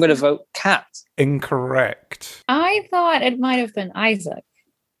 Isaac's I'm going to vote Cat. Incorrect. I thought it might have been Isaac.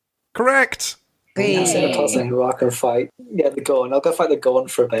 Correct. I said a pulsing rock and fight. Yeah, the Gorn. I'll go fight the Gorn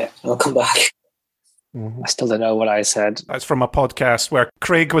for a bit and I'll come back. I still don't know what I said. That's from a podcast where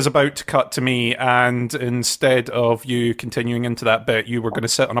Craig was about to cut to me, and instead of you continuing into that bit, you were going to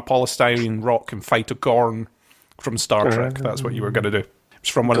sit on a polystyrene rock and fight a Gorn from Star Trek. That's what you were going to do. It's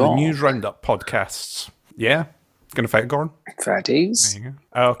from one of the News Roundup podcasts. Yeah? Going to fight a Gorn? Fair dues. There you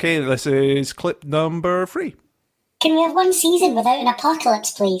go. Okay, this is clip number 3. Can we have one season without an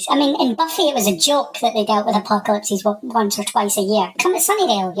apocalypse, please? I mean, in Buffy, it was a joke that they dealt with apocalypses once or twice a year. Come at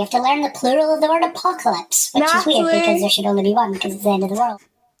Sunnydale, you have to learn the plural of the word apocalypse, which is weird because there should only be one because it's the end of the world.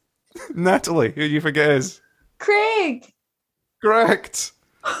 Natalie, who you forget is? Craig! Correct.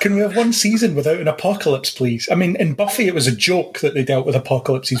 Can we have one season without an apocalypse, please? I mean, in Buffy, it was a joke that they dealt with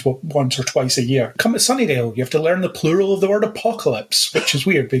apocalypses once or twice a year. Come at Sunnydale, you have to learn the plural of the word apocalypse, which is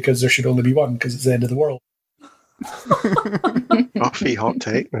weird because there should only be one because it's the end of the world. Buffy hot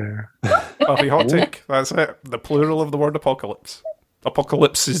take there. Buffy hot take. That's it. The plural of the word apocalypse.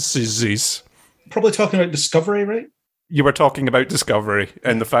 Apocalypse is. Probably talking about Discovery, right? You were talking about Discovery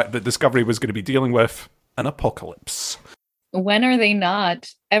and the fact that Discovery was going to be dealing with an apocalypse. When are they not?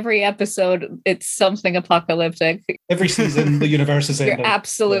 Every episode, it's something apocalyptic. Every season, the universe is ending. You're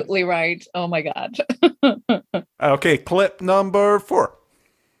absolutely right. Oh my God. Okay, clip number 4.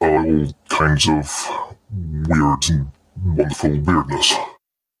 All kinds of weird and wonderful weirdness.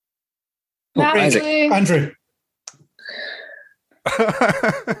 Natalie, Andrew.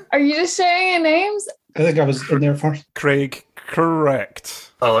 are you just sharing your names? I think I was in there first. Craig,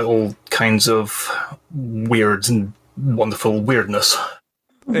 correct. All kinds of weird and wonderful weirdness.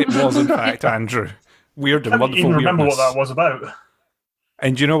 It was, in fact, Andrew. Weird and I don't wonderful even remember weirdness. what that was about.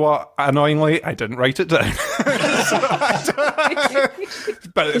 And you know what? Annoyingly, I didn't write it down.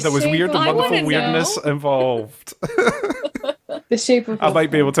 But there was weird and I wonderful wanna weirdness involved. The shape of I might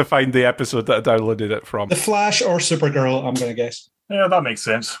be able to find the episode that I downloaded it from. The Flash or Supergirl, I'm going to guess. Yeah, that makes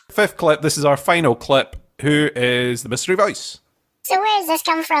sense. 5th clip. This is our final clip. Who is the mystery voice? So where does this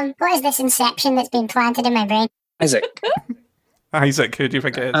come from? What is this inception that's been planted in my brain? Isaac. Isaac, who do you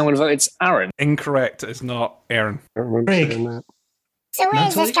think it is? I'm going to vote it's Aaron. Incorrect. It's not Aaron. I don't remember Craig. saying that. So where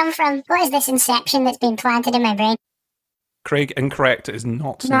does this come from? What is this inception that's been planted in my brain? Craig, incorrect. It is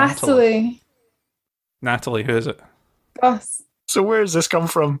not Natalie. Natalie. Natalie, who is it? Gus. So where does this come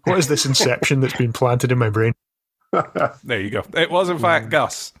from? What is this inception that's been planted in my brain? There you go. It was, in fact,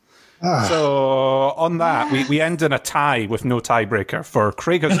 Gus. So on that, we end in a tie with no tiebreaker. For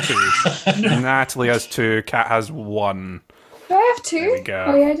Craig has 2, Natalie has 2, Kat has 1. Do I have 2? There we go.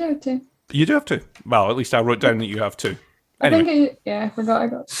 Oh, yeah, I do have 2. You do have 2. Well, at least I wrote down that you have 2. I Anyway. think I forgot I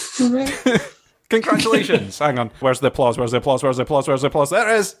got 2 right. Congratulations. Hang on. Where's the applause? Where's the applause? Where's the applause? Where's the applause? There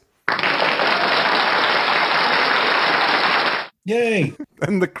it is. Yay!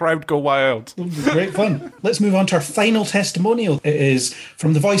 And the crowd go wild. Great fun. Let's move on to our final testimonial. It is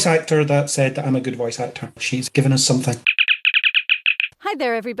from the voice actor that said that I'm a good voice actor. She's given us something. Hi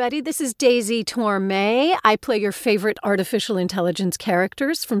there, everybody. This is Daisy Torme. I play your favorite artificial intelligence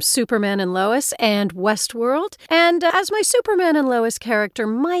characters from Superman and Lois and Westworld. And as my Superman and Lois character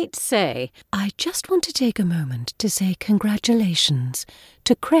might say, I just want to take a moment to say congratulations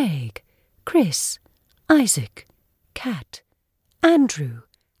to Craig, Chris, Isaac, Kat, Andrew,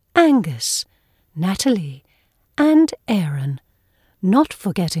 Angus, Natalie, and Aaron. Not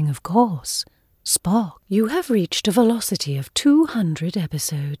forgetting, of course, Spock. You have reached a velocity of 200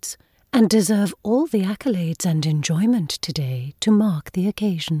 episodes and deserve all the accolades and enjoyment today to mark the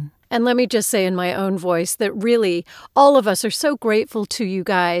occasion. And let me just say in my own voice that really all of us are so grateful to you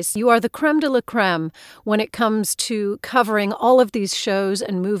guys. You are the creme de la creme when it comes to covering all of these shows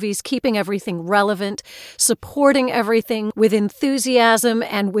and movies, keeping everything relevant, supporting everything with enthusiasm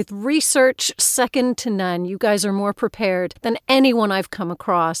and with research second to none. You guys are more prepared than anyone I've come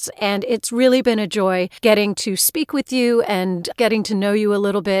across. And it's really been a joy getting to speak with you and getting to know you a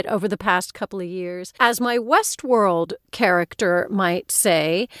little bit over the past couple of years. As my Westworld character might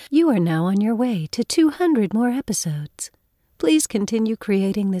say, you are now on your way to 200 more episodes. Please continue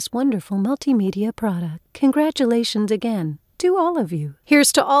creating this wonderful multimedia product. Congratulations again to all of you.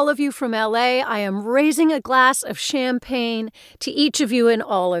 Here's to all of you from LA. I am raising a glass of champagne to each of you and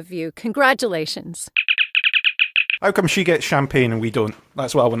all of you. Congratulations. How come she gets champagne and we don't?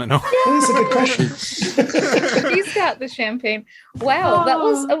 That's what I want to know. That's a good question. He's got the champagne. Wow, that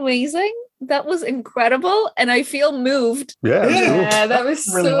was amazing. That was incredible. And I feel moved. Yeah, that was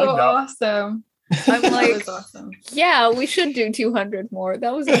Really so like that. awesome. I'm That like, was awesome. yeah, we should do 200 more.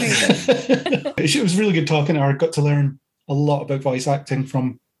 That was amazing. It was really good talking to her. Got to learn a lot about voice acting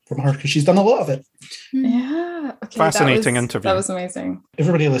from her because she's done a lot of it. Yeah. Okay, Fascinating that was, interview. That was amazing.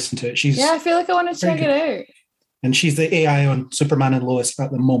 Everybody listen to it. I feel like I want to very check it out. And she's the AI on Superman and Lois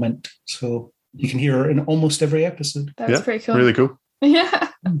at the moment. So you can hear her in almost every episode. That's pretty cool. Really cool. Yeah.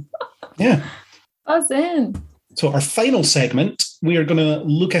 Yeah. Buzz in. So our final segment, we are going to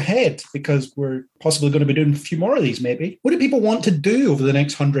look ahead because we're possibly going to be doing a few more of these maybe. What do people want to do over the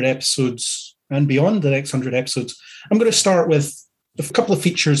next 100 episodes and beyond the next 100 episodes? I'm going to start with a couple of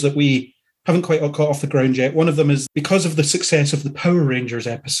features that we haven't quite got off the ground yet. One of them is because of the success of the Power Rangers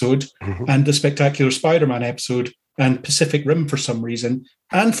episode and the Spectacular Spider-Man episode and Pacific Rim for some reason,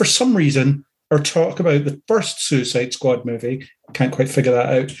 and for some reason, our talk about the first Suicide Squad movie. Can't quite figure that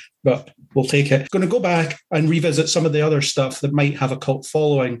out, but we'll take it. Going to go back and revisit some of the other stuff that might have a cult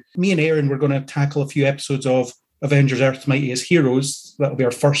following. Me and Aaron, we're going to tackle a few episodes of Avengers Earth's Mightiest Heroes. That'll be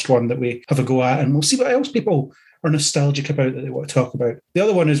our first one that we have a go at, and we'll see what else people are nostalgic about that they want to talk about. The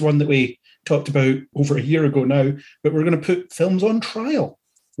other one is one that we talked about over a year ago now, but we're going to put films on trial.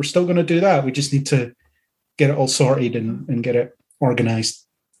 We're still going to do that. We just need to get it all sorted and get it organised.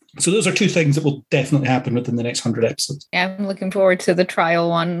 So those are two things that will definitely happen within the next 100 episodes. Yeah, I'm looking forward to the trial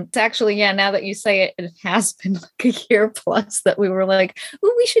one. It's actually, now that you say it, it has been like a year plus that we were like,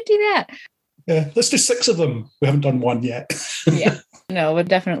 oh, we should do that. Yeah, let's do 6 of them. We haven't done one yet. Yeah, no, but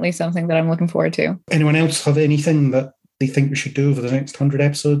definitely something that I'm looking forward to. Anyone else have anything that they think we should do over the next 100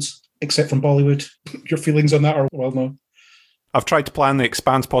 episodes, except from Bollywood? Your feelings on that are well known. I've tried to plan the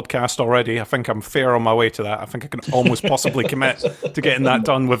Expanse podcast already. I think I'm fair on my way to that. I think I can almost possibly commit to getting that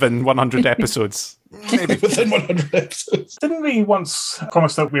done within 100 episodes. Maybe within 100 episodes. Didn't we once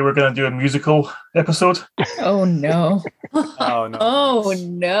promise that we were going to do a musical episode? Oh, no. Oh, no. Oh,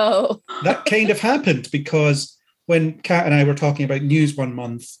 no. That kind of happened because when Kat and I were talking about news one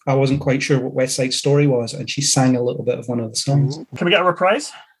month, I wasn't quite sure what West Side Story was, and she sang a little bit of one of the songs. Can we get a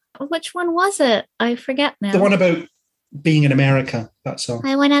reprise? Which one was it? I forget now. The one about being in America, that song.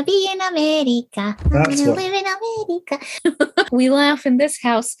 I want to be in America. That's I what. live in America. We laugh in this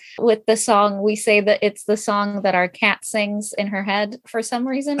house with the song. We say that it's the song that our cat sings in her head for some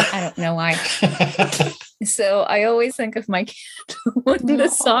reason. I don't know why. So I always think of my cat when the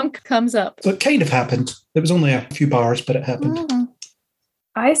song comes up. So it kind of happened. It was only a few bars, but it happened.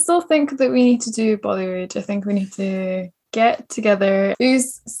 I still think that we need to do Bollywood. I think we need to get together.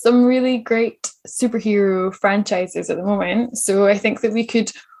 There's some really great superhero franchises at the moment. So I think that we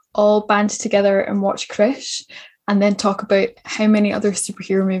could all band together and watch Krish and then talk about how many other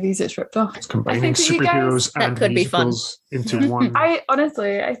superhero movies it's ripped off. It's combining superheroes and musicals into one. I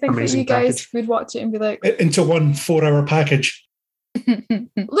think that amazing you guys package. would watch it and be like, Into one 4-hour package.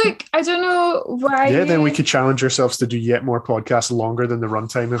 look, I don't know why. Yeah, then we could challenge ourselves to do yet more podcasts longer than the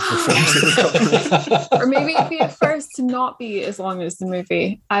runtime of the films that we're covering. Or maybe it'd be at first to not be as long as the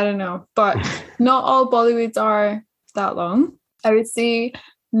movie. I don't know. But not all Bollywoods are that long. I would say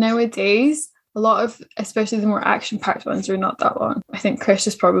nowadays, a lot of, especially the more action-packed ones, are not that long. I think Krish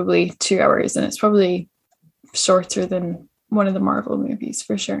is probably 2 hours, and it's probably shorter than one of the Marvel movies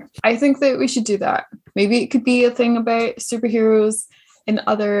for sure. I think that we should do that. Maybe it could be a thing about superheroes in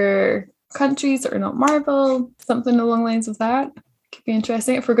other countries that are not Marvel, something along the lines of that. Could be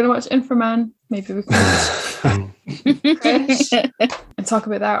interesting. If we're going to watch Inframan, maybe we can watch Krish and talk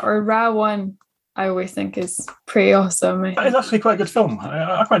about that. Or Ra 1, I always think is pretty awesome. It's actually quite a good film.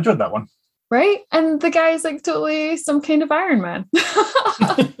 I quite enjoyed that one. Right? And the guy's like totally some kind of Iron Man.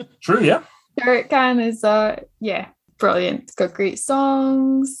 True, yeah. Derek Khan is, brilliant. It's got great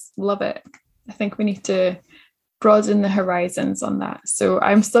songs. Love it. I think we need to broaden the horizons on that. So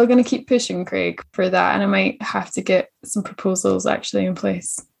I'm still going to keep pushing Craig for that, and I might have to get some proposals actually in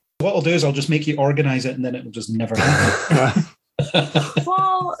place. What I'll do is I'll just make you organise it and then it'll just never happen.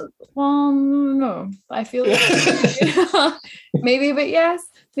 Well, no. I feel like maybe a bit yes,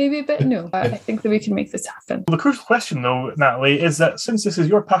 maybe a bit no. I think that we can make this happen. The crucial question, though, Natalie, is that since this is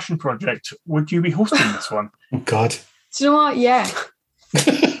your passion project, would you be hosting this one? Oh, God. Do you know what? Yeah.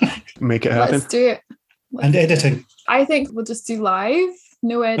 Make it happen. Let's do it. And editing. I think we'll just do live,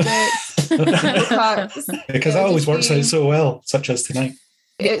 no edits, no cuts. Because that always works out so well, such as tonight.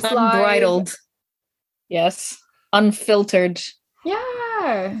 It's unbridled. Yes. Unfiltered.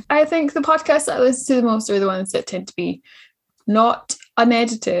 Yeah. I think the podcasts that I listen to the most are the ones that tend to be not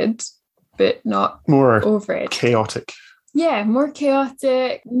unedited, but not More over it. chaotic. Yeah, more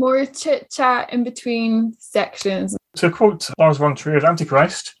chaotic, more chit-chat in between sections. To quote Lars von Trier's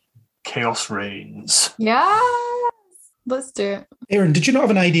Antichrist, chaos reigns. Yes! Let's do it. Aaron, did you not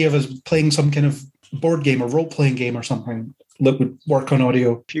have an idea of us playing some kind of board game or role-playing game or something that would work on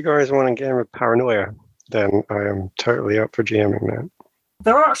audio? If you guys want a game of Paranoia, then I am totally up for GMing that.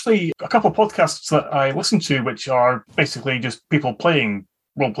 There are actually a couple of podcasts that I listen to which are basically just people playing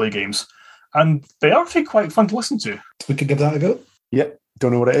role-play games. And they are actually quite fun to listen to. We could give that a go. Yep.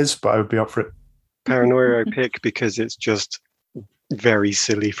 Don't know what it is, but I would be up for it. Paranoia I pick because it's just very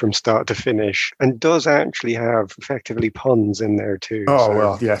silly from start to finish and does actually have effectively puns in there too. Oh, so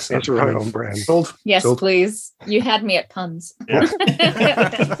well, yes. It's right on brand. Sold. Yes, Sold. please. You had me at puns.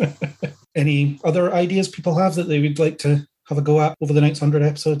 Any other ideas people have that they would like to have a go at over the next 100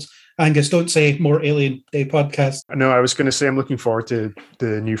 episodes? Angus, don't say more Alien Day podcast. No, I was going to say I'm looking forward to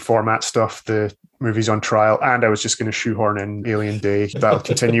the new format stuff, the movies on trial, and I was just going to shoehorn in Alien Day. That'll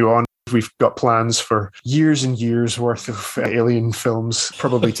continue on. We've got plans for years and years worth of Alien films,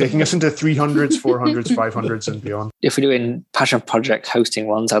 probably taking us into 300s, 400s, 500s and beyond. If we're doing Passion Project hosting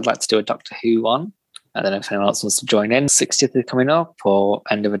ones, I'd like to do a Doctor Who one. I don't know if anyone else wants to join in. 60th is coming up, or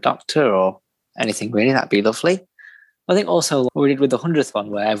End of a Doctor, or anything really. That'd be lovely. I think also what we did with the 100th one,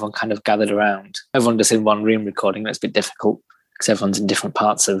 where everyone kind of gathered around. Everyone just in one room recording. That's a bit difficult because everyone's in different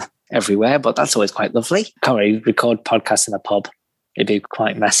parts of everywhere, but that's always quite lovely. Can't really record podcasts in a pub. It'd be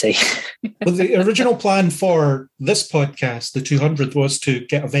quite messy. Well, the original plan for this podcast, the 200th, was to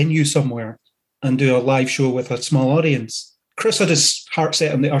get a venue somewhere and do a live show with a small audience. Chris had his heart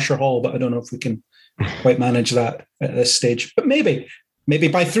set on the Usher Hall, but I don't know if we can quite manage that at this stage. But maybe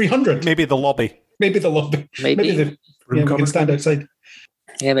by 300. Maybe the lobby. Maybe the lobby. Maybe we can stand outside.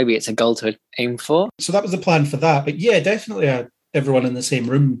 Yeah, maybe it's a goal to aim for. So that was the plan for that. But yeah, definitely everyone in the same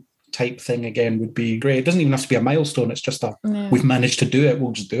room type thing again would be great. It doesn't even have to be a milestone. It's just we've managed to do it.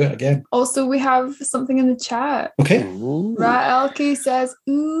 We'll just do it again. Also, we have something in the chat. Okay. Ra'elke says,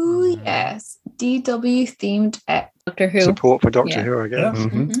 ooh, yes, DW themed Doctor Who. Support for Doctor Who, I guess. Yeah.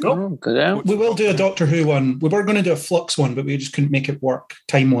 Mm-hmm. Oh, good out. We will do a Doctor Who one. We were going to do a Flux one, but we just couldn't make it work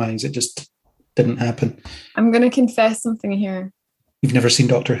time-wise. It just didn't happen. I'm going to confess something here. You've never seen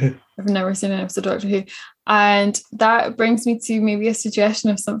Doctor Who? I've never seen an episode of Doctor Who. And that brings me to maybe a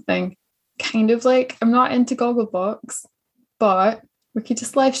suggestion of something kind of like, I'm not into Gogglebox, but we could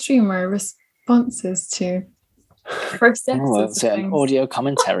just live stream our responses to first episodes. It's an audio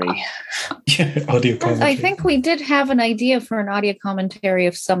commentary. Yeah, audio commentary. I think we did have an idea for an audio commentary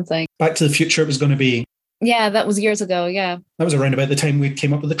of something. Back to the Future, it was going to be. Yeah, that was years ago, yeah. That was around about the time we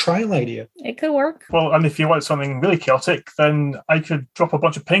came up with the trial idea. It could work. Well, and if you want something really chaotic, then I could drop a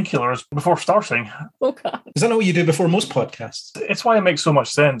bunch of painkillers before starting. Oh, God. Is that not what you do before most podcasts? It's why it makes so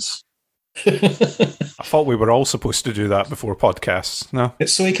much sense. I thought we were all supposed to do that before podcasts. No?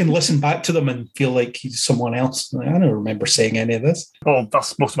 It's so he can listen back to them and feel like he's someone else. Like, I don't remember saying any of this. Well,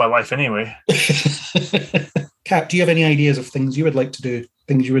 that's most of my life anyway. Kat, do you have any ideas of things you would like to do?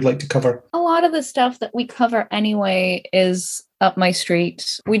 Things you would like to cover? A lot of the stuff that we cover anyway is up my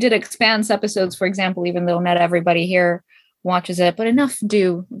street. We did Expanse episodes, for example, even though not everybody here watches it, but enough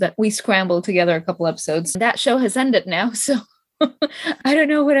do that we scrambled together a couple episodes. That show has ended now, so I don't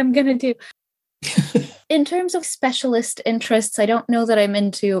know what I'm going to do. In terms of specialist interests, I don't know that I'm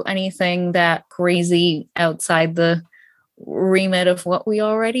into anything that crazy outside the remit of what we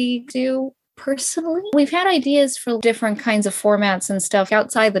already do. Personally, we've had ideas for different kinds of formats and stuff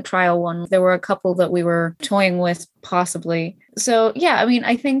outside the trial one. There were a couple that we were toying with possibly. So yeah, I mean,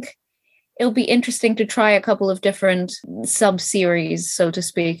 I think it'll be interesting to try a couple of different sub-series, so to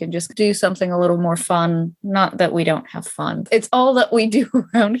speak, and just do something a little more fun. Not that we don't have fun. It's all that we do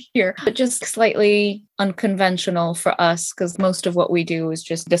around here, but just slightly unconventional for us, because most of what we do is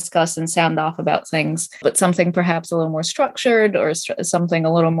just discuss and sound off about things. But something perhaps a little more structured or something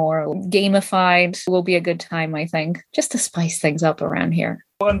a little more gamified will be a good time, I think, just to spice things up around here.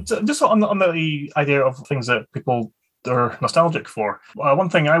 And just on the idea of things that people are nostalgic for. One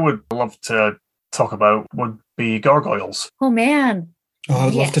thing I would love to talk about would be gargoyles. Oh, man. Oh, I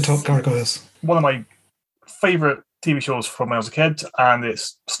would love to talk gargoyles. One of my favourite TV shows from when I was a kid, and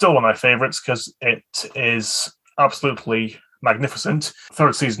it's still one of my favourites because it is absolutely magnificent.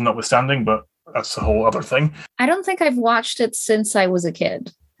 Third season notwithstanding, but that's a whole other thing. I don't think I've watched it since I was a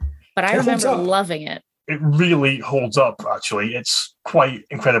kid, but I remember loving it. It really holds up, actually. It's quite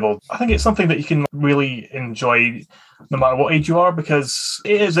incredible. I think it's something that you can really enjoy no matter what age you are, because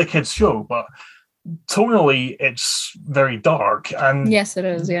it is a kid's show, but tonally it's very dark. And yes, it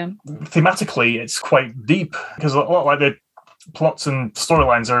is, yeah. Thematically, it's quite deep, because a lot like the plots and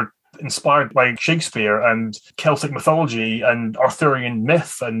storylines are inspired by Shakespeare and Celtic mythology and Arthurian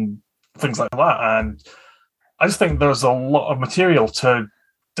myth and things like that. And I just think there's a lot of material to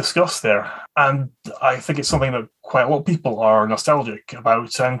discuss there. And I think it's something that quite a lot of people are nostalgic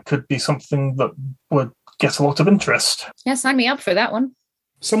about and could be something that would get a lot of interest. Yeah, sign me up for that one.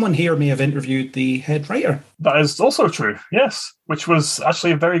 Someone here may have interviewed the head writer. That is also true, yes, which was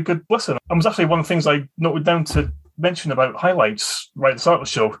actually a very good listen. And was actually one of the things I noted down to mention about highlights right at the start of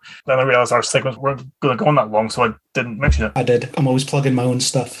the show. Then I realised our segments weren't going to go on that long, so I didn't mention it. I did. I'm always plugging my own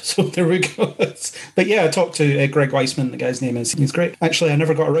stuff, so there we go. But yeah, I talked to Greg Weisman, the guy's name is. He's great. Actually, I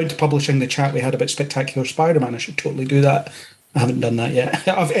never got around to publishing the chat we had about Spectacular Spider-Man. I should totally do that. I haven't done that yet.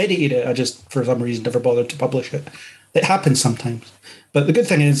 I've edited it. I just, for some reason, never bothered to publish it. It happens sometimes. But the good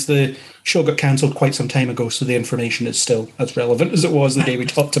thing is the show got cancelled quite some time ago, so the information is still as relevant as it was the day we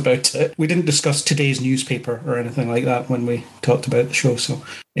talked about it. We didn't discuss today's newspaper or anything like that when we talked about the show, so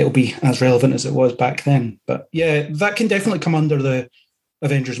it'll be as relevant as it was back then. But yeah, that can definitely come under the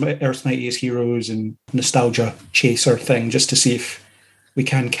Avengers Earth's Mightiest Heroes and nostalgia chaser thing, just to see if we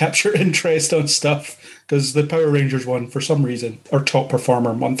can capture interest on stuff. Because the Power Rangers one, for some reason, our top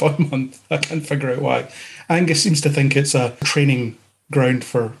performer month on month. I can't figure out why. Angus seems to think it's a training ground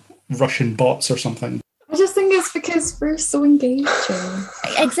for Russian bots or something. I just think it's because we're so engaging.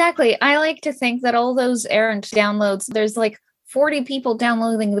 Exactly. I like to think that all those errant downloads, there's like 40 people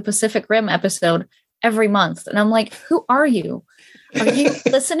downloading the Pacific Rim episode every month. And I'm like, who are you? Are you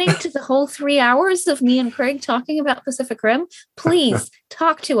listening to the whole 3 hours of me and Craig talking about Pacific Rim? Please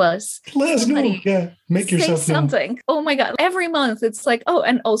talk to us. Let us know. Yeah, make yourself something. Know. Oh my God. Every month it's like, oh,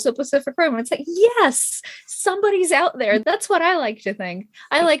 and also Pacific Rim. It's like, yes, somebody's out there. That's what I like to think.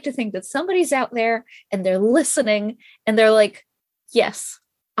 I like to think that somebody's out there and they're listening and they're like, yes,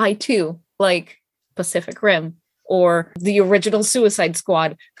 I too like Pacific Rim or the original Suicide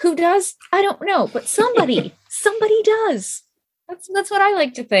Squad. Who does? I don't know, but somebody does. That's what I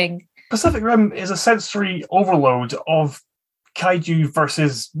like to think. Pacific Rim is a sensory overload of kaiju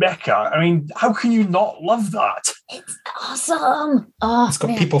versus mecha. I mean, how can you not love that? It's awesome. Oh, it's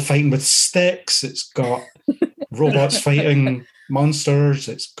got people fighting with sticks. It's got robots fighting monsters.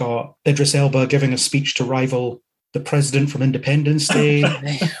 It's got Idris Elba giving a speech to rival the president from Independence Day.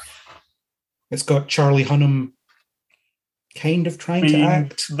 It's got Charlie Hunnam kind of trying to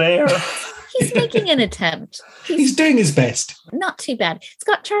act there. He's making an attempt. He's doing his best. Not too bad. It's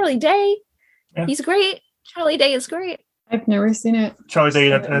got Charlie Day. Yeah. He's great. Charlie Day is great. I've never seen it. Charlie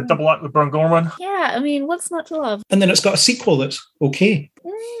Day in a double act with Burn Gorman. Yeah, I mean, what's not to love? And then it's got a sequel that's okay.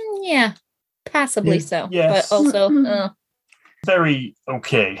 Yeah, passably so. Yes. But also... very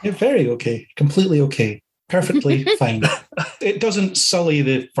okay. Yeah, very okay. Completely okay. Perfectly fine. It doesn't sully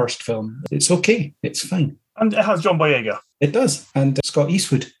the first film. It's okay. It's fine. And it has John Boyega. It does. And Scott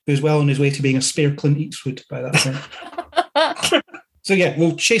Eastwood, who's well on his way to being a spare Clint Eastwood by that point. So yeah,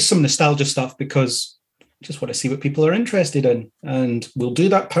 we'll chase some nostalgia stuff because I just want to see what people are interested in. And we'll do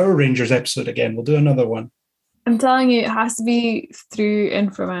that Power Rangers episode again. We'll do another one. I'm telling you, it has to be through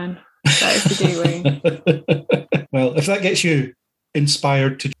Inframan. That is the gateway. Well, if that gets you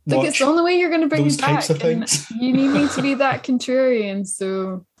inspired to watch, it's the only way you're going to bring those me back. Types of things. You need me to be that contrarian,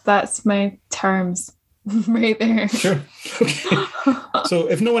 so that's my terms right there. Sure. Okay. So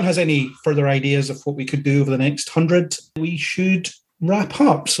if no one has any further ideas of what we could do over the next 100, we should wrap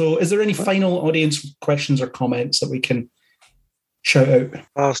up. So is there any final audience questions or comments that we can shout out?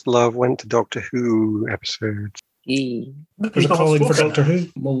 Last Love went to Doctor Who episodes. There's a calling for Doctor Who.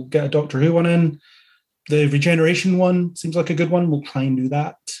 We'll get a Doctor Who one in. The Regeneration one seems like a good one. We'll try and do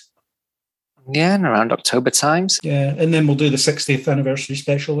that. Yeah, and around October times. Yeah, and then we'll do the 60th anniversary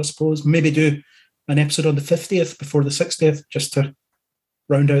special, I suppose. Maybe do an episode on the 50th before the 60th, just to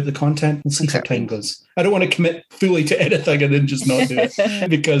round out the content and see how time goes. I don't want to commit fully to anything and then just not do it,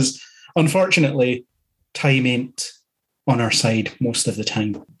 because unfortunately, time ain't on our side most of the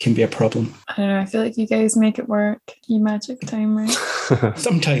time. It can be a problem. I don't know, I feel like you guys make it work. You magic time, right?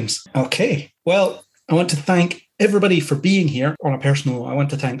 Sometimes. Okay. Well, I want to thank everybody for being here. On a personal note, I want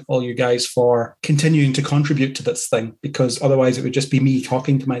to thank all you guys for continuing to contribute to this thing, because otherwise it would just be me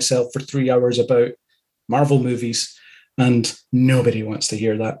talking to myself for 3 hours about Marvel movies, and nobody wants to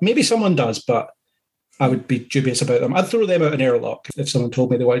hear that. Maybe someone does, but I would be dubious about them. I'd throw them out an airlock if someone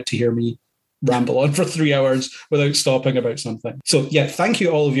told me they wanted to hear me ramble on for 3 hours without stopping about something. So yeah, thank you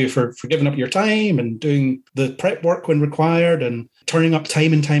all of you for giving up your time and doing the prep work when required and turning up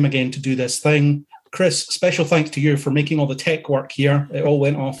time and time again to do this thing. Chris, special thanks to you for making all the tech work here. It all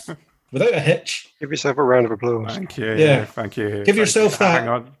went off without a hitch. Give yourself a round of applause. Thank you. Yeah. Thank you. Give yourself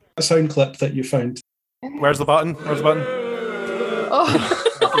that sound clip that you found. Where's the button? Where's the button?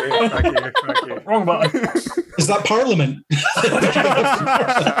 Oh. Wrong button. Is that Parliament?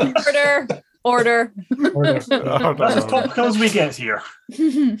 Order. That's as topical as we get here.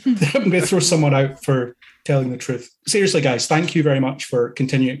 I'm going to throw someone out for telling the truth. Seriously, guys, thank you very much for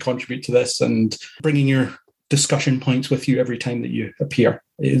continuing to contribute to this and bringing your discussion points with you every time that you appear.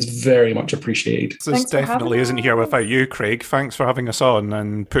 It is very much appreciated. This definitely isn't here without you, Craig. Thanks for having us on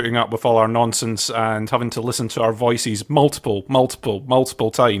and putting up with all our nonsense and having to listen to our voices multiple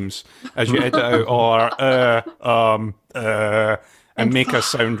times as you edit out all our and make us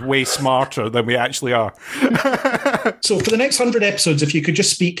sound way smarter than we actually are. So for the next 100 episodes, if you could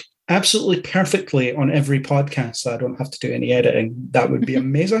just speak absolutely perfectly on every podcast so I don't have to do any editing, that would be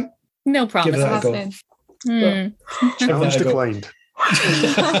amazing. No problem. Give that a go. Challenge declined.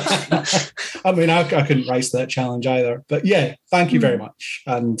 I mean, I couldn't rise to that challenge either. But yeah, thank you very much.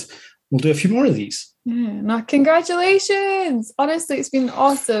 And we'll do a few more of these. Yeah, no, congratulations. Honestly, it's been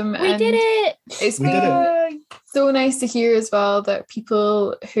awesome. We did it. It's been so nice to hear as well that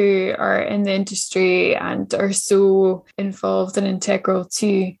people who are in the industry and are so involved and integral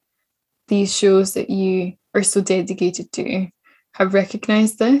to these shows that you are so dedicated to have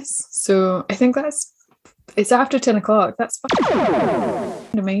recognised this. So I think it's after 10 o'clock. That's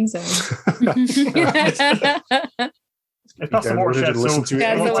amazing. That's the watershed, so that's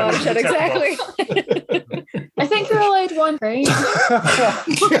the watershed, exactly. I think you're allowed one, right?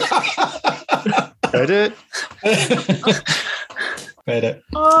 Edit. Edit.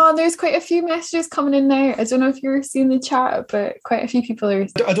 Oh, there's quite a few messages coming in now. I don't know if you're seeing the chat, but quite a few people are.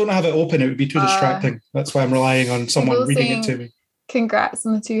 I don't have it open. It would be too distracting. That's why I'm relying on someone reading it to me. Congrats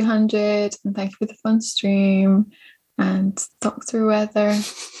on the 200 and thank you for the fun stream. And Dr. Weather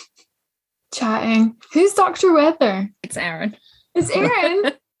chatting. Who's Dr. Weather? It's Aaron. It's Aaron.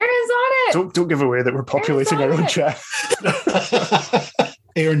 Aaron's on it. Don't give away that we're populating our own chat.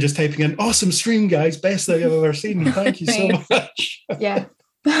 Aaron just typing in, awesome stream, guys. Best thing I've ever seen. Thank you so much. Yeah.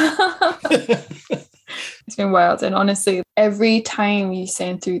 It's been wild. And honestly, every time you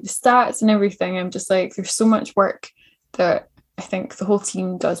send through the stats and everything, I'm just like, there's so much work that I think the whole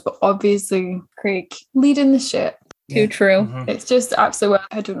team does. But obviously, Craig leading the ship. Too true. Mm-hmm. It's just absolutely,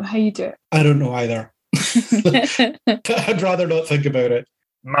 I don't know how you do it. I don't know either. I'd rather not think about it.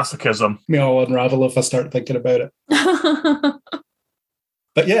 Masochism. I'll unravel if I start thinking about it.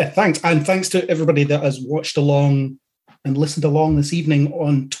 But yeah, thanks. And thanks to everybody that has watched along and listened along this evening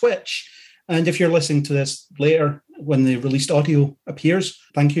on Twitch. And if you're listening to this later when the released audio appears,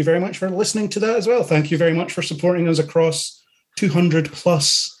 thank you very much for listening to that as well. Thank you very much for supporting us across 200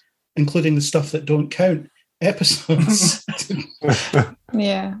 plus, including the stuff that don't count, episodes.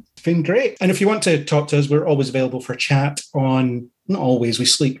 Yeah. It's been great. And if you want to talk to us, we're always available for chat on, not always, we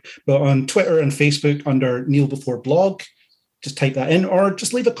sleep, but on Twitter and Facebook under Neil Before Blog. Just type that in or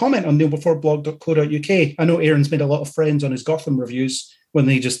just leave a comment on neilbeforeblog.co.uk. I know Aaron's made a lot of friends on his Gotham reviews when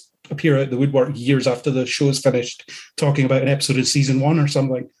they just appear out the woodwork years after the show's finished, talking about an episode of season 1 or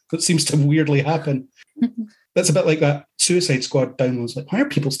something. That seems to weirdly happen. That's a bit like that Suicide Squad downloads. Like, why are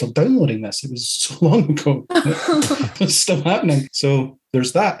people still downloading this? It was so long ago. It's still happening. So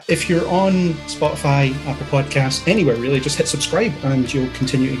there's that. If you're on Spotify, Apple Podcasts, anywhere really, just hit subscribe and you'll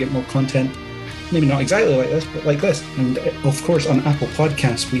continue to get more content. Maybe not exactly like this, but like this. And of course, on Apple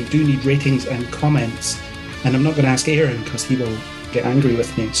Podcasts, we do need ratings and comments. And I'm not going to ask Aaron because he will get angry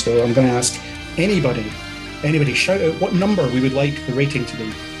with me. So I'm going to ask anybody, shout out what number we would like the rating to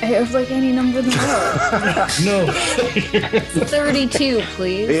be. Out of like any number in the world. No. 32,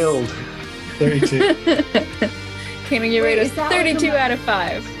 please. Failed. 32. Can you rate us is that 32 like out of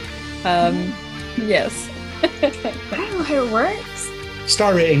 5? Yes. I don't know how it works.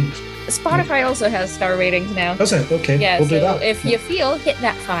 Star rating. Spotify also has star ratings now. Does it? Okay. Yeah, we'll so do that. if you feel, hit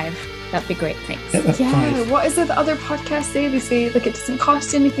that 5. That'd be great. Thanks. Hit that Yeah, 5. what is it the other podcasts say? They say like it doesn't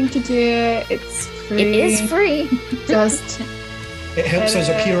cost you anything to do it. It's free. It is free. Just It helps us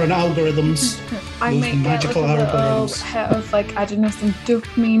appear on algorithms. I those might get like magical a little algorithms. hit of like, I don't know, some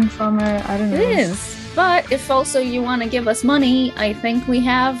dopamine from her. I don't know. It is. But if also you want to give us money, I think we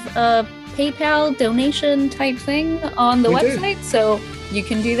have a PayPal donation type thing on the We do. website. So you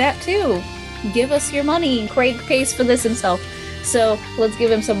can do that too. Give us your money. Craig pays for this himself. So let's give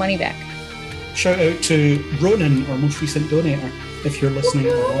him some money back. Shout out to Ronan, our most recent donator, if you're listening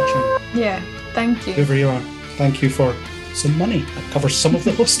or watching. Yeah, thank you. Whoever you are, thank you for some money. That covers some of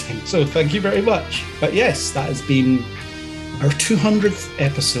the hosting, so thank you very much. But yes, that has been our 200th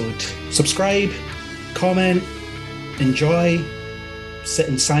episode. Subscribe, comment, enjoy, sit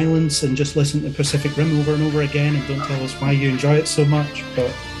in silence and just listen to Pacific Rim over and over again and don't tell us why you enjoy it so much,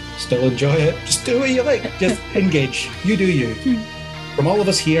 but still enjoy it. Just do what you like. Just engage. You do you. From all of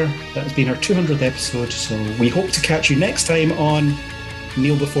us here, that has been our 200th episode, so we hope to catch you next time on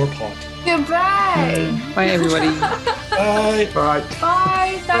Kneel Before Pod. Goodbye. Bye, everybody. Bye.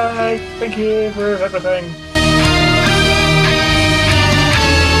 Bye. Bye. Thank you for everything.